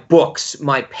 my books,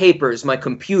 my papers, my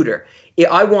computer.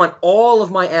 I want all of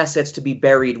my assets to be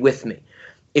buried with me.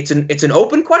 It's an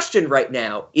open question right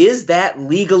now. Is that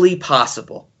legally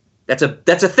possible? That's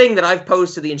a thing that I've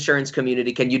posed to the insurance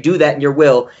community. Can you do that in your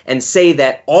will and say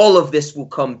that all of this will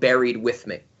come buried with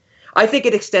me? I think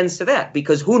it extends to that,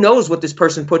 because who knows what this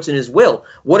person puts in his will?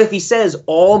 What if he says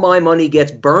all my money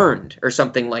gets burned or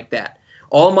something like that?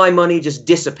 All my money just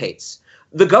dissipates.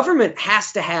 The government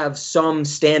has to have some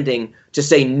standing to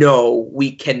say, no,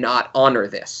 we cannot honor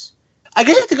this. I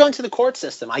guess it have to go into the court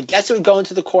system. I guess it would go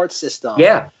into the court system.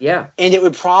 Yeah. And it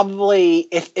would probably,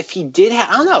 if he did have,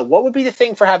 I don't know, what would be the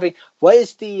thing for having, what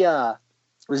is the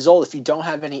result if you don't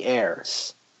have any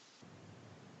heirs?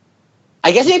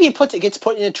 I guess maybe it gets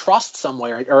put in a trust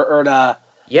somewhere, or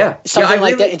Yeah. Something I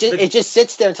like really- that. It just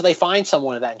sits there until they find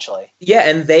someone eventually. Yeah,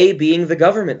 and they being the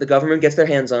government gets their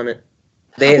hands on it.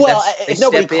 They If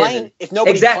nobody step in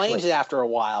and- claims it after a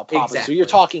while, probably. So Exactly. you're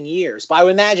talking years. But I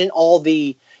would imagine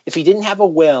if he didn't have a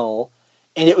will,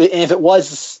 and if it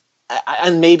was,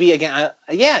 and maybe again,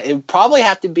 it would probably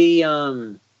have to be.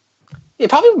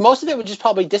 Most of it would just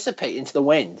probably dissipate into the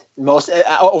wind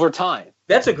over time.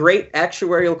 That's a great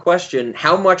actuarial question.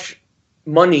 How much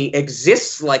money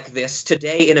exists like this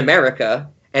today in America,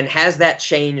 and has that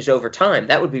changed over time?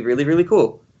 That would be really, really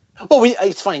cool. Well,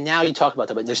 it's funny now you talk about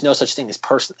that, but there's no such thing as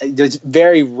There's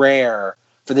very rare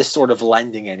for this sort of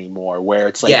lending anymore, where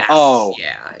it's like,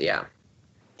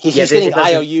 he's getting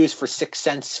IOUs for 6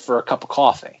 cents for a cup of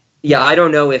coffee. Yeah, I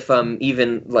don't know if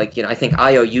even I think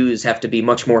IOUs have to be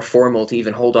much more formal to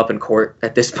even hold up in court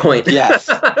at this point. Yes.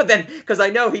 Because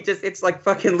I know it's like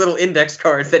fucking little index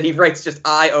cards that he writes just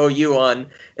IOU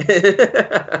on.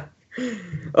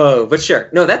 Oh, but sure.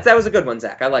 No, that was a good one,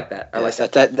 Zach. I like that. As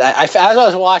I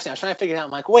was watching, I was trying to figure it out.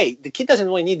 I'm like, wait, the kid doesn't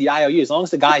really need the IOU as long as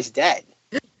the guy's dead.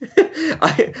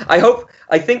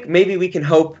 I think maybe we can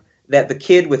hope that the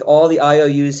kid with all the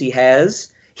IOUs he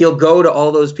has, he'll go to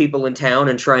all those people in town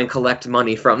and try and collect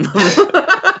money from them.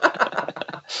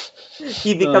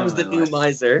 He becomes the new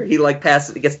miser. He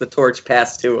gets the torch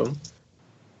passed to him.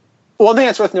 One thing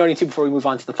that's worth noting too before we move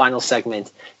on to the final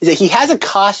segment is that he has a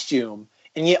costume,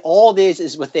 and yet all it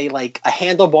is with a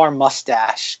handlebar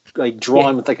mustache,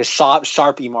 drawn with a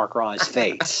Sharpie marker on his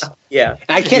face. Yeah,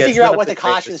 and I can't figure out what the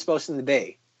costume is supposed to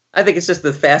be. I think it's just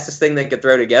the fastest thing they could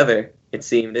throw together. It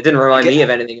seemed. It didn't remind me of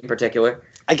anything in particular.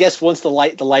 I guess once the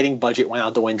lighting budget went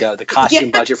out the window, the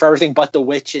costume budget for everything but the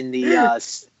witch and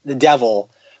the devil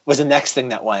was the next thing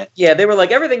that went. Yeah, they were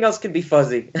like, everything else can be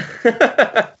fuzzy.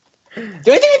 The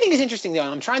only thing I think is interesting, though,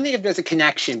 and I'm trying to think if there's a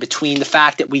connection between the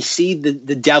fact that we see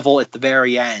the devil at the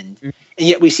very end, and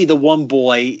yet we see the one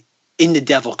boy in the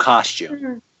devil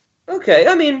costume. Okay,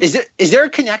 I mean, is there a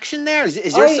connection there?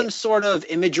 Is there some sort of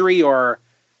imagery or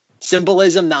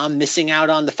symbolism that I'm missing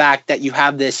out on? The fact that you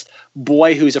have this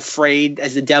boy who's afraid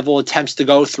as the devil attempts to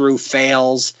go through,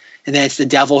 fails, and then it's the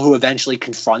devil who eventually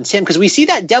confronts him, because we see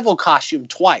that devil costume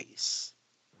twice.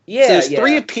 Yeah, so there's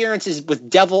 3 appearances with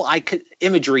devil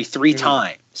imagery 3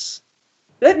 times.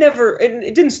 That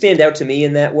it didn't stand out to me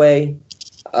in that way.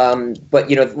 But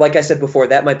like I said before,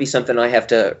 that might be something I have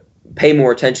to pay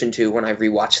more attention to when I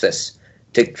rewatch this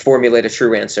to formulate a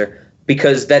true answer.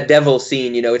 Because that devil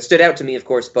scene, it stood out to me, of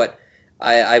course, but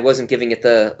I wasn't giving it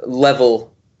the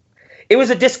level. It was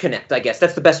a disconnect, I guess.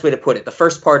 That's the best way to put it. The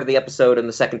first part of the episode and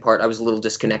the second part I was a little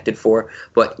disconnected for.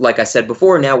 But like I said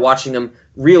before, now watching them,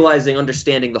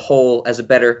 understanding the whole as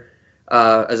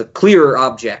a clearer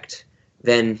object,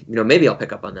 then, maybe I'll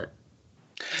pick up on that.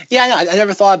 Yeah, no, I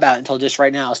never thought about it until just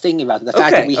right now. I was thinking about the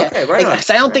fact that we have. Right on. I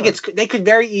don't think they could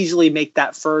very easily make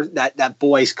that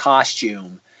boy's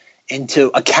costume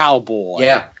into a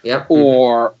cowboy,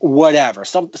 or whatever,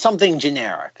 something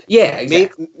generic. Yeah,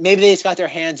 exactly. Maybe they just got their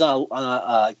hands on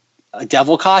a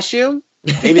devil costume.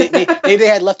 Maybe they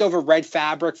had leftover red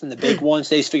fabric from the big ones.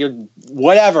 So they just figured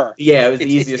whatever. Yeah, it was the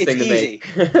easiest thing to make.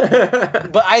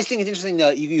 But I just think it's interesting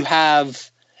that you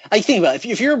have. I think about it,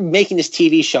 if you're making this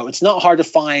TV show, it's not hard to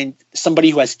find somebody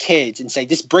who has kids and say,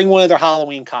 just bring one of their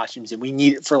Halloween costumes and we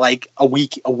need it for a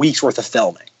week's worth of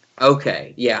filming.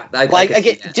 Okay, yeah.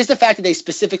 Just the fact that they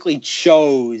specifically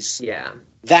chose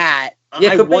that,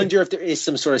 I wonder if there is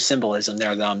some sort of symbolism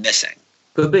there that I'm missing.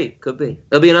 Could be.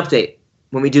 There'll be an update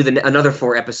when we do another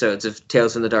 4 episodes of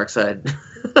Tales from the Dark Side.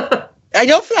 I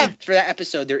know for that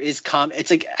episode there is it's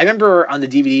like, I remember on the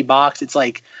DVD box, it's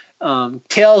like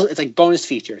Tales, it's like bonus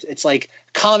features. It's like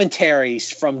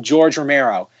commentaries from George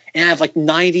Romero. And I have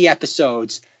 90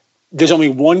 episodes. There's only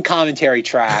one commentary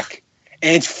track.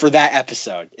 And it's for that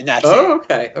episode, and that's it.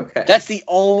 Okay. That's the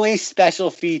only special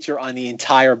feature on the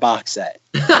entire box set.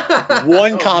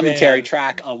 One commentary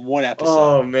track on one episode.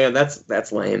 Oh man,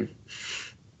 that's lame.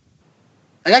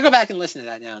 I gotta go back and listen to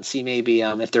that now and see maybe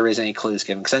if there is any clues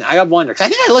given. Because I wonder. Because I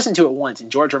think I listened to it once,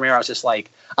 and George Romero's just like,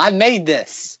 "I made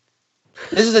this.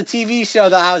 This is a TV show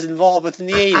that I was involved with in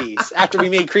the '80s after we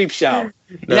made Creepshow."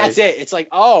 And that's it. It's like,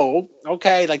 oh,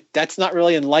 okay, that's not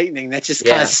really enlightening. That's just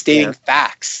kind of stating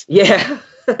facts. Yeah.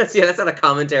 That's not a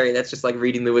commentary. That's just like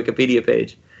reading the Wikipedia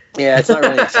page. Yeah, it's not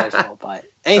really insightful. But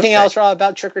anything else, Rob,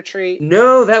 about Trick or Treat?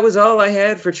 No, that was all I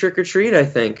had for Trick or Treat, I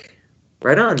think.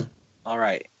 Right on. All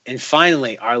right. And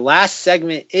finally, our last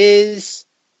segment is...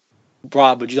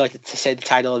 Rob, would you like to say the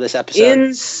title of this episode?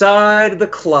 Inside the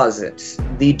Closet,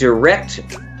 the direct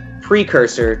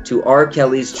precursor to R.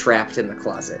 Kelly's Trapped in the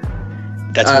Closet.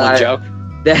 That's one joke?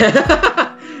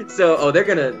 So, they're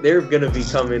gonna be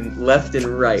coming left and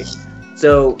right.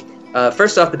 So,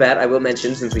 first off the bat, I will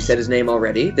mention, since we said his name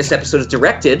already, this episode is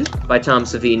directed by Tom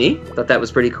Savini. Thought that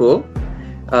was pretty cool.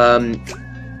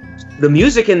 The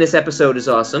music in this episode is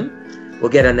awesome.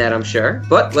 We'll get on that, I'm sure.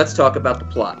 But let's talk about the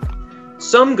plot.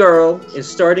 Some girl is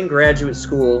starting graduate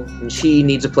school, and she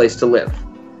needs a place to live.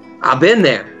 I've been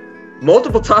there.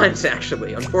 Multiple times,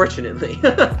 actually, unfortunately.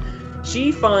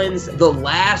 She finds the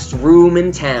last room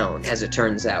in town, as it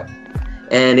turns out.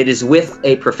 And it is with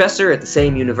a professor at the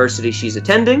same university she's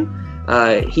attending.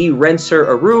 He rents her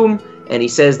a room, and he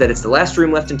says that it's the last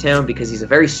room left in town because he's a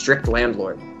very strict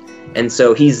landlord. And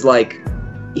so he's like,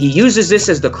 he uses this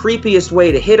as the creepiest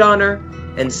way to hit on her,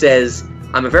 and says,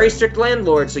 I'm a very strict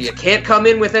landlord, so you can't come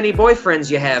in with any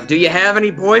boyfriends you have. Do you have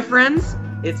any boyfriends?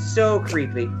 It's so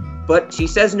creepy. But she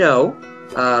says no.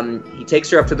 He takes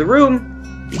her up to the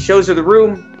room. He shows her the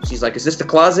room. She's like, is this the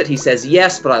closet? He says,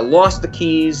 yes, but I lost the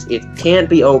keys. It can't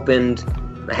be opened.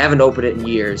 I haven't opened it in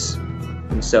years.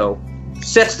 And so,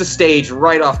 sets the stage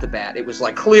right off the bat. It was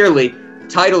like, clearly, the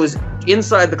title is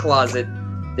Inside the Closet.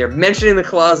 They're mentioning the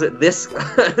closet this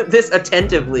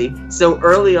attentively so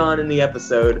early on in the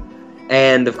episode.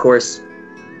 And, of course,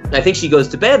 I think she goes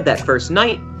to bed that first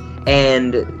night,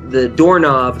 and the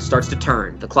doorknob starts to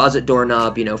turn. The closet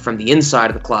doorknob, from the inside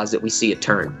of the closet, we see it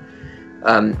turn.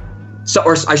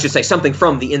 Or I should say, something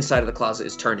from the inside of the closet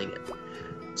is turning it.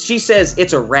 She says,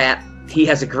 it's a rat. He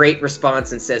has a great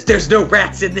response and says, there's no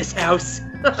rats in this house.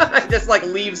 Just,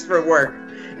 leaves for work.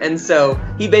 And so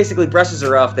he basically brushes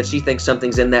her off that she thinks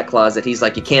something's in that closet. He's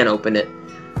like, you can't open it.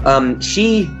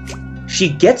 She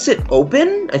gets it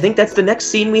open. I think that's the next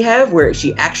scene we have, where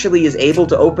she actually is able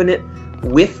to open it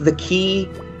with the key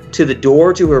to the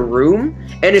door to her room.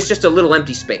 And it's just a little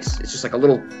empty space. It's just like a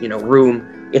little,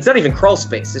 room. It's not even crawl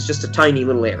space. It's just a tiny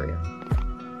little area.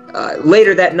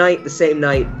 Later that night, the same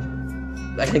night,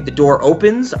 I think the door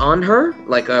opens on her.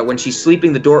 When she's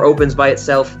sleeping, the door opens by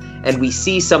itself, and we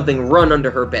see something run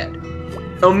under her bed.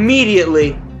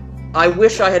 Immediately, I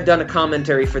wish I had done a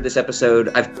commentary for this episode.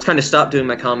 I've kind of stopped doing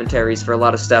my commentaries for a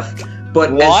lot of stuff.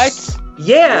 But what?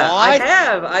 I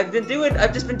have. I've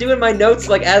just been doing my notes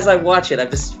as I watch it. I've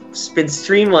just been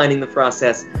streamlining the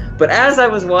process. But as I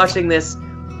was watching this,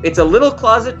 it's a little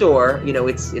closet door.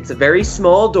 It's a very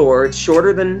small door. It's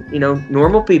shorter than,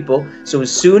 normal people. So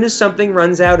as soon as something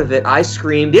runs out of it, I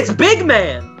screamed, "It's Big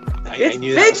Man!" It's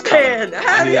Big Man!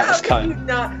 I knew that was coming.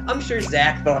 I'm sure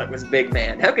Zach thought it was Big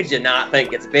Man. How could you not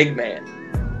think it's Big Man?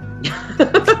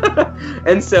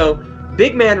 And so,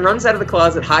 Big Man runs out of the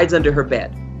closet, hides under her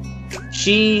bed.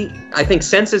 She, I think,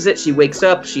 senses it. She wakes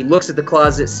up. She looks at the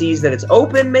closet, sees that it's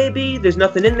open, maybe. There's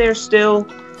nothing in there still.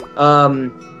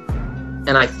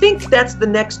 And I think that's the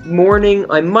next morning.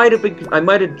 I might have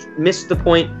missed the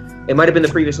point. It might have been the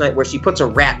previous night where she puts a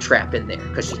rat trap in there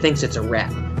because she thinks it's a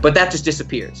rat. But that just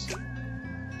disappears.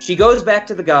 She goes back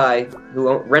to the guy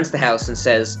who rents the house and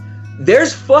says,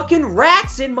 "There's fucking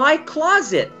rats in my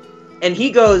closet." And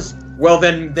he goes, "Well,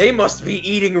 then they must be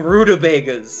eating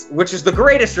rutabagas," which is the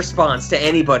greatest response to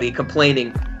anybody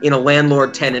complaining in a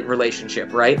landlord-tenant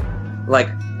relationship, right? I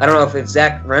don't know if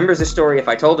Zach remembers this story. If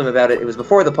I told him about it, it was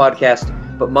before the podcast.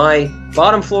 But my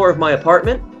bottom floor of my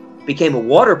apartment became a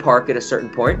water park at a certain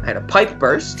point. I had a pipe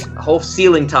burst. A whole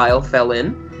ceiling tile fell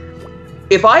in.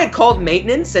 If I had called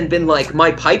maintenance and been like,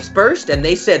 "My pipes burst," and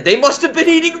they said, "They must have been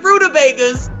eating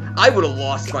rutabagas," I would have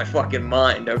lost my fucking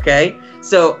mind, okay?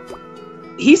 So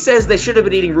he says they should have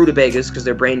been eating rutabagas because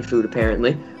they're brain food,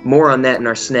 apparently. More on that in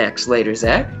our snacks later,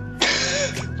 Zach.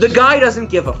 The guy doesn't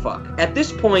give a fuck. At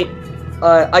this point,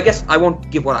 I guess I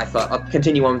won't give what I thought. I'll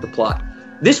continue on with the plot.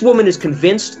 This woman is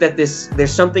convinced that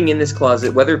there's something in this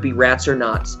closet, whether it be rats or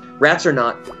not.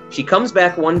 She comes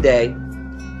back one day,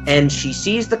 and she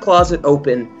sees the closet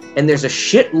open, and there's a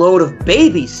shitload of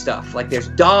baby stuff. There's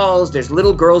dolls, there's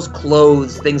little girls'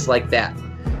 clothes, things like that.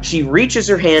 She reaches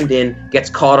her hand in, gets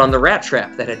caught on the rat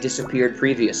trap that had disappeared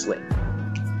previously.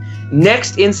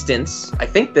 Next instance, I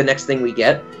think the next thing we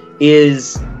get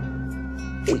is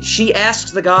she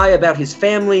asks the guy about his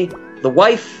family. The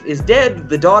wife is dead.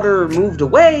 The daughter moved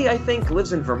away, I think,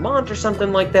 lives in Vermont or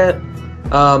something like that.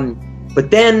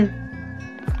 But then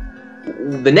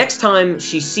the next time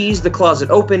she sees the closet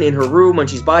open in her room when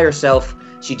she's by herself,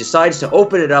 she decides to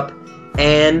open it up,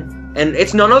 and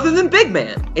it's none other than Big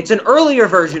Man. It's an earlier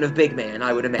version of Big Man,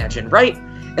 I would imagine, right?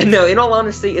 And no, in all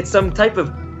honesty, it's some type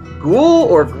of ghoul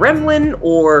or gremlin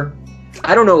or,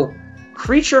 I don't know,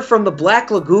 creature from the Black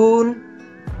Lagoon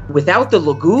without the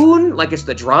lagoon, it's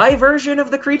the dry version of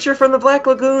the creature from the Black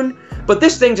Lagoon. But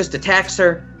this thing just attacks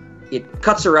her, it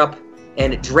cuts her up,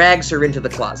 and it drags her into the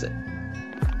closet.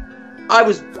 I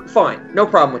was fine. No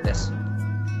problem with this.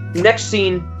 Next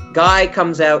scene, guy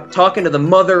comes out talking to the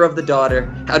mother of the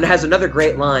daughter and has another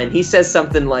great line. He says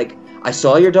something like, I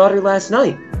saw your daughter last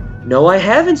night. No, I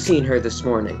haven't seen her this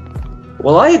morning.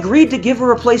 Well, I agreed to give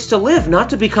her a place to live, not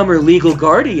to become her legal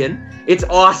guardian. It's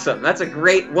awesome. That's a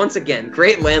great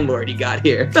landlord he got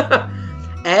here.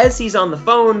 As he's on the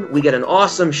phone, we get an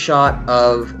awesome shot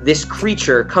of this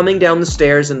creature coming down the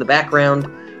stairs in the background.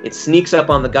 It sneaks up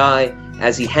on the guy.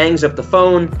 As he hangs up the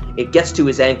phone, it gets to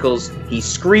his ankles. He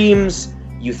screams.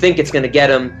 You think it's going to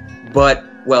get him, but,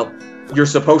 well, you're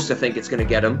supposed to think it's going to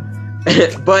get him.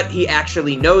 But he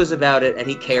actually knows about it, and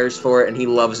he cares for it, and he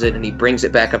loves it, and he brings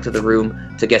it back up to the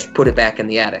room to put it back in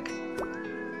the attic.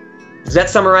 Does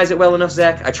that summarize it well enough,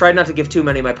 Zach? I tried not to give too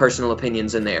many of my personal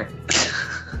opinions in there.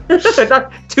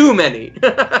 Not too many.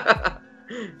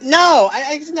 No,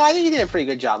 I think you did a pretty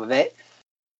good job of it.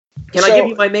 Can I give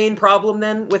you my main problem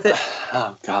then with it?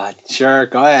 Oh God, sure,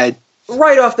 go ahead.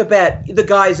 Right off the bat,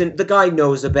 the guy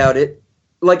knows about it.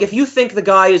 Like, if you think the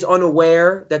guy is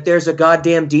unaware that there's a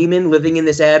goddamn demon living in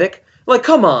this attic, like,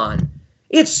 come on.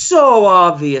 It's so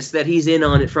obvious that he's in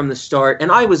on it from the start,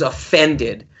 and I was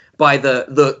offended by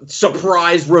the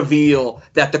surprise reveal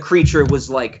that the creature was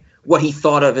like what he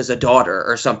thought of as a daughter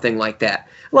or something like that.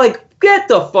 Like, get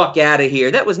the fuck out of here.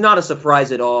 That was not a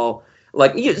surprise at all.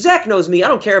 Like, Zach knows me. I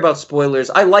don't care about spoilers.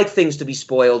 I like things to be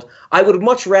spoiled. I would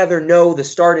much rather know the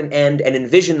start and end and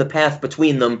envision the path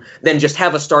between them than just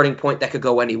have a starting point that could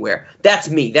go anywhere. That's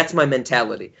me. That's my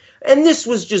mentality. And this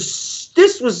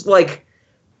was like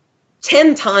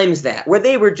 10 times that, where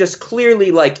they were just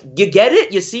clearly like, you get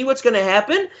it? You see what's going to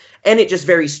happen? And it just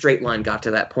very straight line got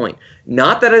to that point.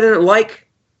 Not that I didn't like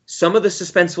some of the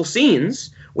suspenseful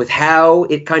scenes with how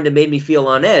it kind of made me feel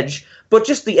on edge, but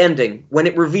just the ending, when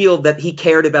it revealed that he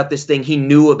cared about this thing, he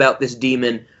knew about this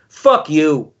demon. Fuck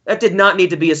you. That did not need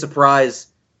to be a surprise.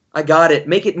 I got it.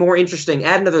 Make it more interesting.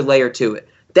 Add another layer to it.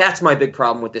 That's my big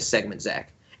problem with this segment,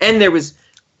 Zach. And there was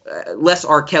less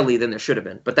R. Kelly than there should have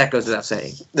been, but that goes without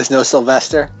saying. There's no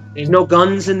Sylvester? There's no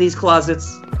guns in these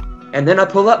closets. And then I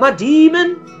pull out my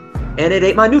demon, and it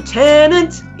ain't my new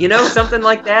tenant. You know, something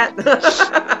like that.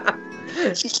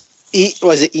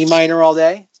 Was it E minor all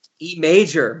day? E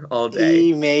major all day.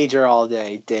 E major all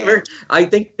day. Damn. I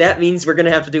think that means we're going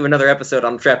to have to do another episode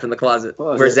on Trapped in the Closet,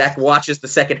 where Zach watches the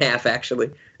second half, actually.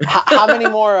 How many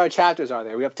more chapters are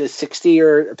there? Are we up to 60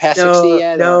 or past 60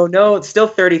 yet? No, it's still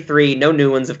 33. No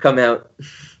new ones have come out.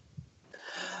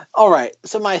 All right,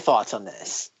 so my thoughts on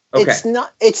this. Okay.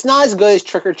 It's not as good as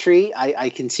Trick or Treat.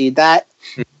 I concede that.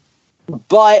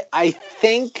 But I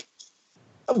think,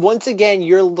 once again,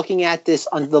 you're looking at this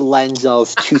under the lens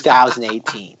of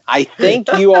 2018. I think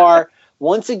you are,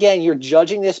 once again, you're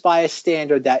judging this by a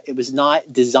standard that it was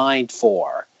not designed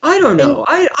for. I don't know.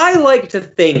 I like to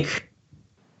think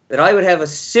that I would have a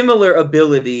similar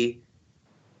ability,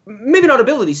 maybe not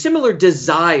ability, similar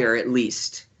desire at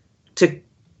least,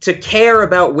 to care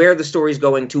about where the story's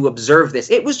going, to observe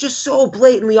this. It was just so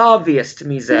blatantly obvious to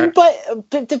me, Zach. But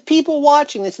the people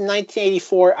watching this in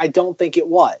 1984, I don't think it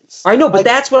was. I know, but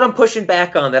that's what I'm pushing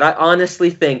back on, that I honestly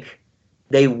think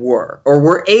they were, or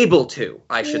were able to,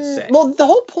 I should say. Well, the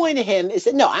whole point of him is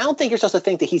that, no, I don't think you're supposed to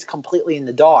think that he's completely in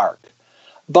the dark.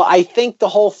 But I think the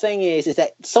whole thing is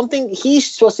that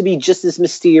he's supposed to be just as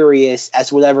mysterious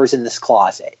as whatever's in this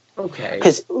closet. Okay.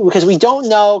 Because we don't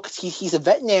know, because he's a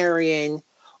veterinarian,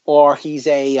 or he's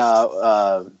he's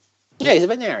a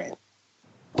veterinarian.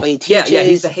 But he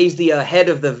teaches, he's the head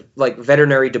of the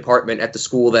veterinary department at the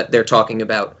school that they're talking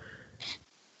about.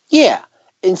 Yeah,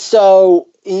 and so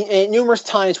numerous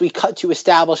times we cut to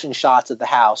establishing shots of the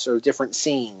house or different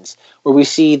scenes where we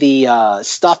see the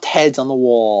stuffed heads on the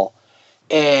wall.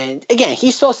 And again,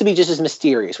 he's supposed to be just as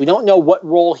mysterious. We don't know what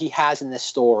role he has in this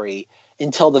story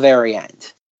until the very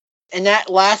end. And that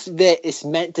last bit is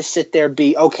meant to sit there,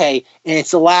 be okay, and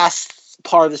it's the last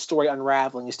part of the story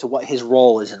unraveling as to what his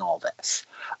role is in all this.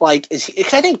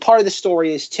 Because I think part of the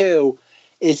story is too,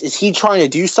 is he trying to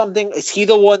do something? Is he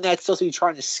the one that's supposed to be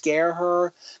trying to scare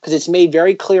her? Because it's made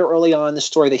very clear early on in the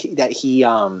story that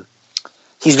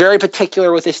he's very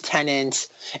particular with his tenants,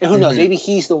 and who knows? Maybe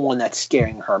he's the one that's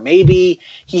scaring her. Maybe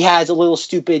he has a little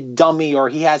stupid dummy, or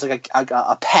he has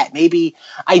a pet. Maybe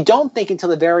I don't think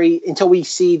until we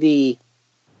see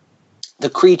the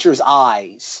creature's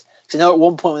eyes. Because I know at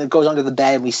one point when it goes under the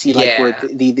bed and we see where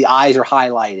the eyes are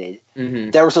highlighted,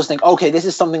 that we're supposed to think, okay, this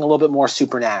is something a little bit more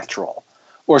supernatural,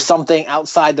 or something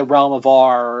outside the realm of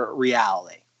our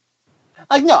reality.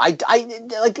 Getting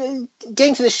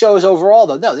to the shows overall,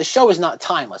 though, no, this show is not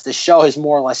timeless. This show has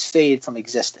more or less faded from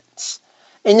existence.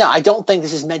 And no, I don't think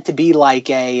this is meant to be like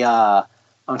a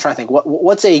I'm trying to think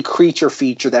what's a creature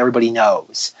feature that everybody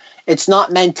knows. It's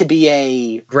not meant to be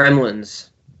a Gremlins.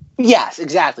 Yes,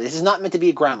 exactly. This is not meant to be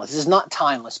a Gremlins. This is not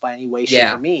timeless by any way,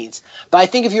 shape, or means. But I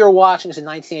think if you were watching this in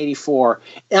 1984,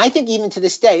 and I think even to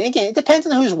this day, and again, it depends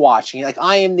on who's watching. Like,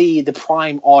 I am the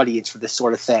prime audience for this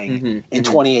sort of thing in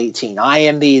 2018. I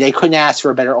am they couldn't ask for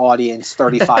a better audience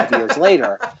 35 years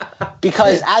later.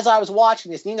 Because as I was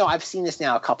watching this, I've seen this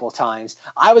now a couple of times,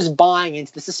 I was buying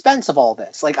into the suspense of all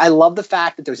this. Like, I love the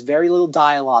fact that there's very little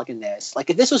dialogue in this.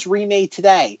 Like, if this was remade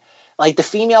today, like, the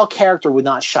female character would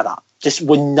not shut up. Just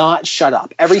would not shut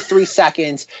up. Every 3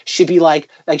 seconds, she'd be like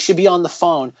she'd be on the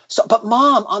phone. So, but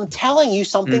Mom, I'm telling you,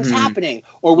 something's happening.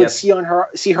 Or would see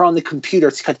her on the computer.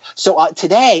 So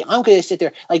today, I'm going to sit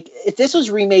there. Like, if this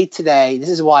was remade today, this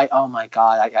is why. Oh my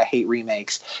God, I hate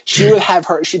remakes. She would have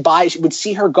her. She would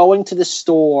see her going to the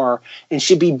store, and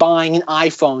she'd be buying an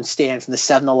iPhone stand from the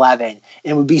 7-Eleven,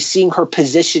 and would be seeing her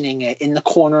positioning it in the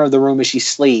corner of the room as she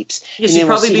sleeps. Yeah, she'd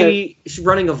probably be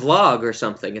running a vlog or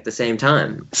something at the same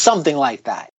time. Something like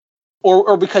that.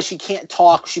 Or because she can't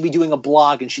talk, she'd be doing a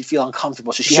blog and she'd feel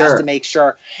uncomfortable. So she has to make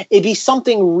sure it'd be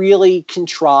something really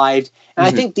contrived. And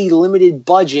I think the limited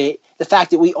budget, the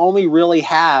fact that we only really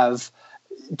have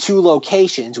 2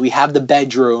 locations, we have the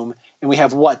bedroom and we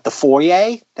have the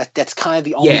foyer. That's kind of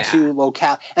the only 2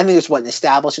 locale. I mean, there's an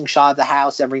establishing shot of the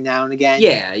house every now and again.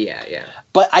 Yeah.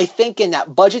 But I think in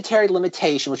that budgetary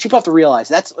limitation, which people have to realize,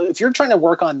 that's if you're trying to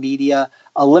work on media,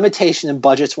 a limitation in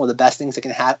budget is one of the best things that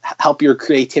can help your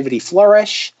creativity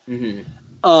flourish.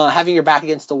 Having your back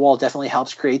against the wall definitely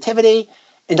helps creativity.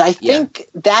 And I think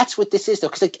that's what this is, though,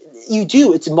 because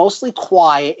it's mostly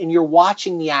quiet, and you're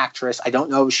watching the actress. I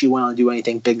don't know if she went on to do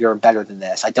anything bigger or better than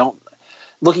this.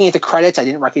 Looking at the credits, I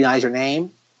didn't recognize her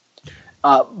name.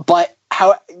 But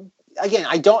Tom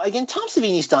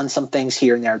Savini's done some things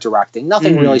here and there directing.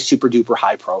 Nothing really super duper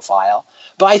high profile.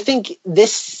 But I think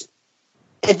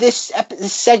if this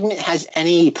segment has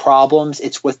any problems,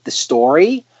 it's with the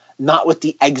story, not with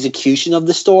the execution of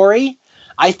the story.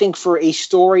 I think for a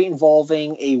story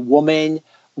involving a woman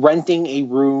renting a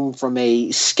room from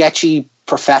a sketchy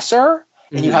professor,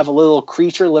 and you have a little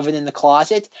creature living in the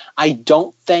closet, I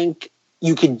don't think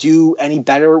you could do any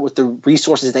better with the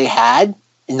resources they had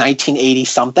in 1980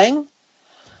 something.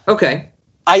 Okay.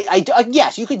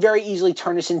 Yes, you could very easily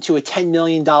turn this into a $10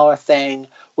 million thing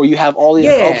where you have all these.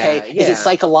 Is it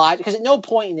psychological? Because at no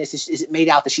point in this is it made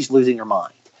out that she's losing her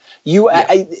mind.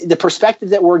 The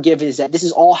perspective that we're given is that this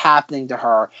is all happening to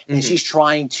her, and she's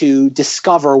trying to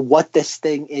discover what this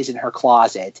thing is in her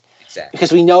closet. Exactly.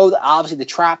 Because we know that obviously the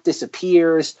trap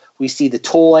disappears. We see the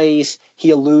toys. He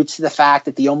alludes to the fact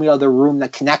that the only other room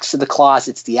that connects to the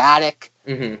closet's the attic.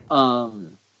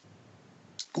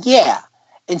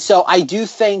 And so I do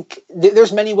think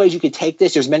there's many ways you could take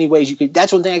this. There's many ways you could.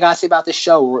 That's one thing I gotta say about this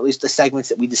show, or at least the segments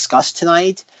that we discussed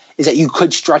tonight, is that you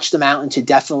could stretch them out into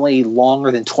definitely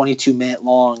longer than 22-minute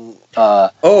long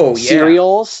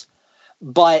serials.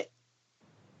 But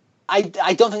I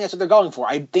don't think that's what they're going for.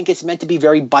 I think it's meant to be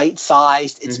very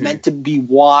bite-sized. It's meant to be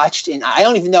watched, and I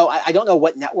don't even know. I don't know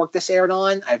what network this aired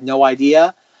on. I have no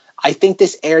idea. I think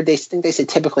this aired. They said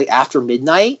typically after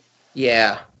midnight.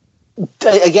 Yeah.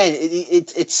 Again,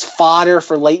 it's fodder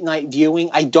for late night viewing.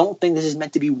 I don't think this is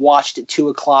meant to be watched at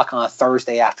 2:00 on a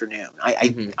Thursday afternoon.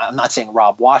 I'm not saying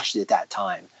Rob watched it at that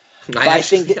time. I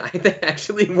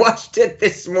actually watched it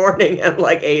this morning at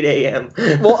like 8 a.m.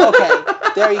 Well, okay,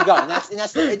 there you go. And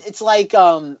it's like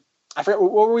I forget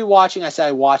what were we watching. I said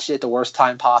I watched it at the worst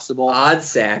time possible.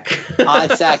 Oddsack.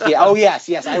 Oddsack. Yeah. Oh yes.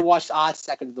 I watched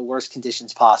Oddsack under the worst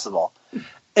conditions possible.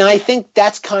 And I think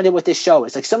that's kind of what this show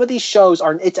is. Like, some of these shows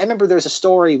are. I remember there's a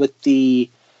story with I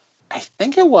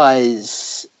think it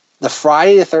was the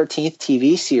Friday the 13th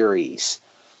TV series.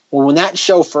 Well, when that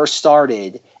show first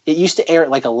started, it used to air at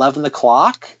like 11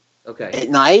 o'clock at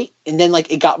night, and then like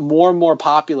it got more and more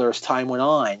popular as time went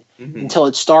on until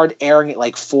it started airing at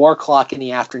like 4 o'clock in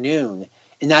the afternoon.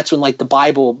 And that's when like the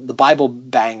Bible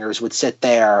bangers would sit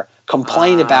there,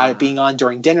 complain about it being on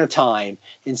during dinner time,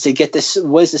 and say, "Get this!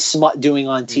 What is this smut doing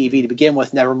on TV to begin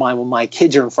with? Never mind when my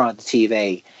kids are in front of the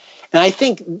TV." And I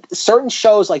think certain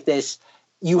shows like this,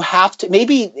 you have to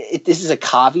this is a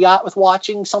caveat with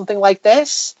watching something like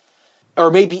this, or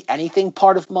maybe anything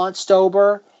part of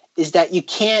Montstober, is that you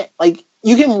can't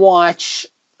you can watch.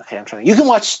 Okay, you can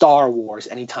watch Star Wars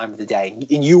any time of the day,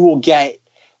 and you're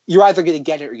either going to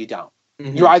get it or you don't.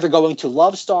 You're either going to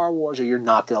love Star Wars or you're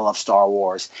not going to love Star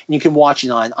Wars. And you can watch it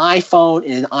on an iPhone,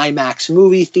 in an IMAX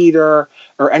movie theater,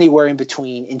 or anywhere in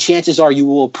between. And chances are you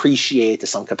will appreciate it to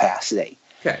some capacity.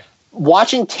 Okay.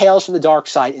 watching Tales from the Dark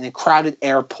Side in a crowded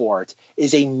airport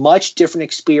is a much different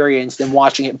experience than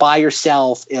watching it by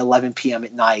yourself at 11 p.m.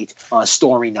 at night on a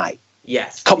stormy night.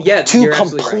 Yes. Two you're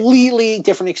absolutely completely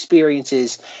different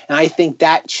experiences, and I think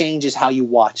that changes how you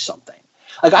watch something.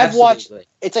 Like I've watched,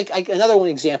 it's like another one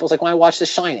example is like when I watched The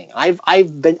Shining.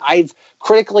 I've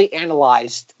critically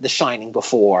analyzed The Shining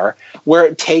before, where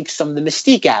it takes some of the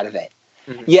mystique out of it.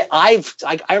 Mm-hmm. Yet I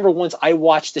remember once I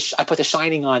watched I put The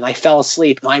Shining on, I fell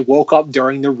asleep, and I woke up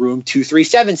during the Room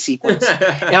 237 sequence,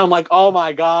 and I'm like, oh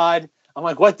my god. I'm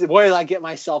like, what did I get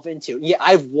myself into? Yeah,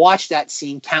 I've watched that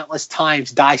scene countless times,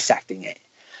 dissecting it.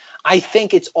 I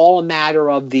think it's all a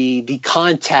matter of the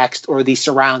context or the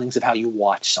surroundings of how you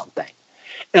watch something.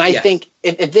 And I think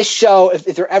if this show, if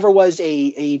there ever was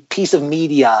a piece of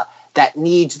media that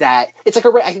needs that, it's like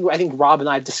I think Rob and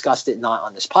I have discussed it not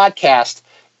on this podcast,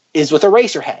 is with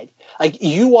Eraserhead. Like,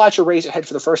 you watch Eraserhead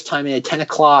for the first time at 10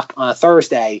 o'clock on a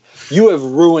Thursday, you have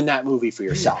ruined that movie for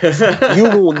yourself. You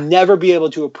will never be able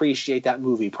to appreciate that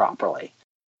movie properly.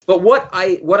 But what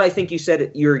I think you said,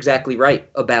 you're exactly right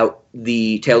about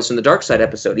the Tales from the Dark Side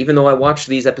episode. Even though I watched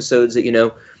these episodes at,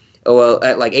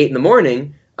 at like 8 in the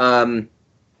morning,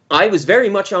 I was very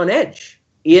much on edge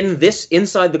in this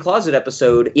Inside the Closet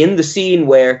episode, in the scene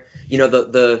where,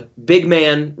 the big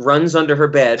man runs under her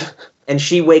bed and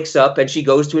she wakes up and she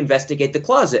goes to investigate the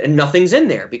closet and nothing's in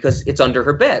there because it's under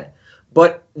her bed.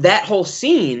 But that whole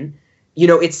scene,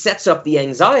 it sets up the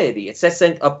anxiety. It sets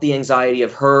up the anxiety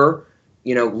of her,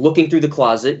 looking through the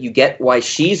closet. You get why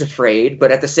she's afraid,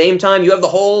 but at the same time, you have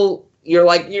you're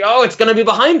like, it's going to be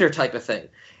behind her type of thing.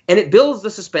 And it builds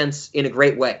the suspense in a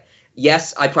great way.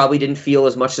 Yes, I probably didn't feel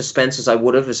as much suspense as I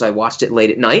would have as I watched it late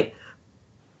at night,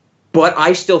 but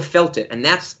I still felt it, and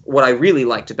that's what I really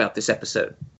liked about this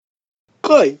episode.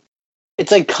 Good.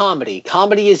 It's like comedy.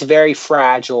 Comedy is very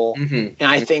fragile, and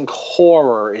I think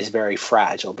horror is very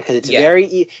fragile because it's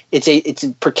it's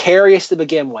precarious to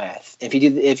begin with. If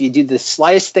you do the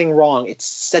slightest thing wrong, it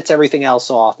sets everything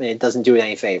else off, and it doesn't do it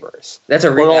any favors. That's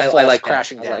a real. I like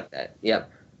crashing that. down. I like that. Yeah.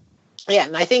 Yeah,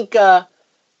 and I think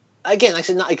again, like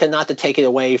I said, not to take it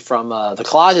away from the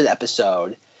Closet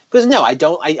episode. Because no, I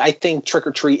don't. I think Trick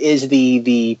or Treat is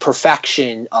the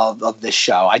perfection of this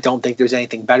show. I don't think there's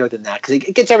anything better than that because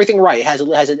it gets everything right. It has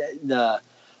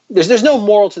there's no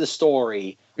moral to the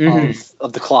story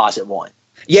of the Closet one.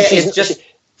 Yeah, it's just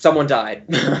someone died.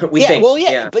 we think. Well,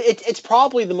 yeah, but it's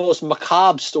probably the most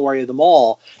macabre story of them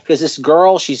all because this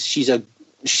girl, she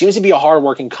seems to be a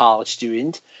hardworking college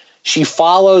student. She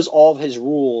follows all of his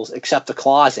rules except the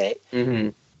closet.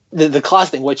 Mm-hmm. The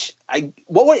closet thing, which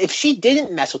what would if she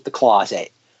didn't mess with the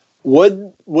closet?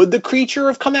 Would the creature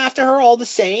have come after her all the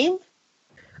same?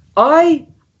 I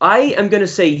am going to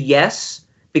say yes,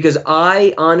 because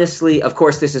I honestly, of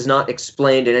course, this is not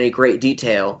explained in any great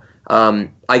detail.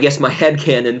 I guess my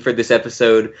headcanon for this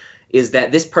episode is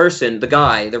that this person, the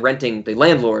guy, the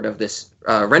landlord of this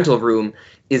rental room,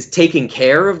 is taking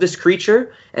care of this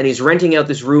creature, and he's renting out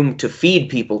this room to feed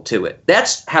people to it.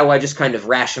 That's how I just kind of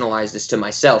rationalize this to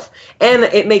myself. And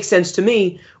it makes sense to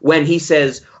me when he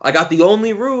says, I got the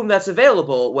only room that's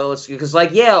available. Well, it's because,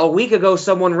 a week ago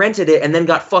someone rented it and then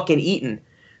got fucking eaten.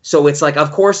 So it's like,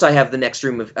 of course I have the next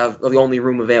room of the only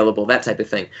room available, that type of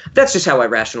thing. That's just how I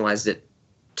rationalized it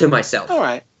to myself. All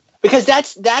right. Because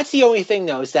that's the only thing,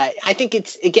 though, is that I think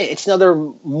it's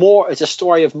a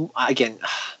story of, again,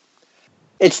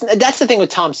 that's the thing with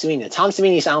Tom Savini. Tom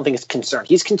Savini, I don't think is concerned.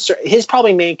 He's concerned. His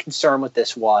probably main concern with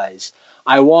this was,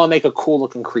 I want to make a cool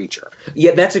looking creature.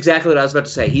 Yeah, that's exactly what I was about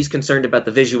to say. He's concerned about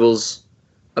the visuals,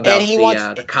 about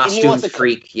the costume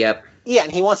freak. Yep. Yeah,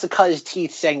 and he wants to cut his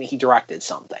teeth saying that he directed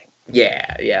something.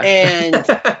 Yeah. And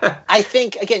I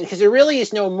think, again, because there really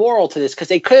is no moral to this, because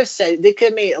they could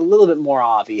have made it a little bit more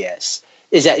obvious,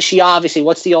 is that she obviously,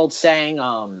 what's the old saying?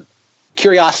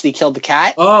 Curiosity killed the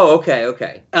cat. Oh,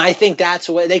 okay. And I think that's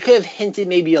what they could have hinted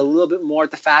maybe a little bit more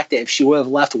at the fact that if she would have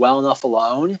left well enough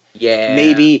alone,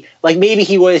 maybe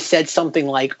he would have said something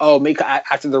like, "Oh,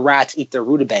 after the rats eat their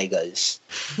rutabagas."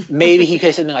 Maybe he could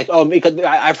have said something like, "Oh, because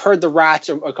I've heard the rats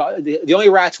the only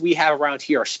rats we have around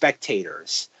here are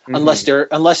spectators, unless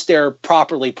they're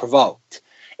properly provoked."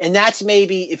 And that's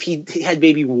maybe if he had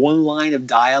maybe one line of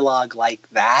dialogue like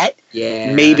that.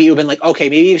 Yeah. Maybe it would have been like, okay,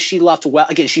 maybe if she left well,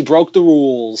 again, she broke the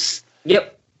rules.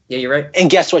 Yep. Yeah, you're right. And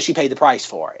guess what? She paid the price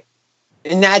for it.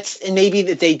 And maybe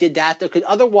that they did that, because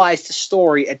otherwise the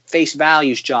story at face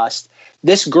value is just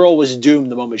this girl was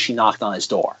doomed the moment she knocked on his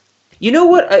door. You know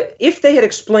what? If they had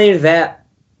explained that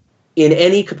in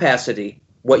any capacity,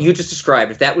 what you just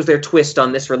described, if that was their twist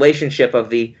on this relationship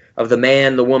of the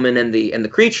man, the woman, and the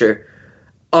creature,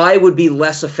 I would be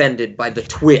less offended by the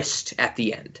twist at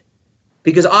the end.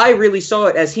 because I really saw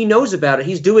it as he knows about it.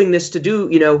 He's doing this to do,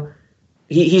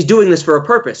 he's doing this for a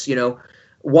purpose,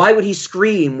 Why would he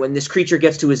scream when this creature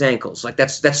gets to his ankles? Like,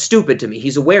 that's stupid to me.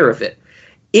 He's aware of it.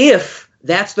 If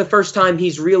that's the first time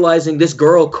he's realizing this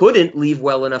girl couldn't leave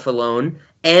well enough alone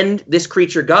and this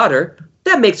creature got her,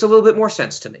 that makes a little bit more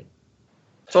sense to me.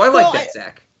 So I like that,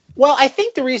 Zach. Well, I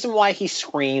think the reason why he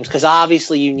screams, because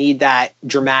obviously you need that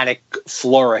dramatic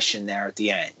flourish in there at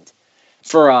the end.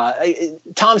 For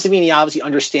Tom Savini obviously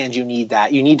understands you need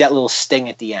that. You need that little sting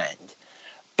at the end.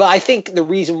 But I think the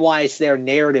reason why it's there,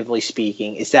 narratively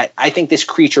speaking, is that I think this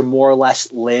creature more or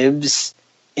less lives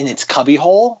in its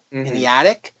cubbyhole in the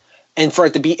attic. And for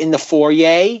it to be in the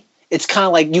foyer, it's kind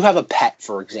of like you have a pet,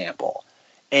 for example.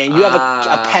 And you have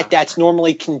a pet that's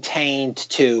normally contained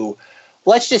to,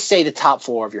 let's just say, the top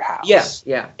floor of your house. Yes,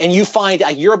 yeah. And you find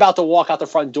you're about to walk out the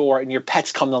front door and your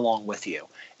pet's coming along with you.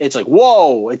 It's like,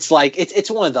 whoa! It's like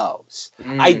it's one of those.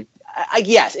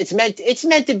 Yes, it's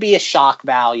meant to be a shock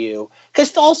value.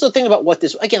 Because also think about what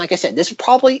this, again, like I said, this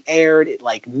probably aired at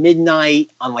like midnight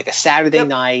on like a Saturday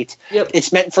night. Yep.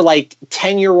 It's meant for like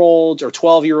 10-year-olds or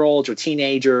 12-year-olds or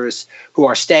teenagers who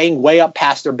are staying way up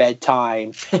past their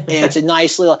bedtime. And it's a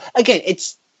nice little,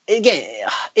 it's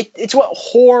what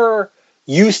horror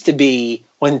used to be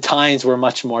when times were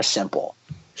much more simple.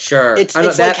 Sure. It's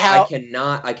like how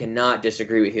I cannot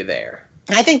disagree with you there.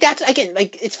 I think that's, again,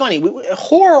 like, it's funny.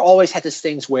 Horror always had these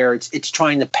things where it's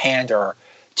trying to pander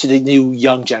to the new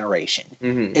young generation.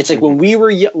 It's like when we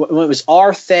were when it was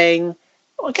our thing.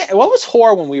 Okay, what was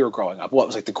horror when we were growing up? What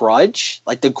was like The Grudge,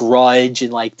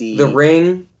 and like the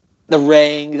Ring.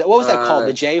 What was that called?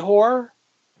 The J horror.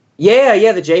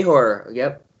 Yeah, the J horror.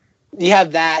 Yep. You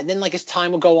have that, and then like as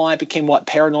time would go on, it became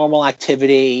Paranormal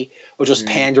Activity, which was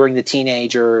pandering to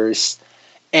teenagers.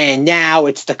 And now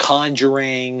it's The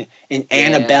Conjuring and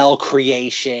Annabelle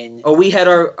creation. Oh, we had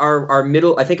our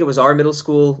middle, I think it was our middle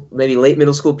school, maybe late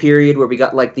middle school period, where we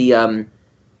got like the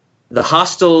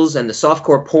hostels and the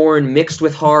softcore porn mixed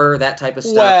with horror, that type of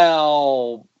stuff.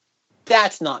 Well,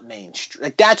 that's not mainstream.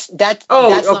 Like that's not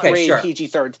rated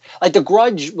PG-13. Like The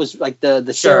Grudge was like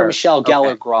the Sarah Michelle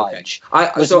Gellar Grudge.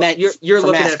 You're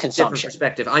looking at it from a consumption. different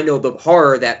perspective. I know the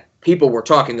horror that people were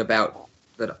talking about,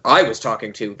 that I was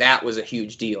talking to, that was a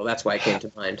huge deal. That's why it came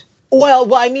to mind.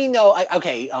 Well, I mean, though,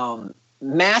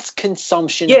 mass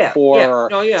consumption for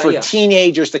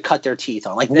teenagers to cut their teeth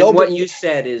on. Like, what you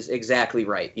said is exactly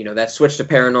right. That switch to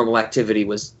Paranormal Activity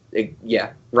was,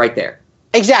 right there.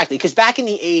 Exactly, because back in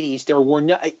the 80s, there were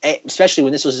no, especially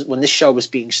when this show was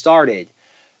being started,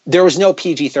 there was no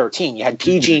PG-13. You had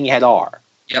PG and you had R.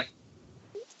 Yep.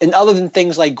 And other than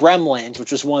things like Gremlins,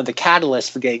 which was one of the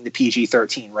catalysts for getting the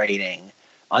PG-13 rating,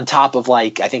 on top of I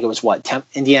think it was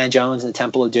Indiana Jones and the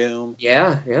Temple of Doom.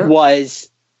 Yeah. Was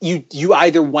you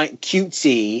either went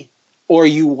cutesy or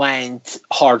you went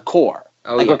hardcore.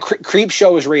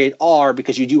 Creepshow was rated R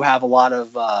because you do have a lot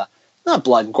of not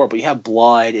blood and gore, but you have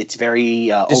blood. It's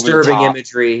very disturbing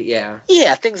imagery.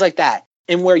 Yeah, things like that.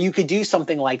 And where you could do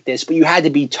something like this, but you had to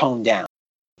be toned down.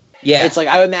 Yeah, it's like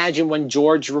I imagine when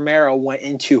George Romero went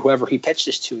into whoever he pitched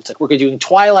this to. It's like we're doing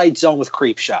Twilight Zone with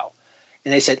Creepshow,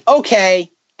 and they said, okay.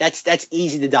 That's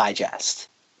easy to digest,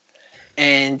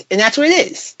 and that's what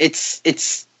it is.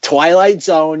 It's Twilight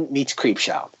Zone meets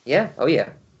Creepshow. Yeah. Oh yeah.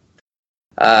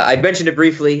 I mentioned it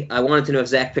briefly. I wanted to know if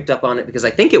Zach picked up on it because I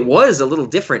think it was a little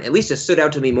different. At least it stood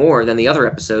out to me more than the other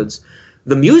episodes.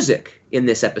 The music in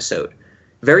this episode,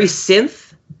 very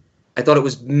synth. I thought it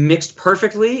was mixed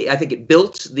perfectly. I think it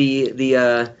built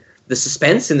the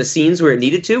suspense in the scenes where it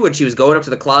needed to. When she was going up to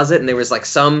the closet and there was like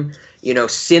some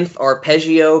synth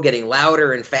arpeggio getting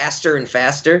louder and faster and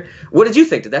faster. What did you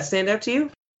think? Did that stand out to you?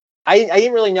 I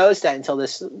didn't really notice that until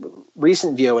this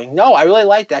recent viewing. No, I really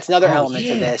liked that. That's another element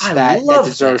to this that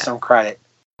deserves some credit.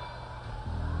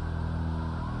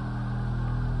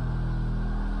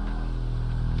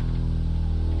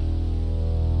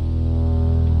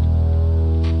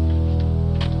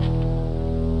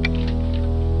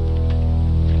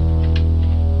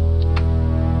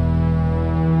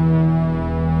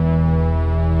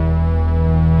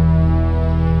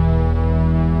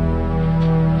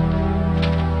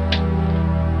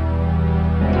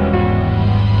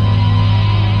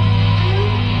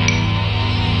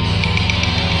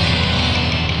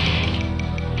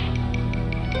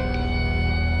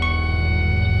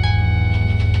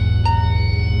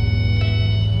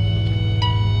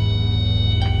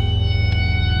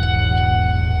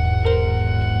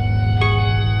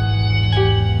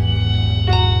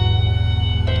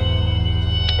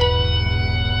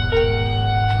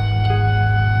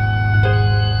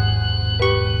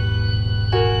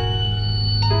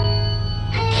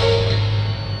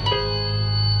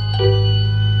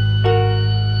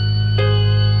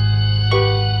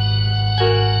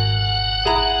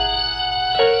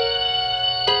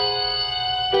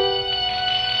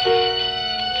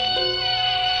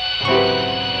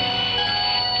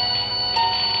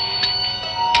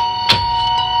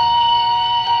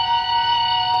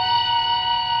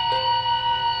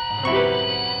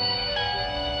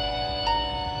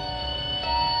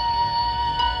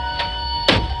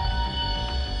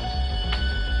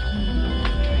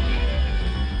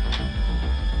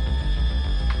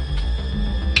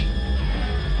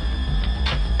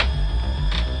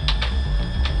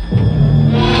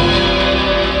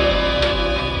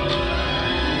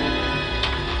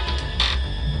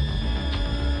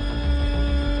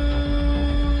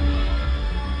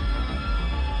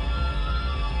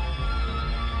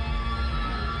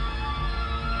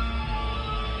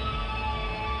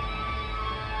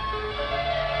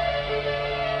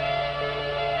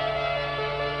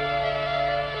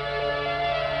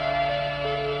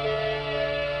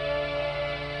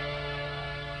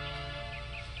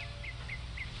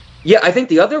 Yeah, I think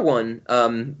the other one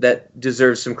that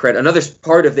deserves some credit, another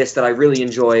part of this that I really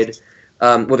enjoyed,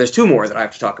 well, there's two more that I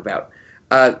have to talk about.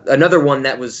 Another one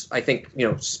that was, I think,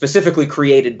 specifically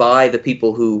created by the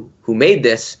people who made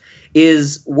this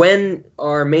is when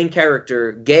our main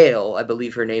character, Gail, I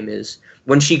believe her name is,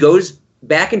 when she goes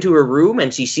back into her room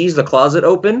and she sees the closet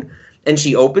open and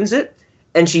she opens it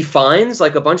and she finds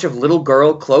like a bunch of little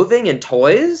girl clothing and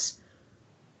toys.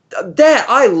 That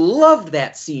I loved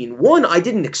that scene. One, I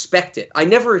didn't expect it. I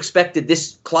never expected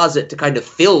this closet to kind of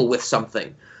fill with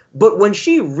something. But when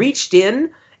she reached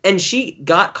in and she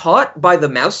got caught by the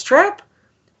mousetrap,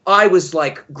 I was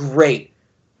like, great.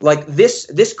 Like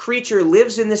this creature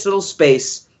lives in this little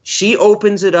space. She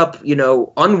opens it up,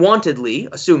 unwantedly,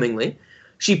 assumingly.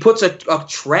 She puts a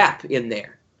trap in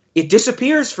there. It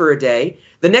disappears for a day.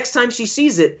 The next time she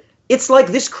sees it, it's like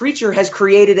this creature has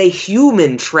created a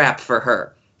human trap for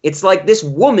her. It's like this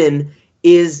woman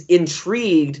is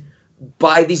intrigued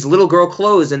by these little girl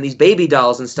clothes and these baby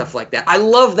dolls and stuff like that. I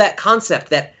love that concept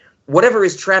that whatever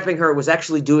is trapping her was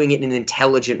actually doing it in an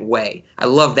intelligent way. I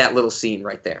love that little scene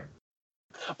right there.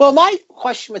 Well, my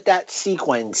question with that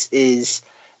sequence is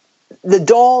the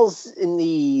dolls in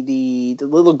the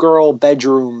little girl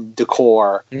bedroom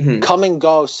decor come and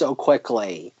go so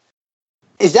quickly.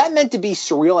 Is that meant to be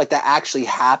surreal, like that actually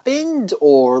happened?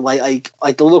 Or like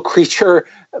the little creature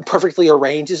perfectly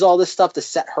arranges all this stuff to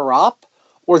set her up?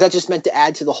 Or is that just meant to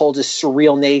add to the whole just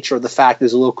surreal nature of the fact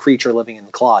there's a little creature living in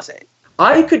the closet?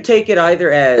 I could take it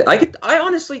either as I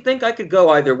honestly think I could go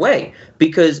either way,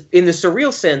 because in the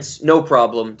surreal sense, no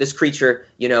problem. This creature,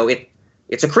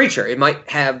 it's a creature. It might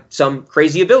have some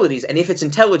crazy abilities, and if it's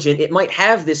intelligent, it might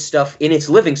have this stuff in its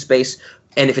living space.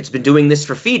 And if it's been doing this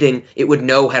for feeding, it would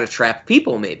know how to trap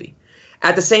people, maybe.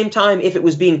 At the same time, if it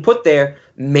was being put there,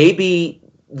 maybe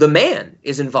the man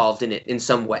is involved in it in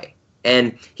some way.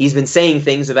 And he's been saying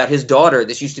things about his daughter.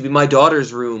 This used to be my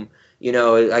daughter's room.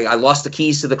 I lost the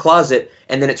keys to the closet,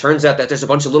 and then it turns out that there's a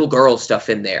bunch of little girl stuff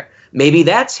in there. Maybe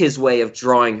that's his way of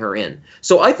drawing her in.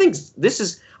 So I think this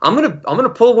is. I'm gonna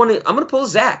pull one. I'm gonna pull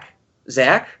Zach.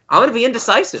 Zach, I'm gonna be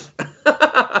indecisive.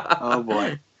 Oh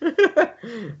boy.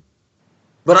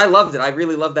 But I loved it. I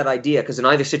really love that idea because in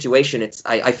either situation,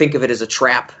 I think of it as a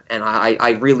trap, and I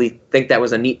really think that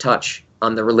was a neat touch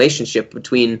on the relationship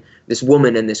between this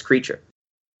woman and this creature.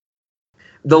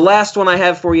 The last one I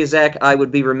have for you, Zach, I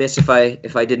would be remiss if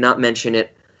I did not mention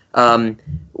it.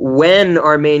 When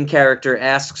our main character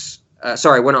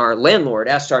when our landlord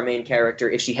asks our main character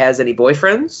if she has any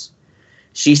boyfriends,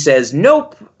 she says,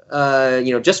 nope,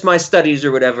 just my studies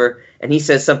or whatever. And he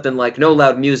says something like, no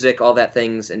loud music, all that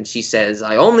things. And she says,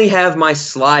 I only have my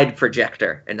slide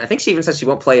projector. And I think she even says she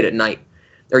won't play it at night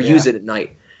or use it at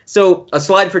night. So a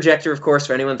slide projector, of course,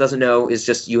 for anyone that doesn't know, is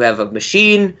just you have a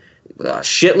machine with a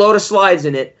shitload of slides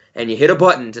in it, and you hit a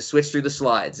button to switch through the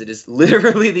slides. It is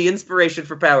literally the inspiration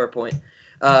for PowerPoint.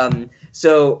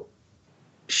 So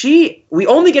we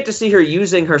only get to see her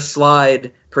using her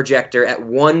slide projector at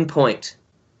one point.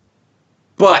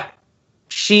 But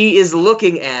she is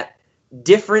looking at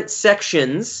different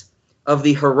sections of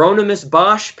the Hieronymus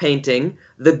Bosch painting,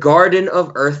 The Garden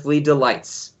of Earthly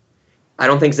Delights. I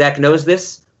don't think Zach knows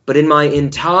this, but in my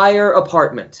entire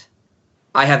apartment,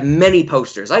 I have many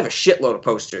posters. I have a shitload of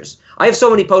posters. I have so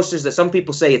many posters that some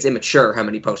people say it's immature how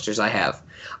many posters I have.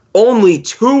 Only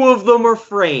 2 of them are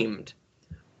framed.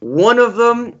 One of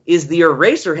them is the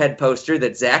Eraserhead poster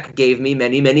that Zach gave me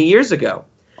many, many years ago.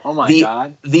 Oh my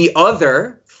God. The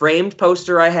other framed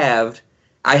poster I have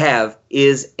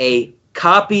is a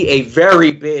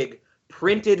very big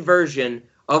printed version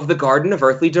of The Garden of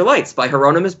Earthly Delights by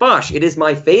Hieronymus Bosch. It is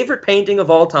my favorite painting of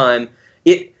all time.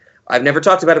 I've never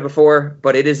talked about it before,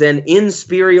 but it is an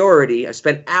inspiriority. I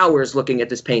spent hours looking at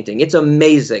this painting. It's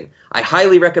amazing. I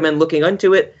highly recommend looking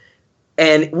into it.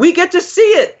 And we get to see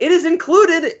it. It is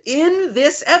included in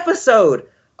this episode.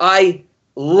 I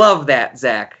love that,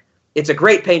 Zach. It's a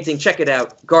great painting. Check it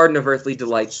out. Garden of Earthly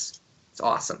Delights. It's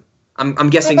awesome. I'm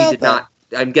guessing you did not.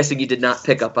 I'm guessing you did not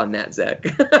pick up on that, Zach.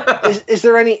 Is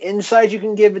there any insight you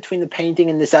can give between the painting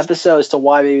and this episode as to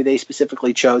why maybe they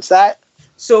specifically chose that?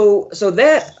 So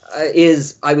that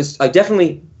is. I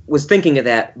definitely was thinking of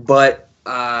that, but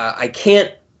I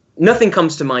can't. Nothing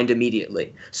comes to mind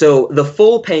immediately. So the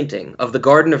full painting of the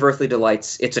Garden of Earthly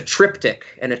Delights, it's a triptych,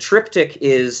 and a triptych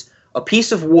is a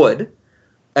piece of wood,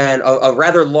 and a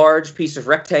rather large piece of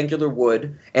rectangular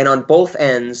wood, and on both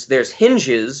ends there's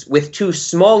hinges with 2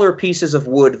 smaller pieces of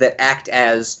wood that act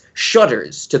as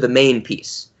shutters to the main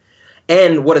piece.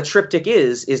 And what a triptych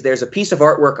is there's a piece of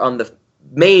artwork on the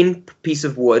main piece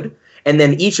of wood, and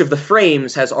then each of the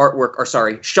frames has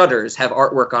shutters have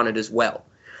artwork on it as well.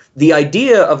 The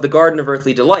idea of the Garden of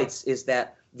Earthly Delights is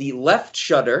that the left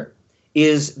shutter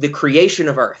is the creation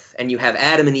of Earth, and you have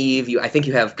Adam and Eve. I think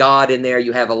you have God in there.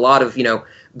 You have a lot of,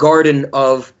 Garden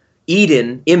of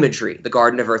Eden imagery, the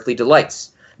Garden of Earthly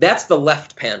Delights. That's the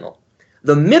left panel.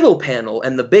 The middle panel,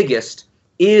 and the biggest,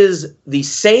 is the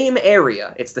same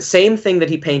area. It's the same thing that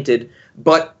he painted,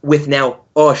 but with now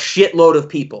a shitload of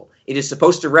people. It is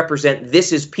supposed to represent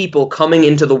this is people coming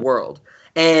into the world.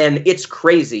 And it's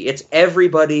crazy. It's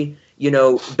everybody,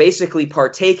 basically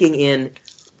partaking in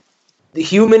the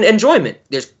human enjoyment.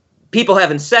 There's people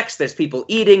having sex, there's people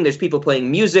eating, there's people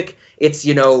playing music. It's,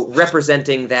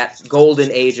 representing that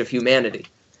golden age of humanity.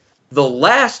 The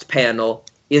last panel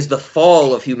is the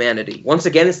fall of humanity. Once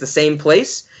again, it's the same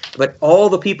place, but all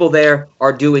the people there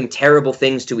are doing terrible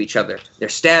things to each other. They're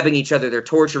stabbing each other, they're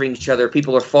torturing each other,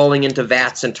 people are falling into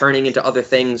vats and turning into other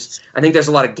things. I think there's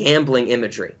a lot of gambling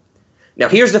imagery. Now,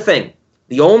 here's the thing.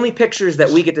 The only pictures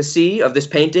that we get to see of this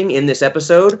painting in this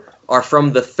episode are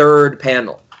from the third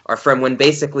panel, are from when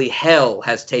basically hell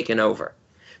has taken over.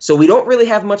 So we don't really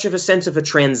have much of a sense of a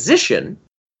transition.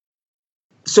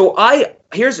 So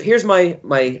here's my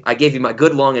I gave you my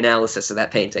good long analysis of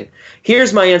that painting.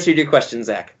 Here's my answer to your question,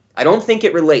 Zach. I don't think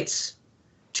it relates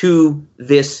to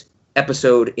this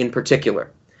episode in particular.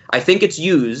 I think it's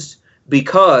used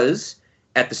because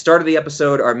at the start of the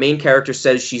episode, our main character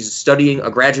says she's studying a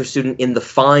graduate student in the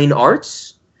fine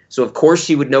arts. So, of course,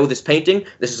 she would know this painting.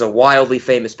 This is a wildly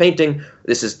famous painting.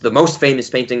 This is the most famous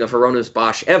painting of Hieronymus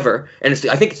Bosch ever. And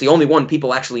I think it's the only one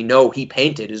people actually know he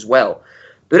painted as well.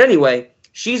 But anyway,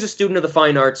 she's a student of the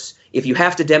fine arts. If you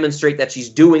have to demonstrate that she's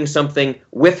doing something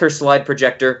with her slide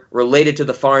projector related to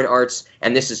the fine arts,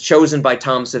 and this is chosen by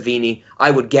Tom Savini,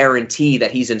 I would guarantee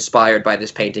that he's inspired by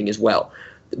this painting as well.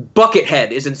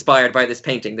 Buckethead is inspired by this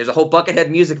painting. There's a whole Buckethead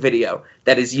music video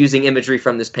that is using imagery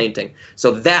from this painting.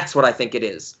 So that's what I think it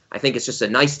is. I think it's just a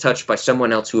nice touch by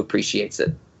someone else who appreciates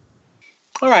it.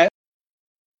 All right.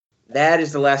 That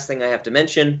is the last thing I have to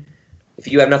mention. If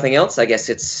you have nothing else, I guess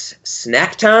it's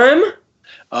snack time.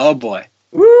 Oh, boy.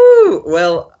 Woo!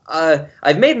 Well,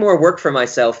 I've made more work for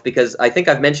myself because I think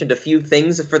I've mentioned a few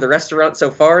things for the restaurant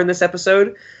so far in this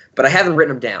episode, but I haven't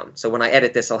written them down. So when I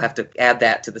edit this, I'll have to add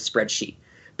that to the spreadsheet.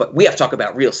 But we have to talk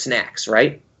about real snacks,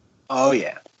 right? Oh,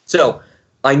 yeah. So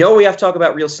I know we have to talk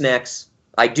about real snacks.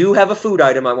 I do have a food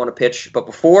item I want to pitch. But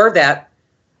before that,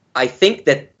 I think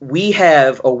that we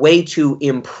have a way to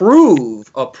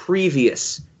improve a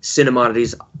previous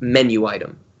Cinemodities menu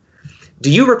item.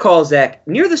 Do you recall, Zach,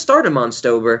 near the start of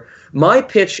Monstober, my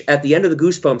pitch at the end of the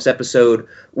Goosebumps episode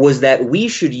was that we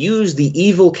should use the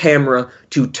evil camera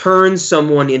to turn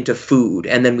someone into food,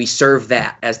 and then we serve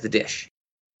that as the dish.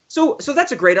 So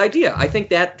that's a great idea. I think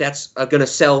that's going to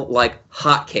sell like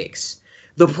hotcakes.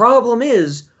 The problem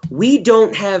is we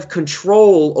don't have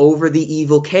control over the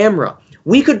evil camera.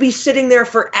 We could be sitting there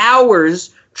for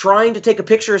hours trying to take a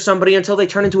picture of somebody until they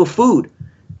turn into a food.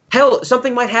 Hell,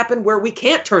 something might happen where we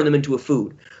can't turn them into a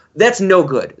food. That's no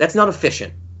good. That's not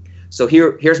efficient. So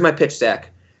here's my pitch, Zach.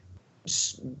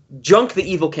 Junk the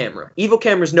evil camera. Evil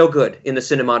camera's no good in the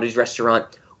Cinemodities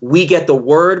restaurant. We get the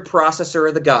word processor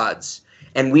of the gods.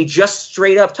 And we just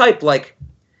straight up type like,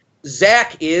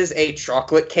 Zach is a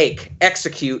chocolate cake.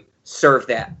 Execute. Serve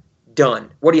that. Done.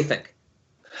 What do you think?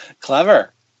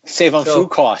 Clever. Save on food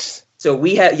costs. So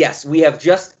we have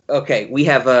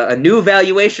a new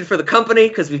valuation for the company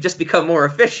because we've just become more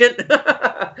efficient.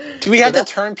 Do we have to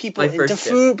turn people into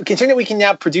food? Considering that we can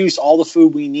now produce all the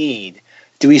food we need,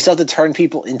 do we still have to turn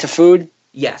people into food?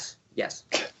 Yes.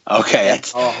 Okay,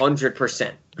 that's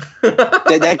 100%.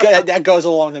 that goes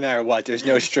along no matter what. There's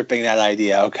no stripping that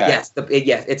idea. Okay. Yes,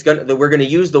 we're gonna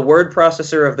use the word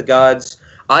processor of the gods.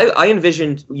 I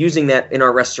envisioned using that in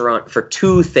our restaurant for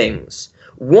two things.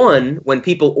 One, when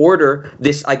people order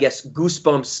this, I guess,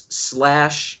 Goosebumps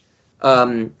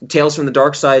 / Tales from the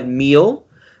Dark Side meal,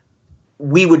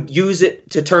 we would use it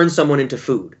to turn someone into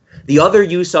food. The other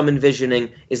use I'm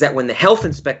envisioning is that when the health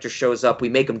inspector shows up, we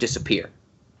make him disappear.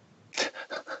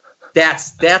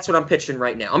 That's what I'm pitching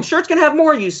right now. I'm sure it's going to have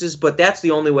more uses, but that's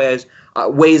the only ways I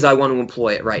want to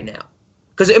employ it right now.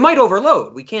 Because it might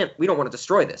overload. We don't want to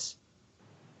destroy this.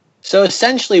 So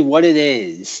essentially what it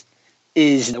is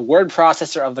the word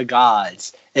processor of the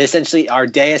gods. It's essentially our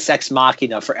Deus Ex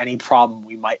Machina for any problem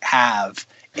we might have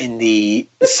in the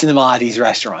Cinemodities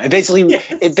restaurant.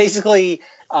 It basically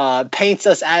paints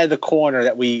us out of the corner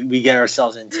that we get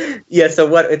ourselves into. Yeah,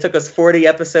 so it took us 40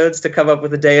 episodes to come up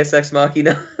with a Deus Ex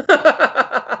Machina?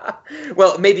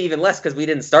 Well, maybe even less because we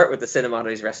didn't start with the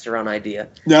Cinemodities restaurant idea.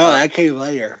 No, that came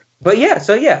later. But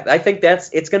I think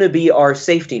it's going to be our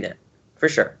safety net, for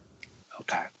sure.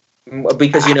 Okay.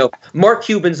 Because, you know, Mark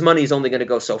Cuban's money is only going to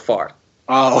go so far.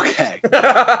 Oh, okay.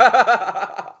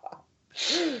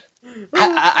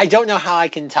 I don't know how I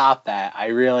can top that.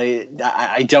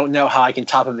 I don't know how I can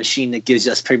top a machine that gives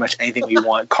us pretty much anything we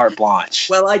want, carte blanche.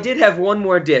 Well, I did have one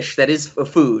more dish that is a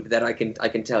food that I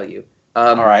can tell you.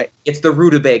 All right. It's the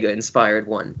rutabaga inspired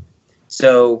one.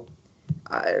 So,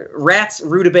 rats,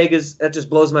 rutabagas, that just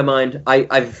blows my mind.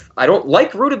 I don't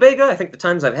like rutabaga. I think the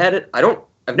times I've had it,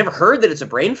 I've never heard that it's a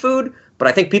brain food, but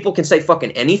I think people can say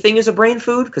fucking anything is a brain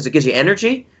food because it gives you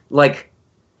energy. Like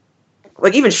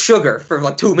even sugar for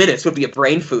like 2 minutes would be a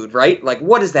brain food, right? Like,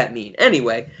 what does that mean?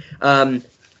 Anyway,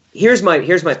 here's my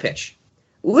pitch.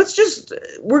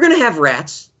 We're gonna have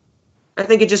rats. I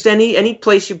think at just any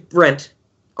place you rent,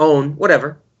 own,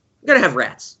 whatever. We're gonna have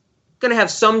rats. Gonna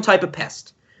have some type of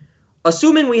pest.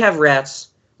 Assuming we have rats,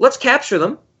 let's capture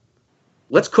them.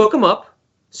 Let's cook them up.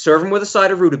 Serve them with a side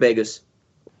of rutabagas.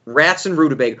 Rats and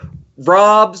rutabaga.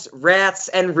 Rob's, rats,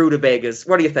 and rutabagas.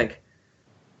 What do you think?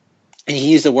 And you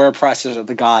use the word processor of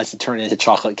the gods to turn it into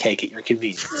chocolate cake at your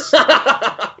convenience.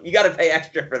 You got to pay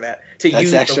extra for that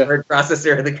use the word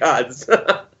processor of the gods.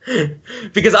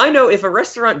 Because I know if a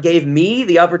restaurant gave me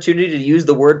the opportunity to use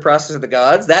the word processor of the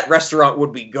gods, that restaurant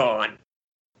would be gone.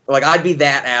 Like, I'd be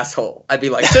that asshole. I'd be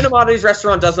like, Cinemodity's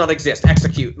restaurant does not exist.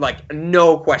 Execute. Like,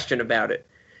 no question about it.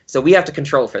 So we have to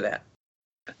control for that.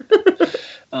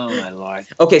 Oh, my Lord.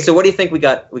 Okay, so what do you think we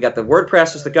got? We got the word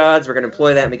processor, the gods. We're going to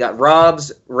employ that. And we got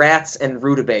Rob's, rats, and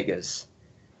rutabagas.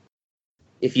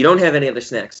 If you don't have any other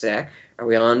snacks, Zach, are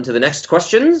we on to the next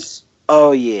questions?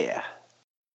 Oh, yeah.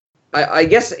 I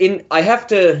guess I have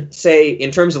to say,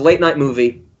 in terms of late night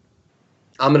movie,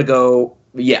 I'm going to go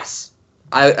yes.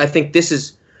 I think this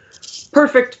is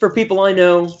perfect for people I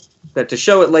know that to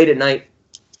show it late at night,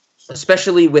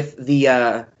 especially with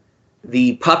the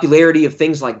popularity of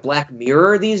things like Black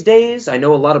Mirror these days. I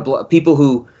know a lot of people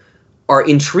who are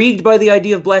intrigued by the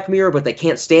idea of Black Mirror, but they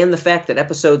can't stand the fact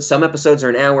that some episodes are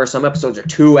an hour, some episodes are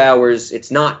 2 hours.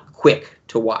 It's not quick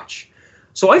to watch.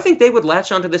 So I think they would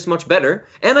latch onto this much better,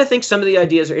 and I think some of the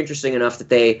ideas are interesting enough that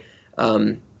they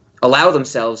allow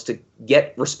themselves to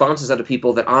get responses out of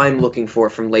people that I'm looking for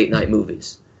from late-night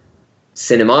movies.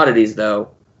 Cinemodities, though,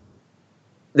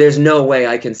 there's no way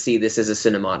I can see this as a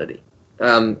cinemodity.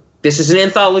 This is an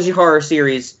anthology horror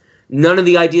series. None of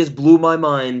the ideas blew my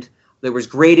mind. There was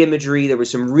great imagery. There were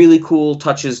some really cool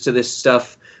touches to this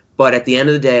stuff. But at the end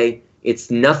of the day,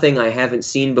 it's nothing I haven't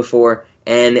seen before.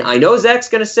 And I know Zach's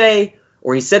going to say,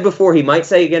 or he said before, he might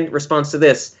say again in response to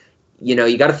this, you know,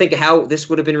 you got to think of how this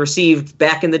would have been received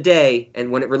back in the day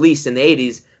and when it released in the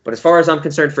 80s. But as far as I'm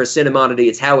concerned for a cinemodity,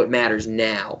 it's how it matters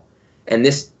now. And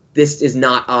this is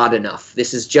not odd enough.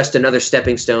 This is just another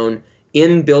stepping stone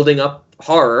in building up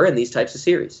horror in these types of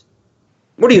series.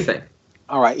 What do you think?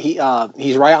 All right,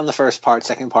 he's right on the first part.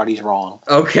 Second part, he's wrong.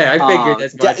 Okay, I figured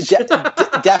as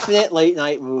much. Definite late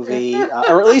night movie,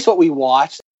 or at least what we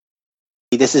watched.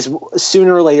 This is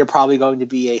sooner or later probably going to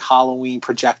be a Halloween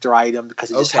projector item because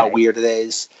of just how weird it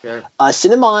is. Yeah.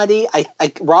 Cinemodity,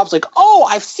 Rob's like, oh,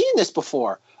 I've seen this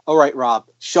before. All right, Rob,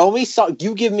 show me some.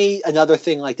 You give me another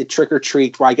thing like the Trick or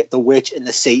Treat where I get the witch and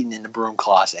the Satan in the broom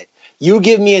closet. You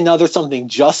give me another something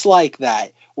just like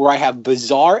that where I have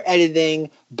bizarre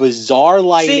editing, bizarre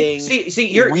lighting,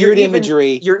 you're weird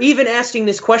imagery. You're even asking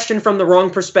this question from the wrong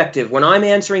perspective. When I'm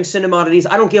answering cinemodities,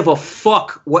 I don't give a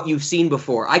fuck what you've seen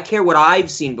before. I care what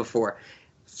I've seen before.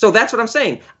 So that's what I'm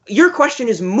saying. Your question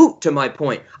is moot to my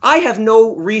point. I have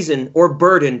no reason or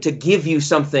burden to give you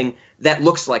something that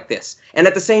looks like this. And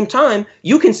at the same time,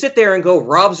 you can sit there and go,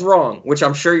 Rob's wrong, which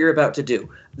I'm sure you're about to do.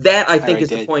 That, I think, is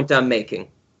the point I'm making.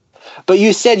 But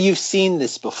you said you've seen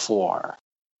this before.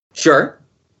 Sure.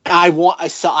 You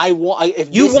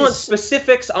want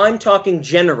specifics, I'm talking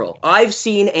general. I've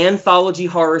seen anthology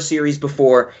horror series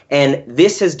before, and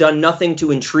this has done nothing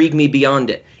to intrigue me beyond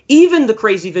it. Even the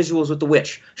crazy visuals with the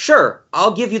witch. Sure,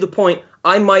 I'll give you the point.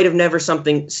 I might have never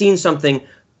seen something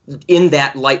in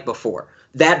that light before.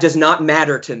 That does not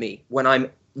matter to me when I'm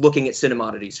looking at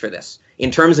cinemodities for this. In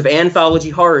terms of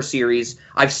anthology horror series,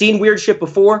 I've seen weird shit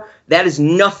before. That is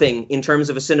nothing in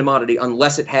terms of a cinemodity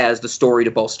unless it has the story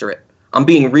to bolster it. I'm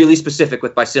being really specific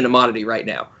with my cinemodity right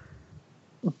now.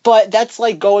 But that's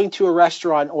like going to a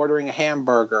restaurant, ordering a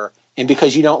hamburger, and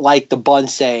because you don't like the bun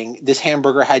saying, this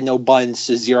hamburger had no buns,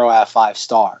 so 0 out of 5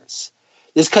 stars.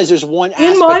 It's because there's one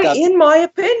aspect in my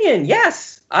opinion,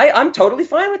 yes. I'm totally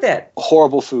fine with that.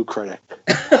 Horrible food critic.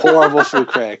 Horrible food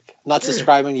critic. Not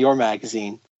subscribing to your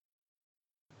magazine.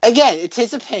 Again, it's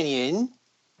his opinion.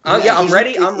 Oh yeah, I'm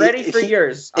ready. I'm ready for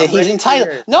yours. He's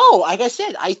entitled. No, like I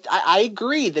said, I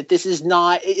agree that this is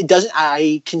not. It doesn't.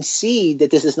 I concede that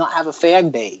this does not have a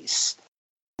fan base.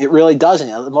 It really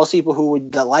doesn't. Most people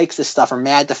that likes this stuff are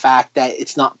mad at the fact that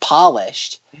it's not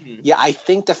polished. Mm-hmm. Yeah, I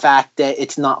think the fact that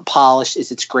it's not polished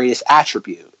is its greatest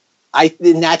attribute.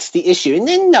 And that's the issue. And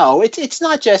then no, it's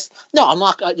not just no. I'm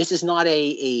not. This is not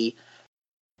a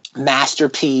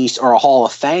masterpiece or a Hall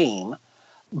of Fame.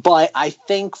 But I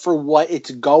think for what it's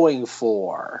going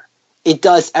for, it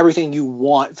does everything you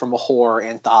want from a horror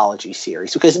anthology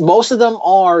series. Because most of them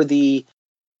are the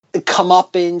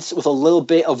comeuppance with a little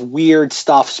bit of weird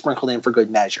stuff sprinkled in for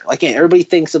good measure. Like, again, everybody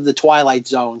thinks of the Twilight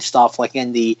Zone stuff, like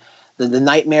in the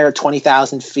Nightmare at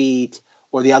 20,000 Feet,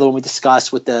 or the other one we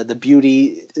discussed with the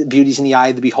Beauty's in the Eye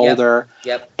of the Beholder.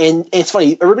 Yep. And it's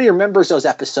funny, everybody remembers those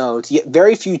episodes, yet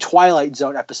very few Twilight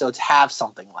Zone episodes have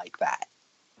something like that.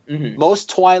 Mm-hmm. Most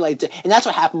Twilight, and that's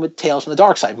what happened with Tales from the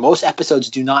Dark Side. Most episodes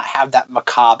do not have that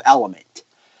macabre element.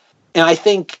 And I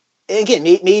think, again,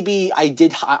 maybe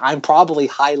I'm probably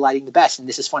highlighting the best. And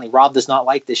this is funny. Rob does not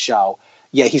like this show.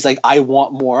 Yeah, he's like, I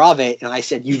want more of it. And I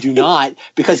said, you do not,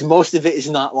 because most of it is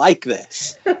not like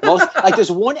this.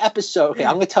 There's one episode. Okay,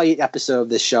 I'm going to tell you an episode of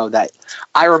this show that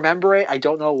I remember it. I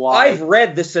don't know why.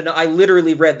 I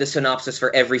literally read the synopsis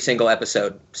for every single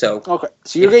episode. So okay,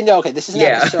 so you're going to know. Okay, this is an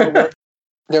episode where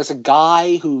there's a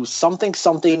guy who's something.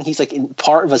 He's like in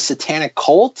part of a satanic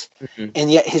cult,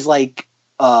 and yet his like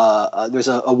there's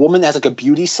a woman that has like a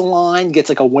beauty salon, gets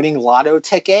like a winning lotto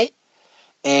ticket,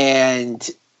 and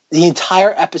the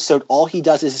entire episode, all he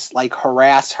does is like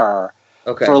harass her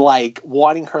for like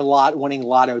wanting her winning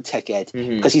lotto ticket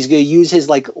because he's going to use his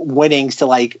like winnings to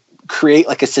like create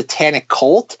like a satanic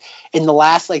cult. And the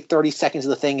last like 30 seconds of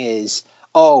the thing is,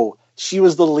 oh, she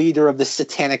was the leader of the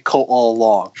satanic cult all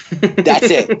along. That's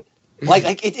it.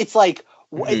 It's like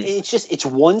it's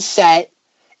one set.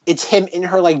 It's him in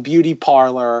her like beauty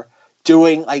parlor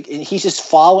doing like, and he's just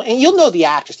following. And you'll know the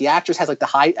actress. The actress has like the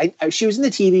high. She was in the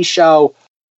TV show.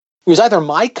 It was either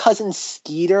My Cousin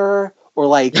Skeeter or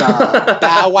like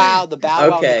Bow Wow, the Bow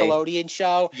Wow Nickelodeon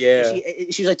show. Yeah,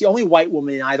 she was like the only white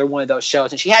woman in either one of those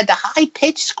shows, and she had the high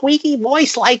pitched, squeaky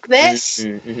voice like this.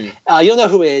 You'll know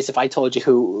who it is if I told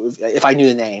you if I knew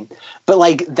the name. But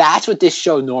like that's what this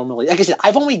show normally. Like I said,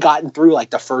 I've only gotten through like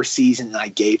the first season and I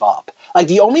gave up. Like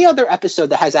the only other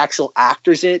episode that has actual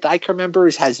actors in it that I can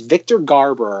remember has Victor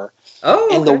Garber.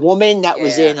 And the woman that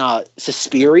was in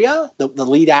Suspiria, the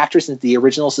lead actress in the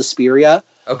original Suspiria.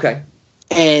 Okay.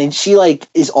 And she like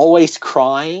is always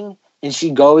crying, and she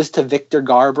goes to Victor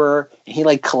Garber, and he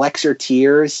like collects her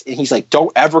tears, and he's like,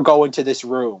 "Don't ever go into this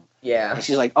room." Yeah. And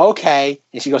she's like, "Okay."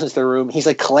 And she goes into the room. He's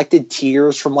like collected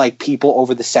tears from like people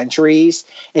over the centuries,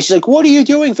 and she's like, "What are you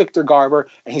doing, Victor Garber?"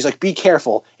 And he's like, "Be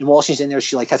careful." And while she's in there,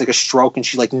 she like has like a stroke, and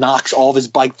she like knocks all of his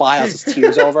bike vials, his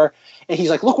tears over. And he's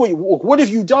like, "Look what have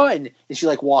you done?" And she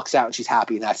like walks out, and she's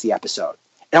happy, and that's the episode.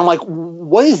 And I'm like,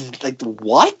 what?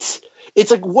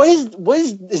 It's like,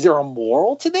 is there a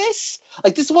moral to this?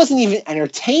 Like, this wasn't even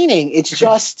entertaining. It's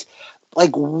just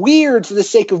like weird for the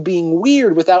sake of being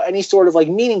weird without any sort of like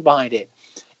meaning behind it.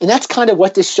 And that's kind of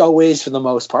what this show is for the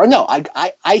most part. No,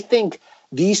 I think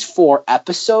these 4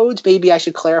 episodes, maybe I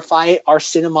should clarify it, are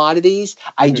cinemodities.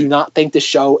 I do not think the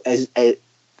show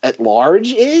at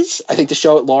large is. I think the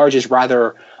show at large is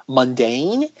rather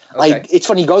mundane. Like, it's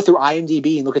funny, you go through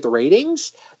IMDb and look at the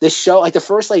ratings. This show, like the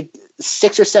first like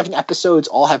 6 or 7 episodes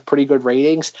all have pretty good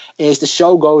ratings. And as the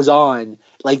show goes on,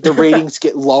 like the ratings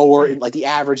get lower and like the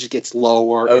average gets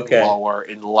lower and lower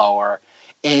and lower.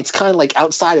 And it's kind of like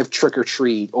outside of Trick or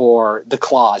Treat or The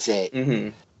Closet.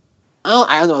 I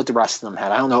don't know what the rest of them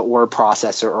had. I don't know what Word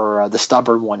Processor or the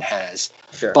Stubborn one has.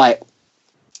 Sure. But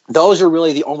those are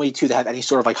really the only 2 that have any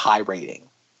sort of like high rating.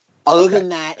 Other than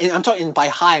that, and I'm talking by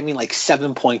high, I mean like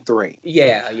 7.3.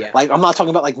 Yeah. Like I'm not talking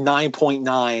about like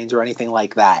 9.9s or anything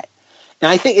like that. And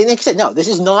I think, and like I said, no, this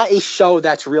is not a show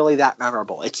that's really that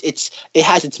memorable. It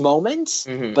has its moments,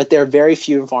 but they're very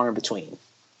few and far in between.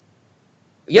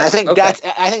 Yeah, I think that's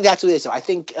what it is. So I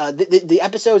think the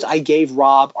episodes I gave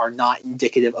Rob are not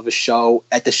indicative of the show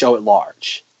at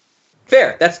large.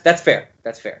 Fair. That's fair.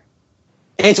 That's fair.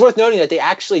 And it's worth noting that they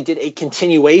actually did a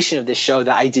continuation of this show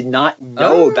that I did not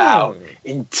know about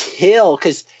until,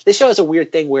 because this show is a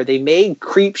weird thing where they made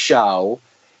Creepshow.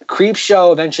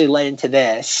 Creepshow eventually led into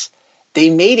this.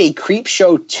 They made a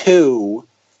Creepshow 2,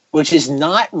 which is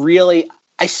not really.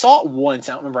 I saw it once.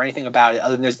 I don't remember anything about it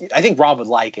other than I think Rob would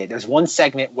like it. There's one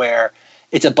segment where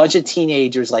it's a bunch of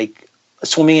teenagers like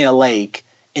swimming in a lake,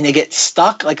 and they get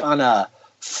stuck like on a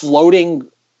floating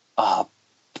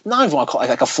not even want to call it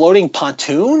like a floating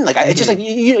pontoon. Like it's just like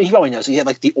you probably know. So you had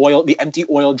like the empty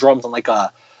oil drums on like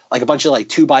a bunch of like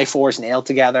 2x4s nailed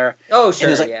together. Oh sure,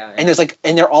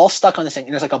 and they're all stuck on this thing.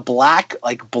 And there's like a black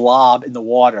like blob in the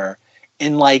water,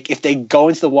 and like if they go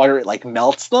into the water, it like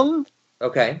melts them.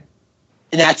 Okay.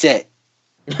 And that's it.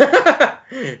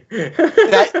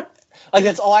 Like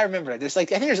that's all I remember. There's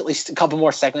like I think there's at least a couple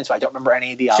more segments, but I don't remember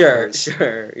any of the others.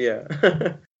 Sure, yeah.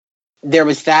 There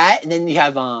was that, and then you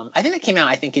have I think it came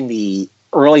out in the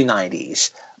early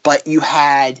 90s. But you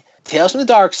had Tales from the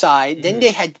Dark Side. Then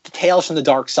they had Tales from the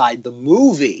Dark Side, the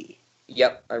movie.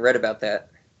 Yep, I read about that.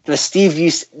 The Steve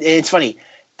Buscemi. It's funny.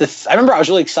 I remember I was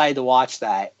really excited to watch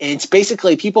that. And it's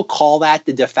basically people call that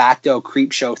the de facto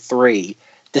Creepshow 3,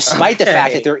 despite the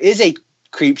fact that there is a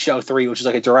Creepshow 3, which is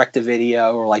like a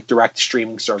direct-to-video or like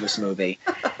direct-to-streaming service movie.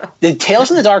 The Tales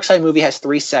from the Dark Side movie has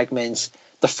 3 segments.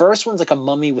 The first one's like a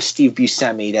mummy with Steve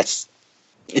Buscemi.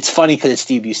 It's funny because it's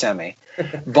Steve Buscemi.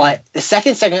 But the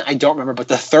second segment I don't remember, but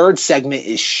the third segment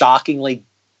is shockingly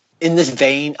in this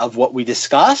vein of what we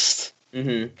discussed.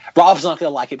 Mm-hmm. Rob's not going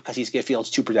to like it because he's going to feel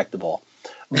it's too predictable.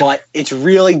 But it's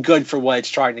really good for what it's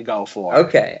trying to go for.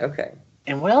 Okay.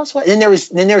 And what else? Then there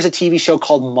was a TV show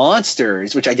called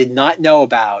Monsters, which I did not know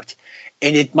about.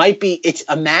 And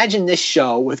imagine this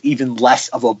show with even less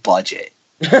of a budget.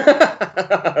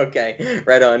 Okay,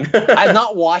 right on. I've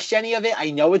not watched any of it.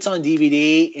 I know it's on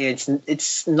DVD, and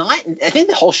it's not. I think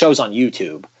the whole show's on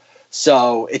YouTube,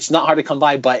 so it's not hard to come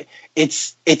by. But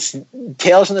it's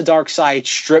Tales from the Dark Side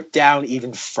stripped down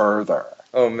even further.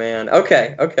 Oh man.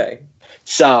 Okay.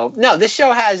 So no, this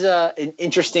show has an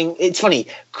interesting. It's funny.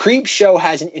 Creepshow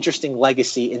has an interesting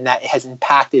legacy in that it has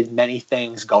impacted many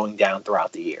things going down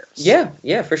throughout the years.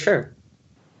 Yeah, for sure.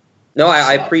 No,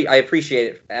 I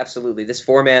appreciate it absolutely. This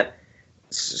format,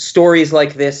 stories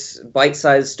like this,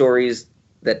 bite-sized stories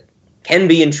that can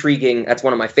be intriguing. That's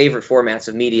one of my favorite formats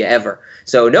of media ever.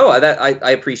 So no,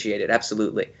 I appreciate it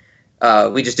absolutely.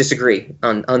 We just disagree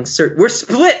on certain. We're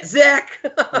split, Zach.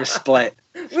 We're split.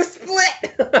 We're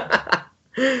split.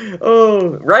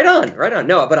 Oh, right on.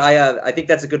 No, but I think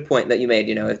that's a good point that you made.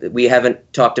 You know, we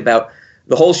haven't talked about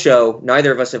the whole show.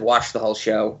 Neither of us have watched the whole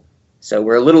show. So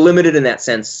we're a little limited in that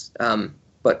sense,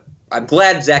 but I'm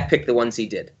glad Zach picked the ones he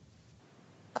did.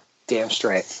 Damn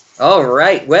straight. All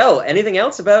right. Well, anything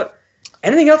else about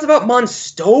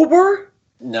Monstober?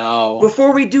 No.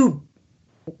 Before we do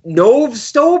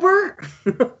Novstober?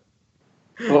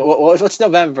 What's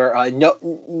November?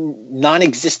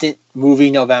 Non-existent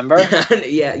movie November?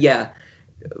 Yeah.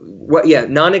 What? Yeah,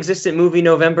 non-existent movie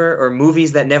November or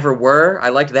movies that never were. I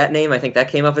liked that name. I think that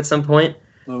came up at some point.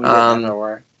 Movies that never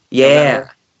were. Yeah,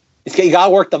 you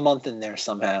gotta work the month in there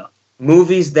somehow.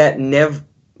 Movies that never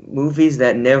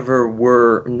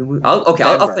were.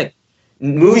 I'll think.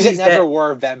 Movies that never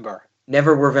were Vember.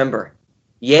 Never were Vember.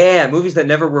 Yeah, movies that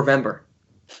never were Vember.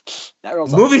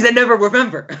 Movies that never were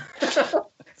Vember.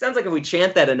 Sounds like if we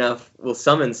chant that enough, we'll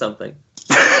summon something.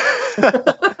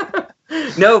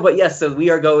 No, but yes. So we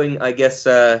are going, I guess,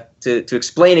 to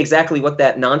explain exactly what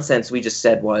that nonsense we just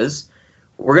said was.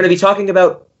 We're going to be talking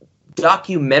about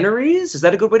documentaries. Is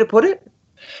that a good way to put it?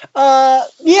 Yeah,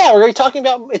 we're going to be talking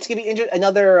about. It's going to be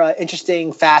another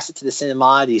interesting facet to the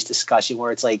Cinemodities discussion,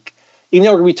 where it's like, even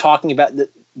though we're going to be talking about the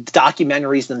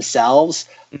documentaries themselves,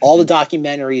 all the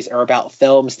documentaries are about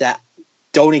films that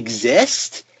don't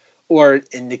exist, or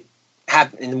in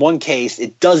one case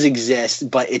it does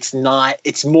exist, but it's not.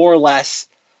 It's more or less.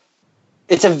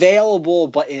 It's available,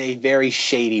 but in a very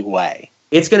shady way.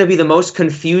 It's going to be the most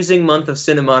confusing month of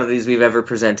Cinemodities we've ever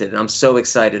presented, and I'm so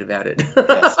excited about it.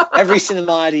 Yes. Every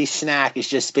Cinemodity snack is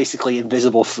just basically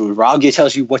invisible food. Rob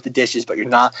tells you what the dish is, but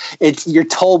you're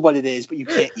told what it is, but you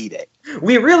can't eat it.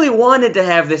 We really wanted to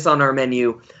have this on our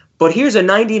menu, but here's a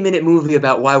 90-minute movie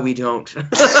about why we don't.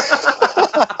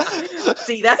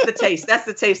 See, that's the taste. That's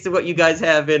the taste of what you guys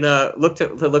have in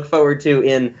look forward to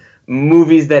in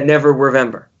movies that never were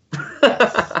Vember.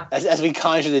 as we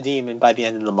conjure the demon by the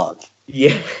end of the month.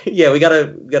 Yeah, we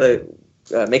gotta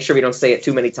make sure we don't say it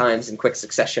too many times in quick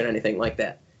succession or anything like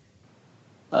that.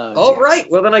 All right.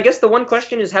 Well, then I guess the one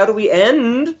question is, how do we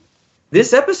end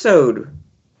this episode?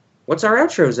 What's our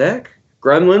outro, Zach?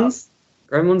 Gremlins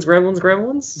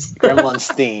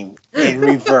theme in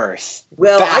reverse.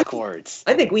 Well, backwards.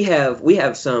 I think we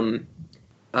have some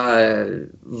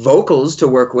vocals to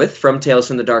work with from Tales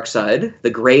from the Dark Side, the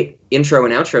great intro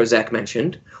and outro Zach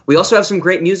mentioned. We also have some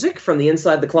great music from the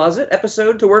Inside the Closet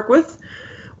episode to work with.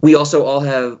 We also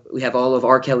have all of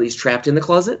R. Kelly's Trapped in the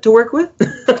Closet to work with.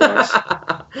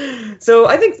 So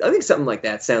I think something like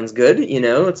that sounds good. You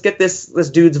know, let's get this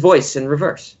dude's voice in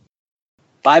reverse.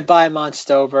 Bye-bye,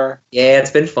 Monstober. Yeah,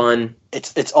 it's been fun.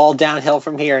 It's all downhill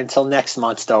from here until next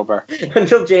Monstober.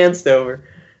 Until Janstober.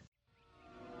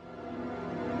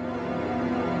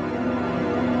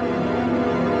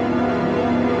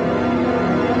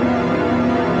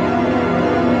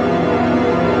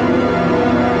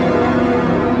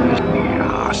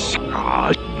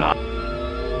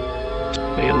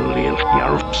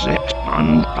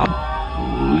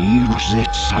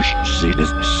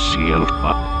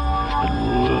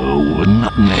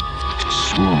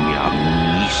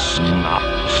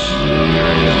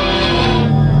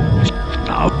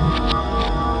 Stop.